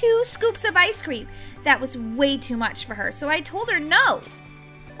 2 scoops of ice cream. That was way too much for her, so I told her no.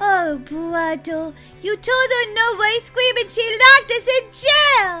 Oh, brother. You told her no ice cream and she locked us in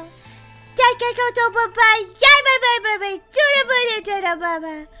jail.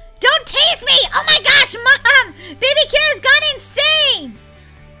 Don't tease me! Oh my gosh, Mom! Baby Kira's gone insane!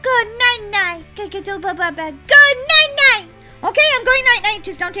 Good night-night. Good night-night. Okay, I'm going night-night.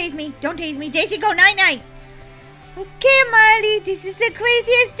 Just don't tase me. Don't tase me. Daisy, go night-night. Okay, Molly, this is the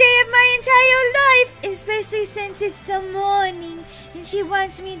craziest day of my entire life, especially since it's the morning and she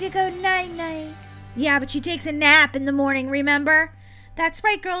wants me to go night-night. Yeah, but she takes a nap in the morning, remember? That's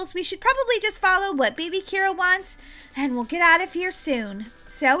right, girls. We should probably just follow what baby Kira wants, and we'll get out of here soon.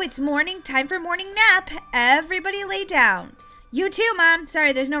 So it's morning, time for morning nap. Everybody lay down. You too, Mom.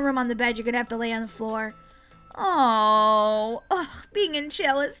 Sorry, there's no room on the bed. You're gonna have to lay on the floor. Oh, being in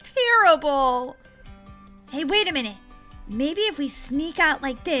jail is terrible. Hey, wait a minute. Maybe if we sneak out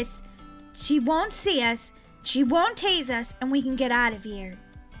like this, she won't see us, she won't tase us, and we can get out of here.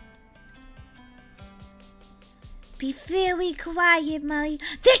 Be very quiet, Molly.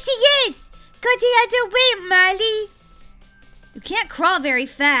 There she is! Go the other way, Molly. You can't crawl very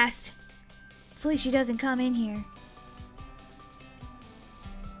fast. Hopefully she doesn't come in here.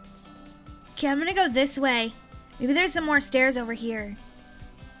 Okay, I'm gonna go this way. Maybe there's some more stairs over here.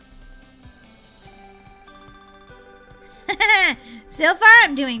 So far,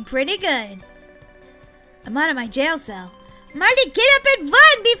 I'm doing pretty good. I'm out of my jail cell. Molly, get up and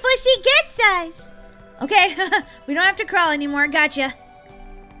run before she gets us. Okay, we don't have to crawl anymore. Gotcha.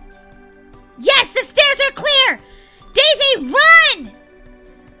 Yes, the stairs are clear. Daisy, run!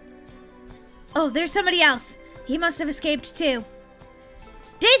 Oh, there's somebody else. He must have escaped too.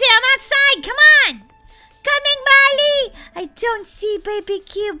 Daisy, I'm outside. Come on. Coming, Molly. I don't see baby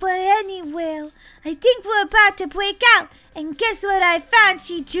Cuba anywhere. I think we're about to break out. And guess what I found?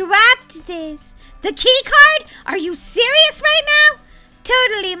 She dropped this. The key card? Are you serious right now?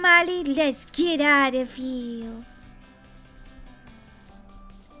 Totally, Molly. Let's get out of here.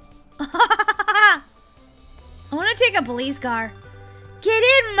 I want to take a police car. Get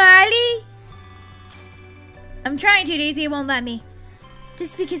in, Molly. I'm trying to, Daisy. It won't let me.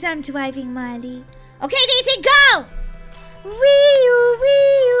 This is because I'm driving, Molly. Okay, Daisy, go! Wee-oo,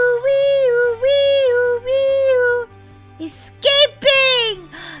 wee-oo, wee-oo, wee-oo, wee-oo. Escaping!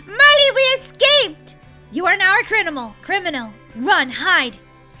 Molly, we escaped! You are now a criminal. Run, hide.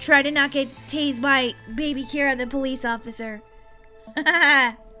 Try to not get tased by baby Kira, the police officer.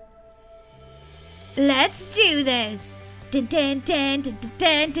 Let's do this. Dun, dun, dun, dun, dun,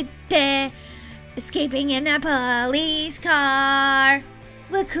 dun, dun, dun. Escaping in a police car.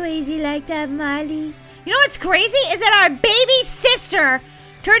 We're crazy like that, Molly. You know what's crazy is that our baby sister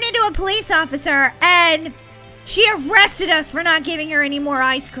turned into a police officer and she arrested us for not giving her any more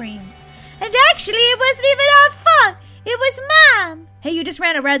ice cream. And actually, it wasn't even our fault. It was Mom. Hey, you just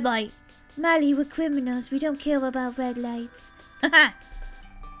ran a red light. Molly, we're criminals. We don't care about red lights. I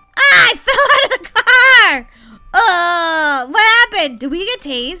fell out of the car! Oh, what happened? Did we get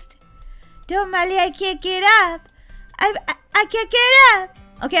tased? Don't, Molly, I can't get up. I can't get up.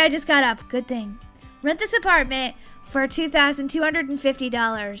 Okay, I just got up. Good thing. Rent this apartment for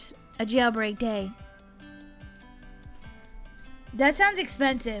 $2,250 a jailbreak day. That sounds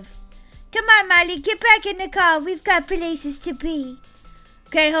expensive. Come on, Molly, get back in the car. We've got places to be.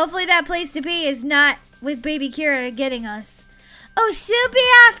 Okay, hopefully that place to be is not with baby Kira getting us. Oh, she'll be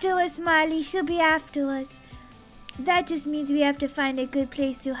after us, Molly. She'll be after us. That just means we have to find a good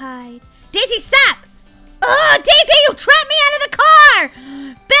place to hide. Daisy, stop! Oh, Daisy, you trapped me out of the car!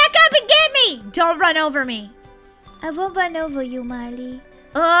 Back up and get me! Don't run over me. I won't run over you, Molly.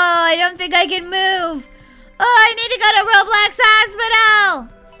 Oh, I don't think I can move. Oh, I need to go to Roblox Hospital!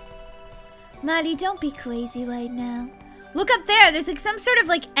 Molly, don't be crazy right now. Look up there. There's like some sort of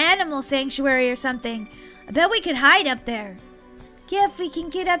like animal sanctuary or something. I bet we could hide up there. Yeah, if we can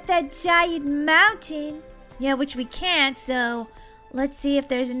get up that giant mountain. Yeah, which we can't, so let's see if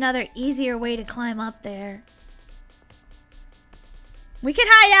there's another easier way to climb up there. We can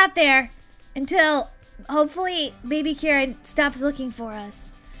hide out there until hopefully baby Karen stops looking for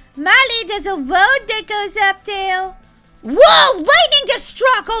us. Molly, there's a road that goes up there. Whoa! Lightning just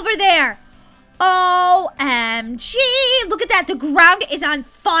struck over there! OMG! Look at that. The ground is on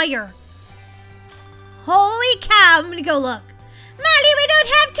fire. Holy cow. I'm gonna go look. Molly, we don't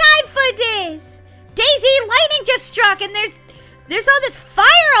have time for this. Daisy, lightning just struck and there's all this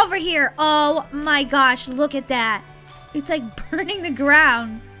fire over here. Oh my gosh, look at that. It's like burning the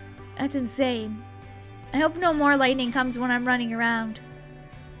ground. That's insane. I hope no more lightning comes when I'm running around.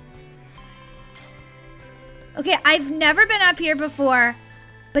 Okay, I've never been up here before,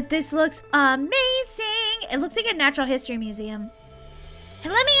 but this looks amazing. It looks like a natural history museum. Hey,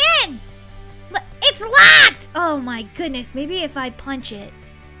 let me in! It's locked! Oh my goodness, maybe if I punch it.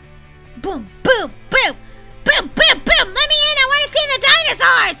 Boom, boom, boom, boom, boom, boom! Let me in, I want to see the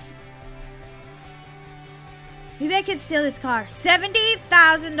dinosaurs! Maybe I could steal this car.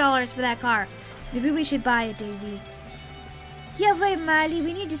 $70,000 for that car. Maybe we should buy it, Daisy. Yeah, right, Molly.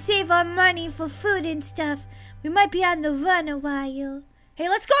 We need to save our money for food and stuff. We might be on the run a while. Hey,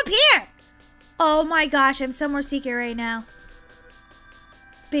 let's go up here! Oh my gosh, I'm somewhere secret right now.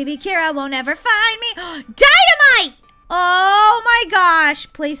 Baby Kira won't ever find me. Dynamite! Oh my gosh.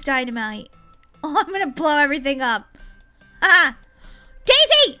 Place dynamite. Oh, I'm gonna blow everything up. Ah!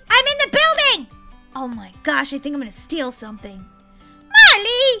 Daisy! I'm in the building! Oh my gosh, I think I'm gonna steal something.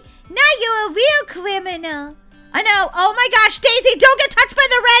 Molly! Now you're a real criminal. I know. Oh my gosh, Daisy, don't get touched by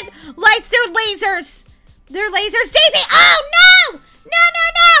the red lights. They're lasers. They're lasers. Daisy! Oh no! No,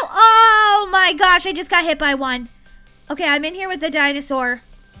 no, no! Oh my gosh, I just got hit by one. Okay, I'm in here with the dinosaur.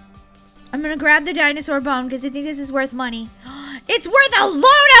 I'm gonna grab the dinosaur bone because I think this is worth money. It's worth a load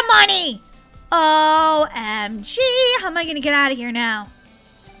of money! OMG! How am I gonna get out of here now?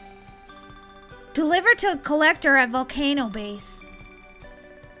 Deliver to collector at Volcano Base.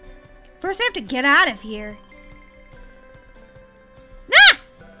 First I have to get out of here. Ah!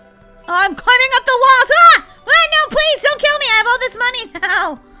 Oh, I'm climbing up the walls! Ah! Oh, no, please don't kill me! I have all this money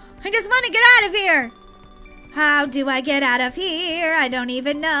now! I just want to get out of here! How do I get out of here? I don't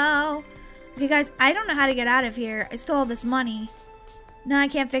even know. Okay, guys, I don't know how to get out of here. I stole all this money. Now I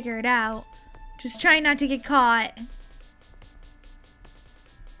can't figure it out. Just trying not to get caught.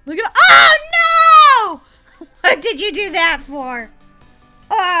 Look at— oh, no! What did you do that for?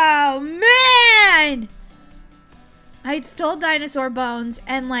 Oh, man! I stole dinosaur bones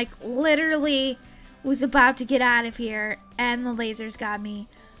and, like, literally was about to get out of here, and the lasers got me.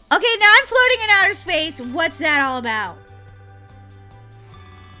 Okay, now I'm floating in outer space. What's that all about?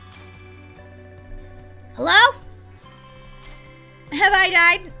 Hello? Have I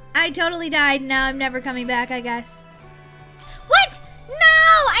died? I totally died. Now I'm never coming back, I guess. What?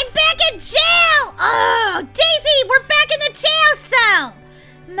 No! I'm back in jail! Oh, Daisy, we're back in the jail cell!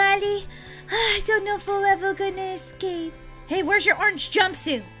 Molly, I don't know if we're ever gonna escape. Hey, where's your orange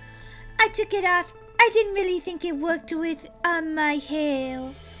jumpsuit? I took it off. I didn't really think it worked with my hair.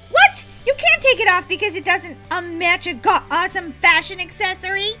 What? You can't take it off because it doesn't match a awesome fashion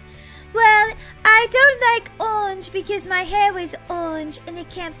accessory? Well, I don't like orange because my hair is orange and they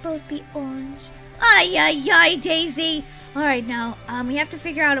can't both be orange. Ay, ay, ay, Daisy. All right, now, we have to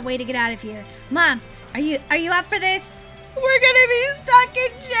figure out a way to get out of here. Mom, are you up for this? We're gonna be stuck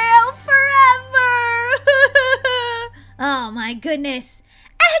in jail forever. Oh my goodness.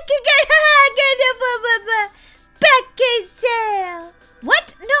 Back in jail.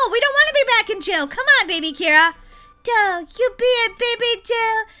 What? No, we don't want to be back in jail. Come on, baby Kira. Don't you be in baby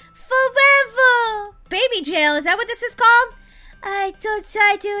jail forever. Baby jail, is that what this is called? I don't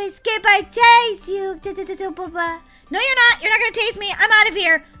try to escape, I tase you. No, you're not. You're not going to tase me. I'm out of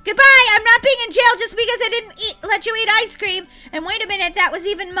here. Goodbye. I'm not being in jail just because I didn't let you eat ice cream. And wait a minute, that was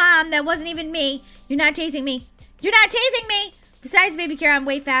even Mom. That wasn't even me. You're not tasing me. You're not tasing me. Besides, baby Kira, I'm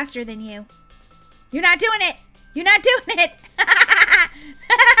way faster than you. You're not doing it. You're not doing it.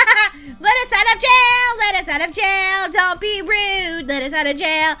 Let us out of jail. Let us out of jail. Don't be rude. Let us out of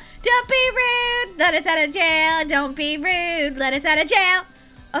jail. Don't be rude. Let us out of jail. Don't be rude. Let us out of jail.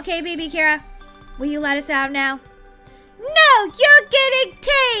 Okay, baby Kira. Will you let us out now? No, you're getting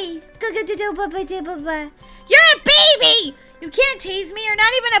tased. You're a baby. You can't tase me. You're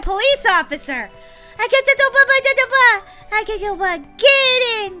not even a police officer. I get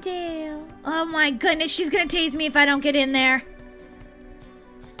in there. Oh my goodness, she's gonna tase me if I don't get in there.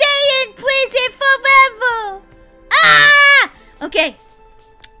 Stay in prison forever. Ah! Okay,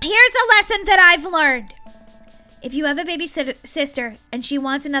 here's the lesson that I've learned. If you have a baby sister and she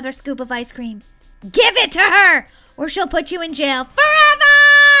wants another scoop of ice cream, give it to her or she'll put you in jail forever.